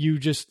you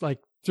just like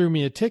threw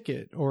me a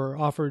ticket or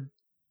offered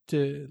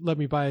to let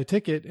me buy a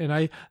ticket. And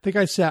I think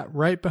I sat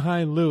right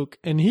behind Luke,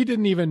 and he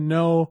didn't even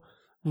know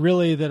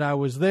really that I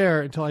was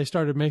there until I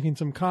started making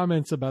some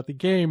comments about the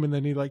game. And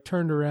then he like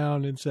turned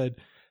around and said,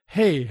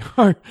 "Hey,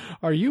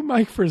 are you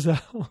Mike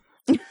Frizzell?"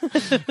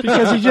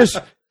 Because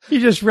he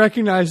just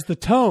recognized the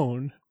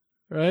tone,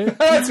 right?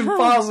 That's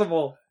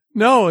impossible.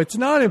 No, it's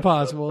not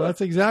impossible.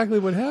 That's exactly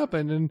what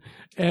happened.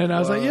 And I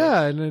was like,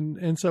 yeah.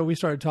 And so we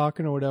started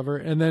talking or whatever.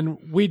 And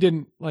then we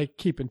didn't like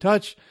keep in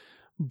touch,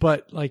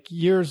 but like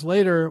years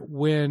later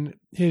when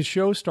his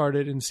show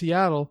started in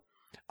Seattle,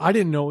 I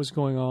didn't know what was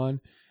going on.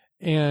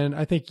 And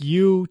I think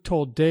you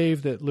told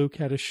Dave that Luke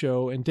had a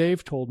show, and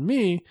Dave told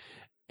me,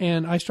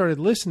 and I started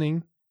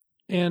listening,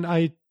 and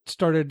I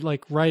started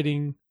like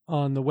writing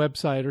on the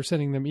website or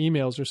sending them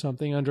emails or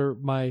something under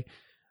my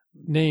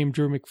name,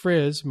 Drew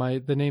McFrizz,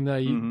 the name that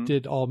I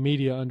did all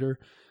media under.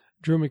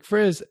 Drew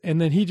McFrizz, and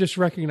then he just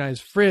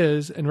recognized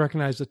Frizz and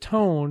recognized the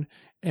tone.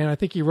 And I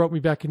think he wrote me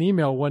back an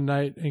email one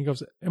night and he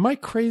goes, "Am I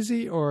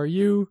crazy or are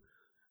you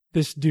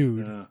this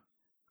dude?"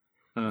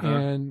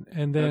 And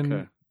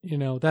then,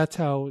 that's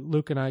how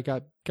Luke and I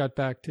got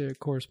back to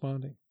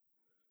corresponding.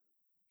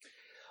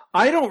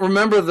 I don't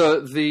remember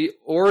the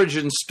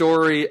origin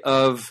story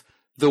of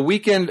the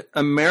Weekend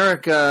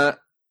America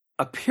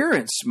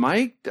appearance,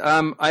 Mike.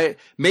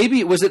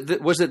 Maybe was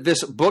it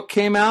this book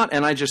came out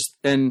and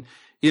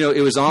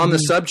it was on the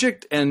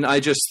subject and I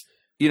just,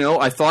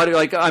 I thought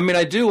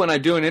I do when I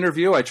do an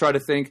interview, I try to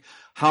think,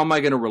 how am I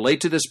going to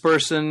relate to this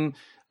person?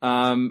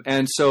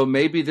 And so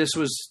maybe this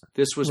was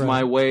right.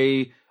 My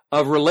way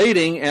of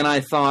relating. And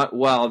I thought,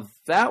 wow,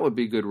 that would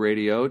be good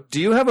radio.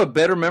 Do you have a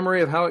better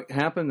memory of how it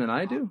happened than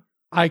I do?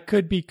 I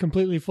could be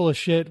completely full of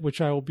shit,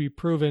 which I will be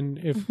proven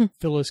if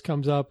Phyllis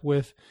comes up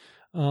with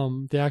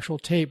the actual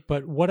tape.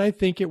 But what I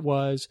think it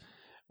was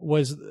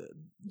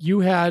you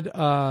had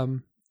a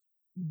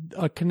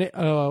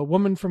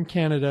woman from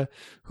Canada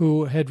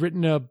who had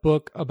written a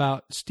book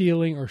about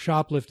stealing or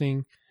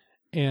shoplifting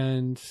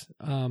and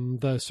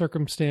the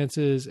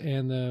circumstances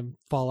and the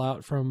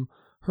fallout from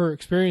her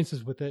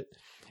experiences with it.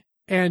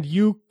 And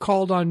you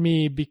called on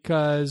me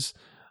because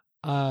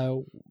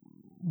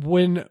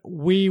when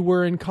we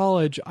were in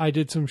college, I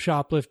did some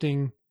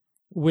shoplifting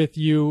with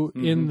you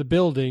in the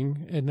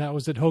building, and that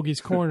was at Hoagie's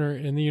Corner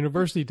in the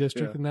University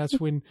District. Yeah. And that's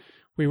when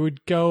we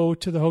would go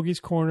to the Hoagie's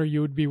Corner.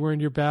 You would be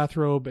wearing your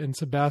bathrobe and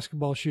some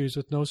basketball shoes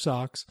with no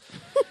socks.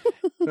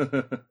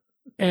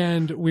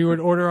 And we would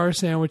order our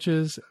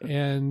sandwiches.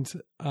 And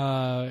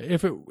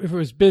if it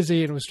was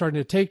busy and it was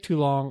starting to take too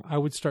long, I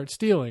would start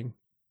stealing.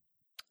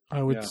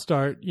 I would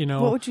start,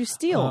 What would you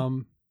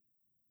steal?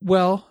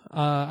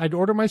 I'd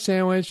order my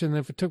sandwich, and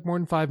if it took more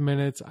than 5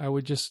 minutes, I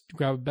would just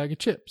grab a bag of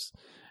chips.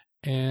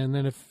 And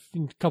then if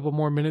a couple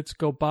more minutes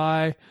go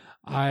by,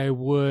 I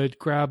would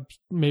grab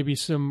maybe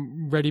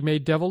some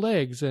ready-made deviled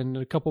eggs. And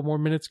a couple more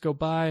minutes go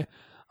by,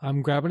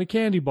 I'm grabbing a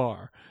candy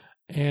bar.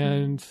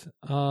 And,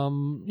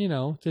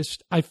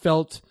 I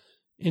felt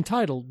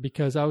entitled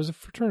because I was a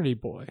fraternity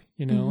boy,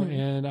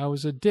 and I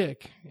was a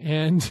dick.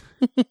 And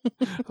I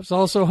was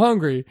also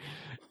hungry.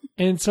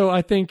 And so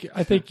I think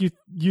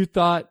you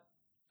thought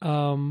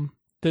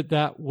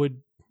that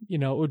would,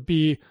 it would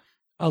be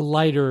a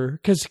lighter,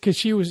 cause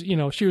she was,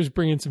 she was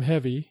bringing some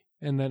heavy,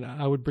 and then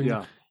I would bring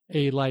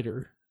a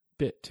lighter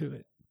bit to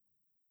it.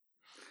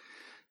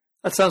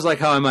 That sounds like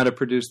how I might have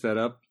produced that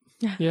up.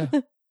 Yeah.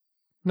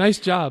 Nice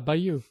job by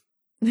you.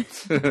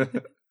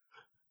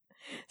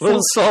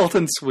 Little salt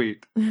and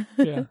sweet.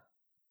 Yeah.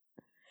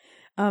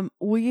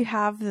 We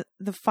have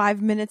the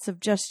 5 minutes of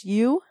just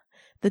you,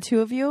 the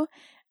two of you.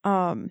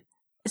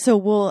 So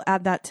we'll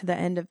add that to the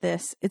end of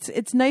this.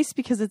 It's nice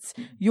because it's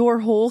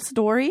your whole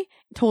story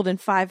told in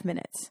 5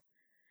 minutes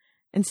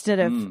instead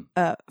of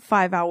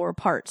 5-hour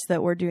parts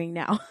that we're doing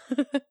now.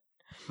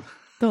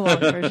 The long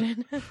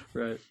version.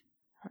 Right.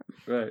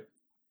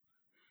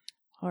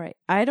 All right.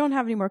 I don't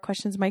have any more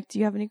questions. Mike, do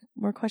you have any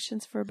more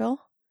questions for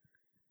Bill?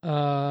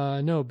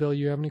 No, Bill,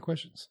 you have any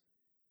questions?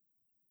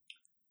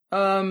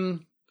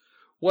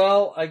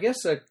 Well, I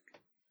guess an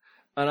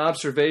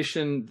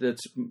observation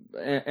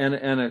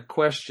and a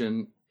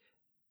question.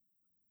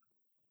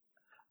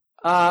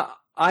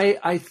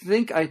 I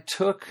think as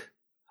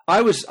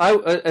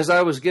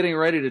I was getting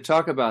ready to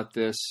talk about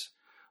this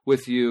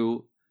with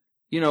you,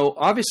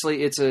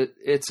 obviously it's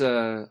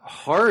a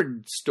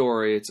hard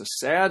story, it's a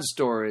sad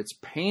story, it's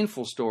a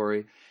painful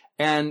story,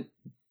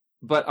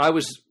 but I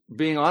was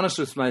being honest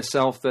with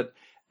myself that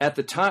at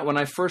the time when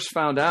I first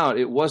found out,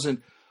 it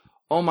wasn't,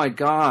 oh my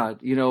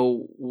God,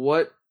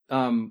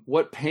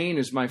 what pain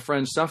is my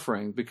friend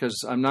suffering?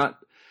 Because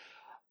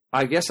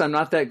I guess I'm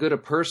not that good a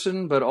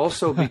person, but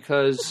also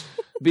because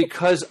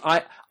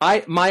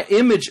my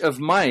image of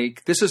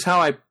Mike, this is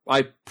how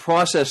I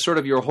process sort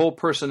of your whole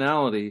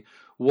personality,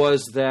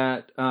 was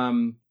that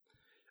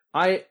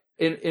I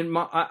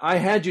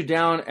had you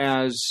down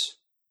as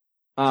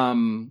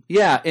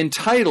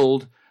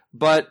entitled,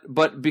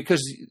 but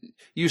because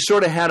you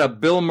sort of had a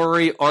Bill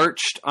Murray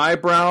arched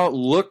eyebrow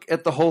look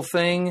at the whole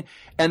thing,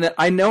 and that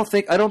I don't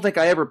think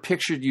I ever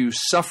pictured you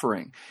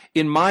suffering.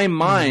 In my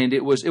mind,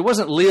 it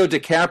wasn't Leo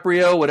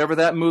DiCaprio, whatever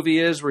that movie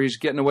is, where he's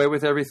getting away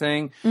with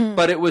everything,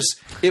 but it was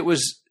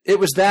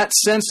that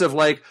sense of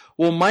like,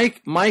 well,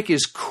 Mike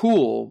is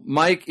cool.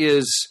 Mike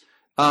is.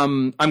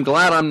 I'm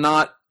glad I'm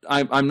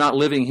not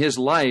living his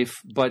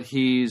life, but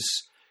he's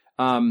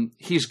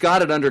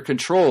got it under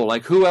control.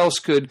 Like, who else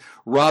could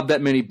rob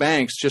that many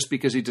banks just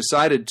because he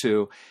decided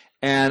to?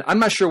 And I'm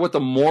not sure what the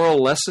moral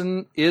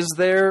lesson is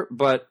there,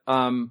 but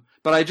I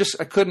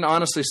couldn't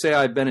honestly say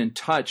I've been in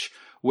touch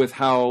with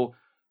how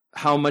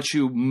much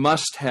you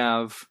must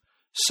have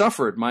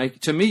suffered, Mike.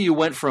 To me, you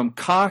went from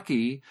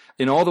cocky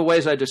in all the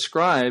ways I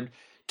described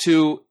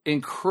to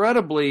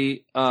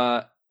incredibly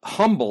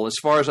humble, as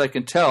far as I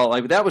can tell.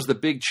 Like, that was the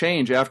big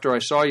change after I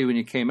saw you when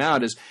you came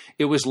out, is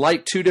it was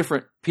like two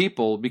different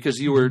people, because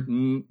you were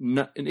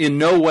in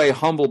no way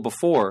humble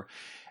before.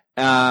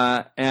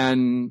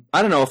 And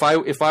I don't know if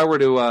I were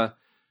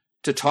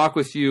to talk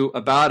with you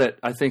about it,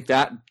 I think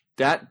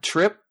that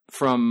trip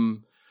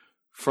from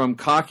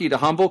cocky to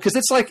humble, because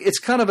it's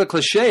kind of a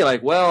cliche,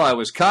 like, well, I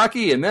was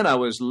cocky and then I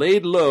was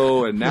laid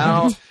low and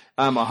now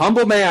I'm a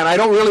humble man. I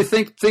don't really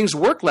think things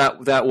work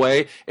that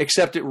way,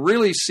 except it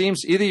really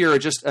seems either you're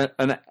just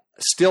an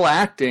still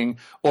acting,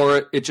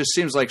 or it just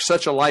seems like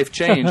such a life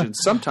change. And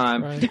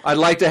sometime Right. I'd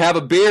like to have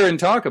a beer and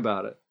talk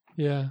about it.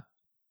 Yeah.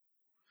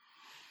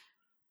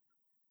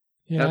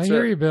 Yeah, That's I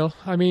hear it. you, Bill.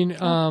 I mean,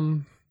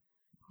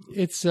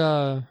 it's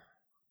it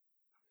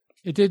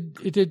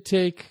did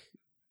take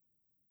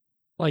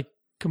like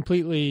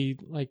completely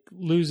like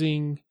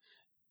losing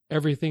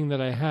everything that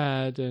I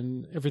had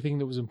and everything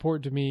that was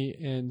important to me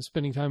and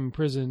spending time in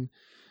prison.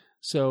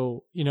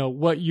 So, you know,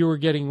 what you were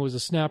getting was a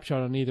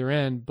snapshot on either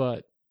end,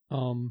 but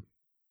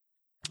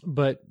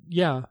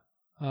yeah,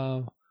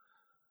 I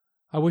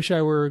wish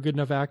I were a good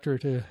enough actor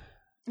to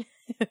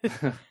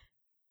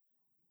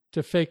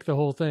fake the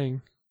whole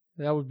thing.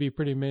 That would be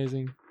pretty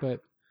amazing.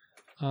 But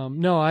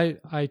no, I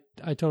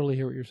totally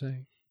hear what you're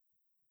saying.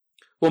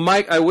 Well,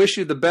 Mike, I wish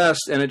you the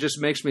best, and it just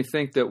makes me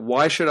think that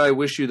why should I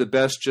wish you the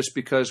best just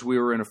because we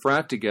were in a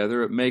frat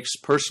together? It makes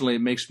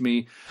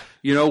me,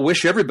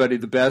 wish everybody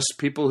the best.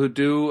 People who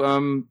do,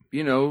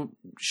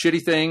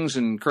 shitty things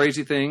and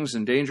crazy things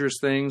and dangerous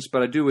things.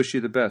 But I do wish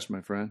you the best, my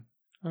friend.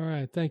 All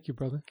right, thank you,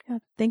 brother. Yeah,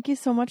 thank you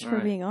so much All for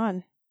right. being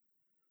on.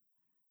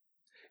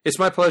 It's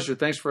my pleasure.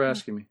 Thanks for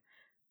asking me.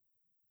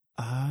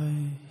 I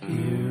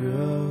hear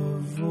a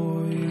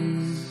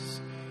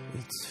voice,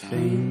 it's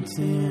faint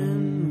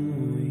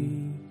and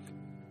weak,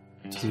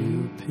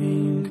 2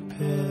 pink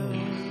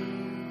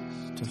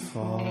pills to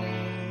fall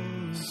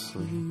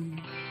asleep.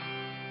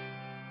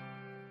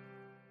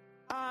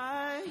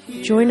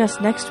 Join us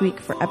next week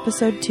for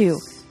episode 2,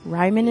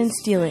 Rhymin' and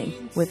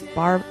Stealing with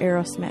Barb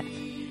Aerosmith.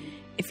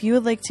 If you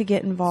would like to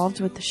get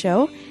involved with the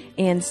show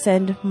and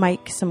send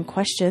Mike some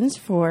questions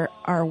for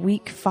our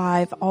week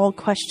 5 all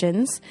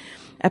questions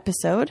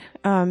episode,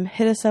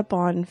 hit us up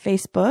on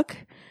Facebook,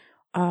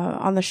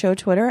 on the show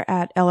Twitter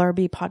at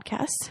LRB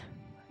Podcast.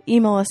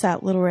 Email us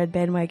at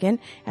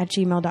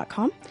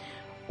littleredbandwagon@gmail.com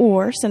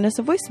or send us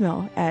a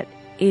voicemail at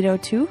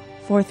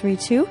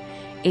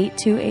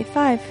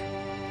 802-432-8285.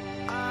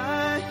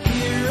 I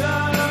hear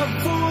a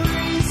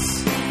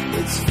voice,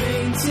 it's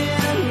faint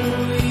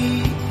and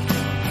weak,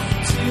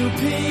 2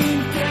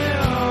 pink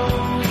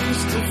pills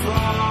to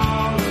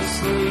fall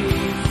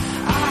asleep.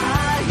 I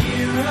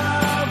hear a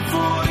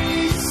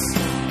voice,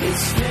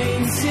 it's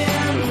faint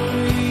and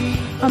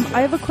weak.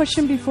 I have a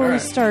question before All we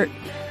right. start.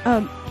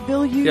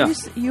 Bill, Yeah.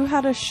 you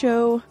had a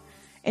show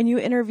and you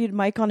interviewed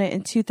Mike on it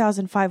in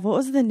 2005. What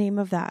was the name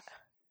of that?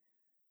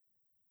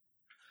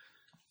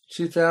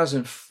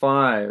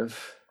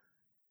 2005.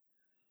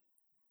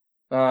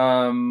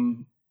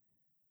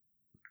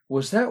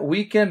 Was that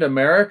Weekend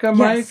America,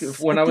 Mike? Yes,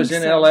 When I I was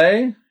think in so.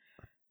 LA?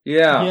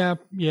 Yeah.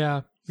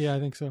 Yeah, I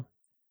think so.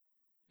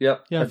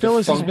 Yep. Yeah, A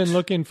Phyllis has defunct- been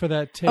looking for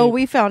that tape. Oh,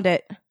 we found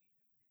it.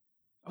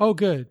 Oh,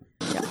 good.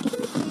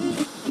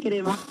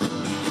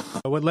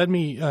 What led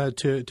me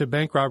to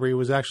bank robbery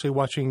was actually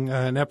watching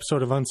an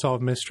episode of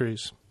Unsolved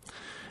Mysteries.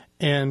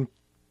 And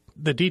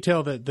the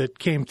detail that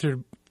came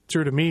through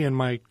to me in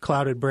my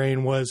clouded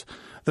brain was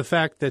the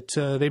fact that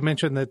they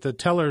mentioned that the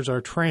tellers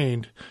are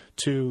trained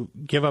to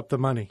give up the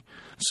money.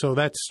 So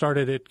that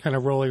started it kind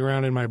of rolling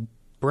around in my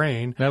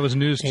brain. That was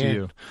news to And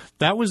you.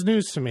 That was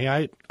news to me.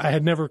 I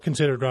had never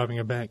considered robbing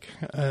a bank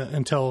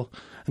until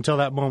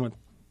that moment.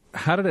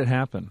 How did it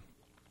happen?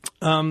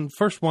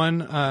 First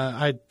one,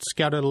 I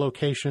scouted a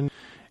location,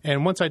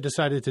 and once I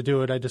decided to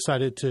do it, I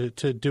decided to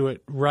do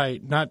it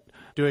right, not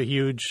do a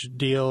huge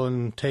deal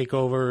and take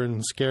over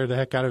and scare the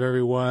heck out of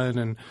everyone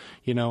and,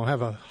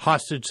 have a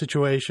hostage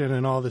situation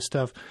and all this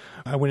stuff.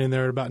 I went in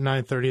there at about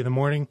 9:30 in the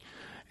morning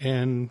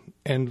and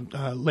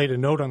laid a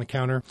note on the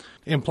counter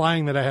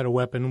implying that I had a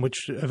weapon,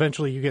 which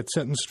eventually you get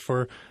sentenced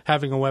for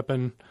having a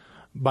weapon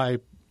by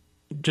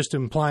just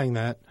implying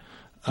that.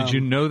 Did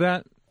you know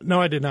that?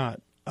 No, I did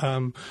not.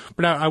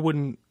 But I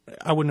wouldn't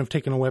have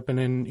taken a weapon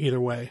in either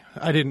way.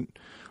 I didn't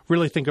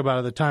really think about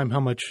at the time how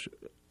much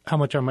I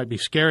might be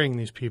scaring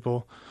these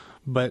people,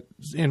 but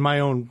in my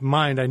own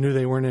mind, I knew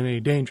they weren't in any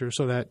danger,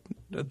 so that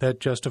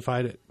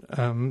justified it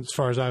as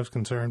far as I was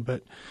concerned.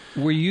 But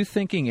Were you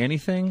thinking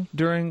anything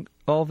during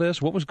all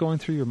this? What was going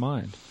through your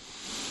mind?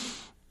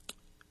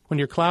 when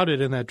you're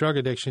clouded in that drug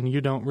addiction,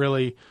 you don't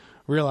really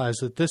realize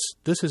that this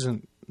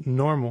isn't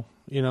normal.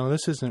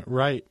 This isn't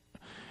right.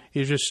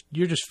 You're just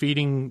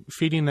feeding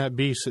that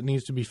beast that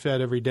needs to be fed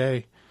every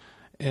day,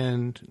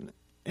 and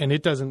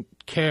it doesn't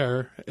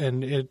care,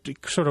 and it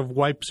sort of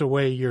wipes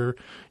away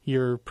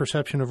your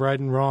perception of right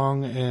and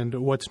wrong and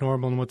what's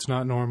normal and what's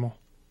not normal.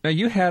 Now,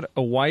 you had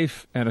a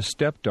wife and a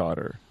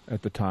stepdaughter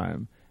at the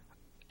time,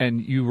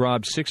 and you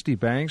robbed 60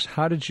 banks.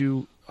 How did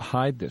you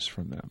hide this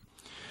from them?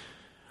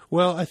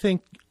 Well, I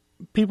think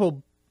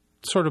people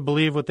sort of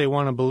believe what they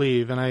want to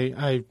believe, and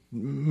I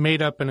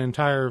made up an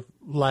entire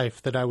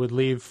life that I would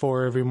leave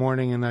for every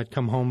morning and I'd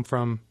come home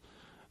from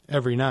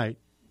every night.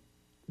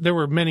 there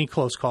were many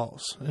close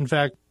calls. In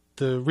fact,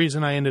 the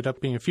reason I ended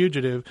up being a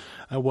fugitive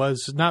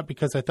was not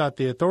because I thought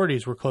the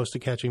authorities were close to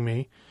catching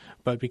me,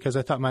 but because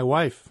I thought my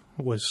wife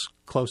was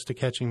close to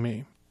catching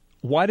me.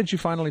 Why did you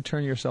finally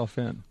turn yourself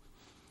in?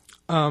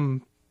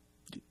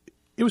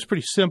 It was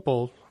pretty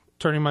simple,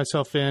 turning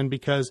myself in,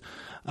 because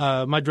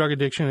my drug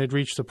addiction had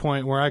reached a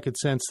point where I could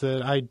sense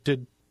that I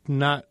did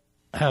not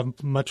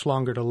have much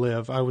longer to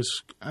live. I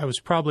was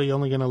probably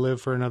only going to live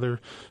for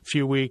another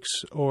few weeks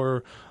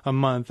or a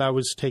month. I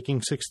was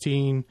taking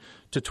 16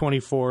 to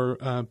 24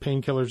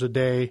 painkillers a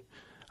day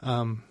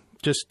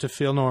just to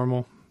feel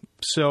normal.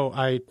 So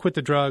I quit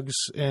the drugs,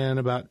 and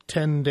about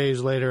 10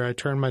 days later, I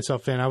turned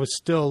myself in. I was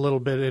still a little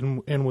bit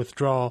in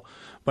withdrawal,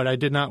 but I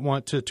did not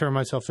want to turn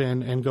myself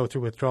in and go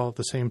through withdrawal at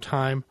the same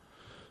time.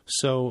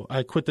 So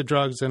I quit the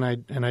drugs, and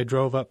I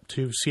drove up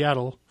to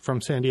Seattle from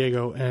San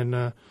Diego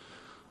and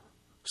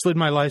slid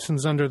my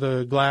license under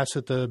the glass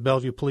at the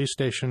Bellevue police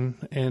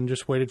station and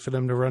just waited for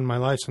them to run my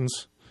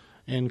license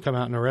and come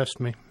out and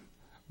arrest me.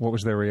 What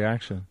was their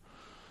reaction?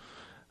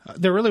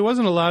 There really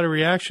wasn't a lot of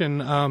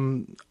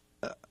reaction.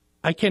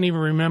 I can't even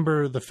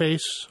remember the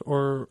face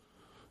or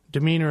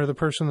demeanor of the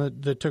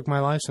person that took my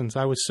license.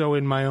 I was so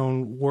in my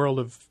own world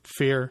of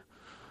fear,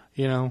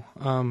 you know.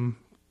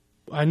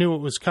 I knew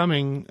it was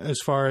coming as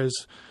far as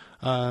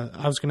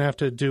I was going to have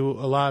to do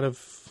a lot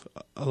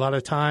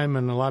of time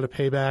and a lot of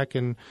payback,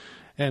 and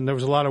there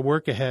was a lot of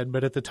work ahead.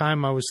 But at the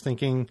time, I was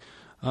thinking,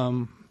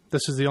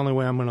 this is the only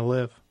way I'm going to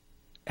live.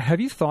 Have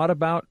you thought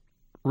about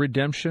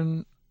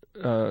redemption?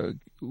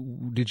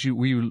 Did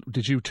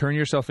you turn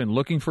yourself in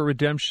looking for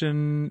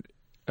redemption?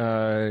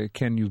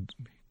 Can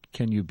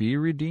you be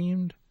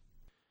redeemed?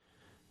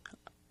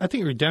 I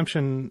think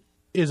redemption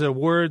is a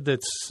word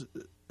that's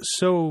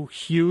so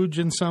huge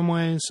in some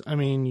ways. I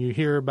mean, you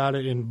hear about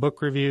it in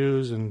book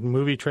reviews and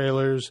movie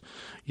trailers,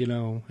 you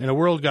know, in a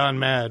world gone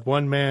mad,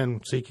 one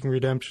man seeking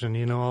redemption,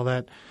 you know, all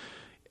that.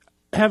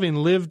 Having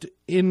lived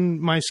in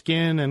my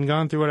skin and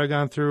gone through what I've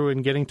gone through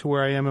and getting to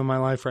where I am in my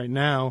life right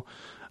now,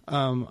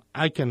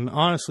 I can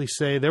honestly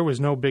say there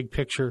was no big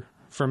picture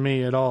for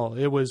me at all.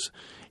 It was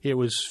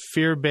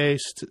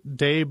fear-based,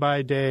 day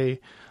by day.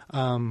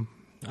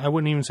 I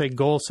wouldn't even say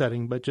goal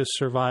setting, but just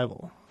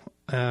survival.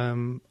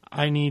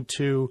 I need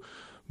to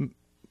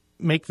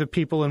make the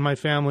people in my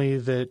family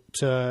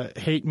that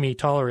hate me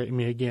tolerate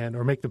me again,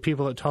 or make the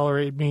people that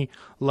tolerate me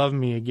love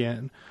me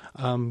again.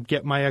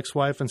 Get my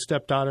ex-wife and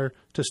stepdaughter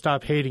to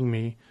stop hating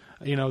me.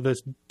 You know,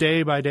 this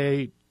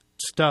day-by-day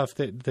stuff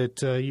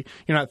that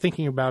you're not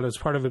thinking about as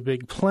part of a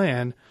big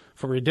plan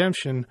for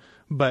redemption,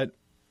 but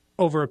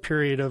over a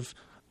period of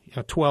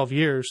 12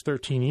 years,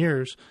 13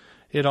 years,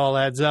 it all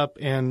adds up,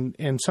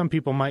 and some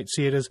people might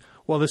see it as,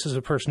 well, this is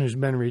a person who's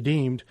been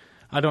redeemed.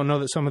 I don't know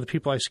that some of the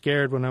people I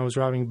scared when I was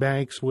robbing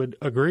banks would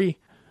agree,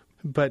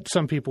 but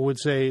some people would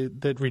say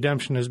that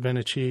redemption has been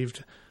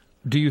achieved.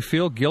 Do you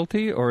feel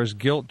guilty, or is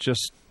guilt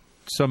just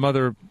some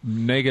other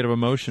negative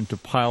emotion to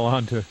pile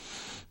on to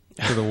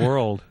the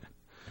world?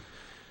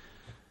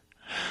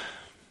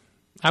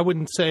 I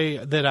wouldn't say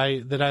that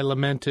I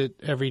lament it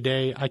every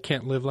day. I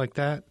can't live like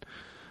that.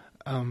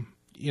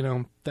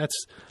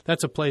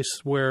 That's a place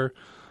where,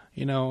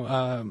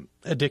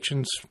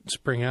 addictions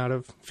spring out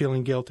of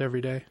feeling guilt every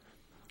day.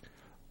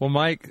 Well,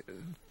 Mike,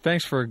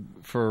 thanks for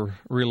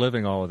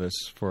reliving all of this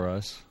for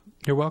us.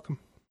 You're welcome.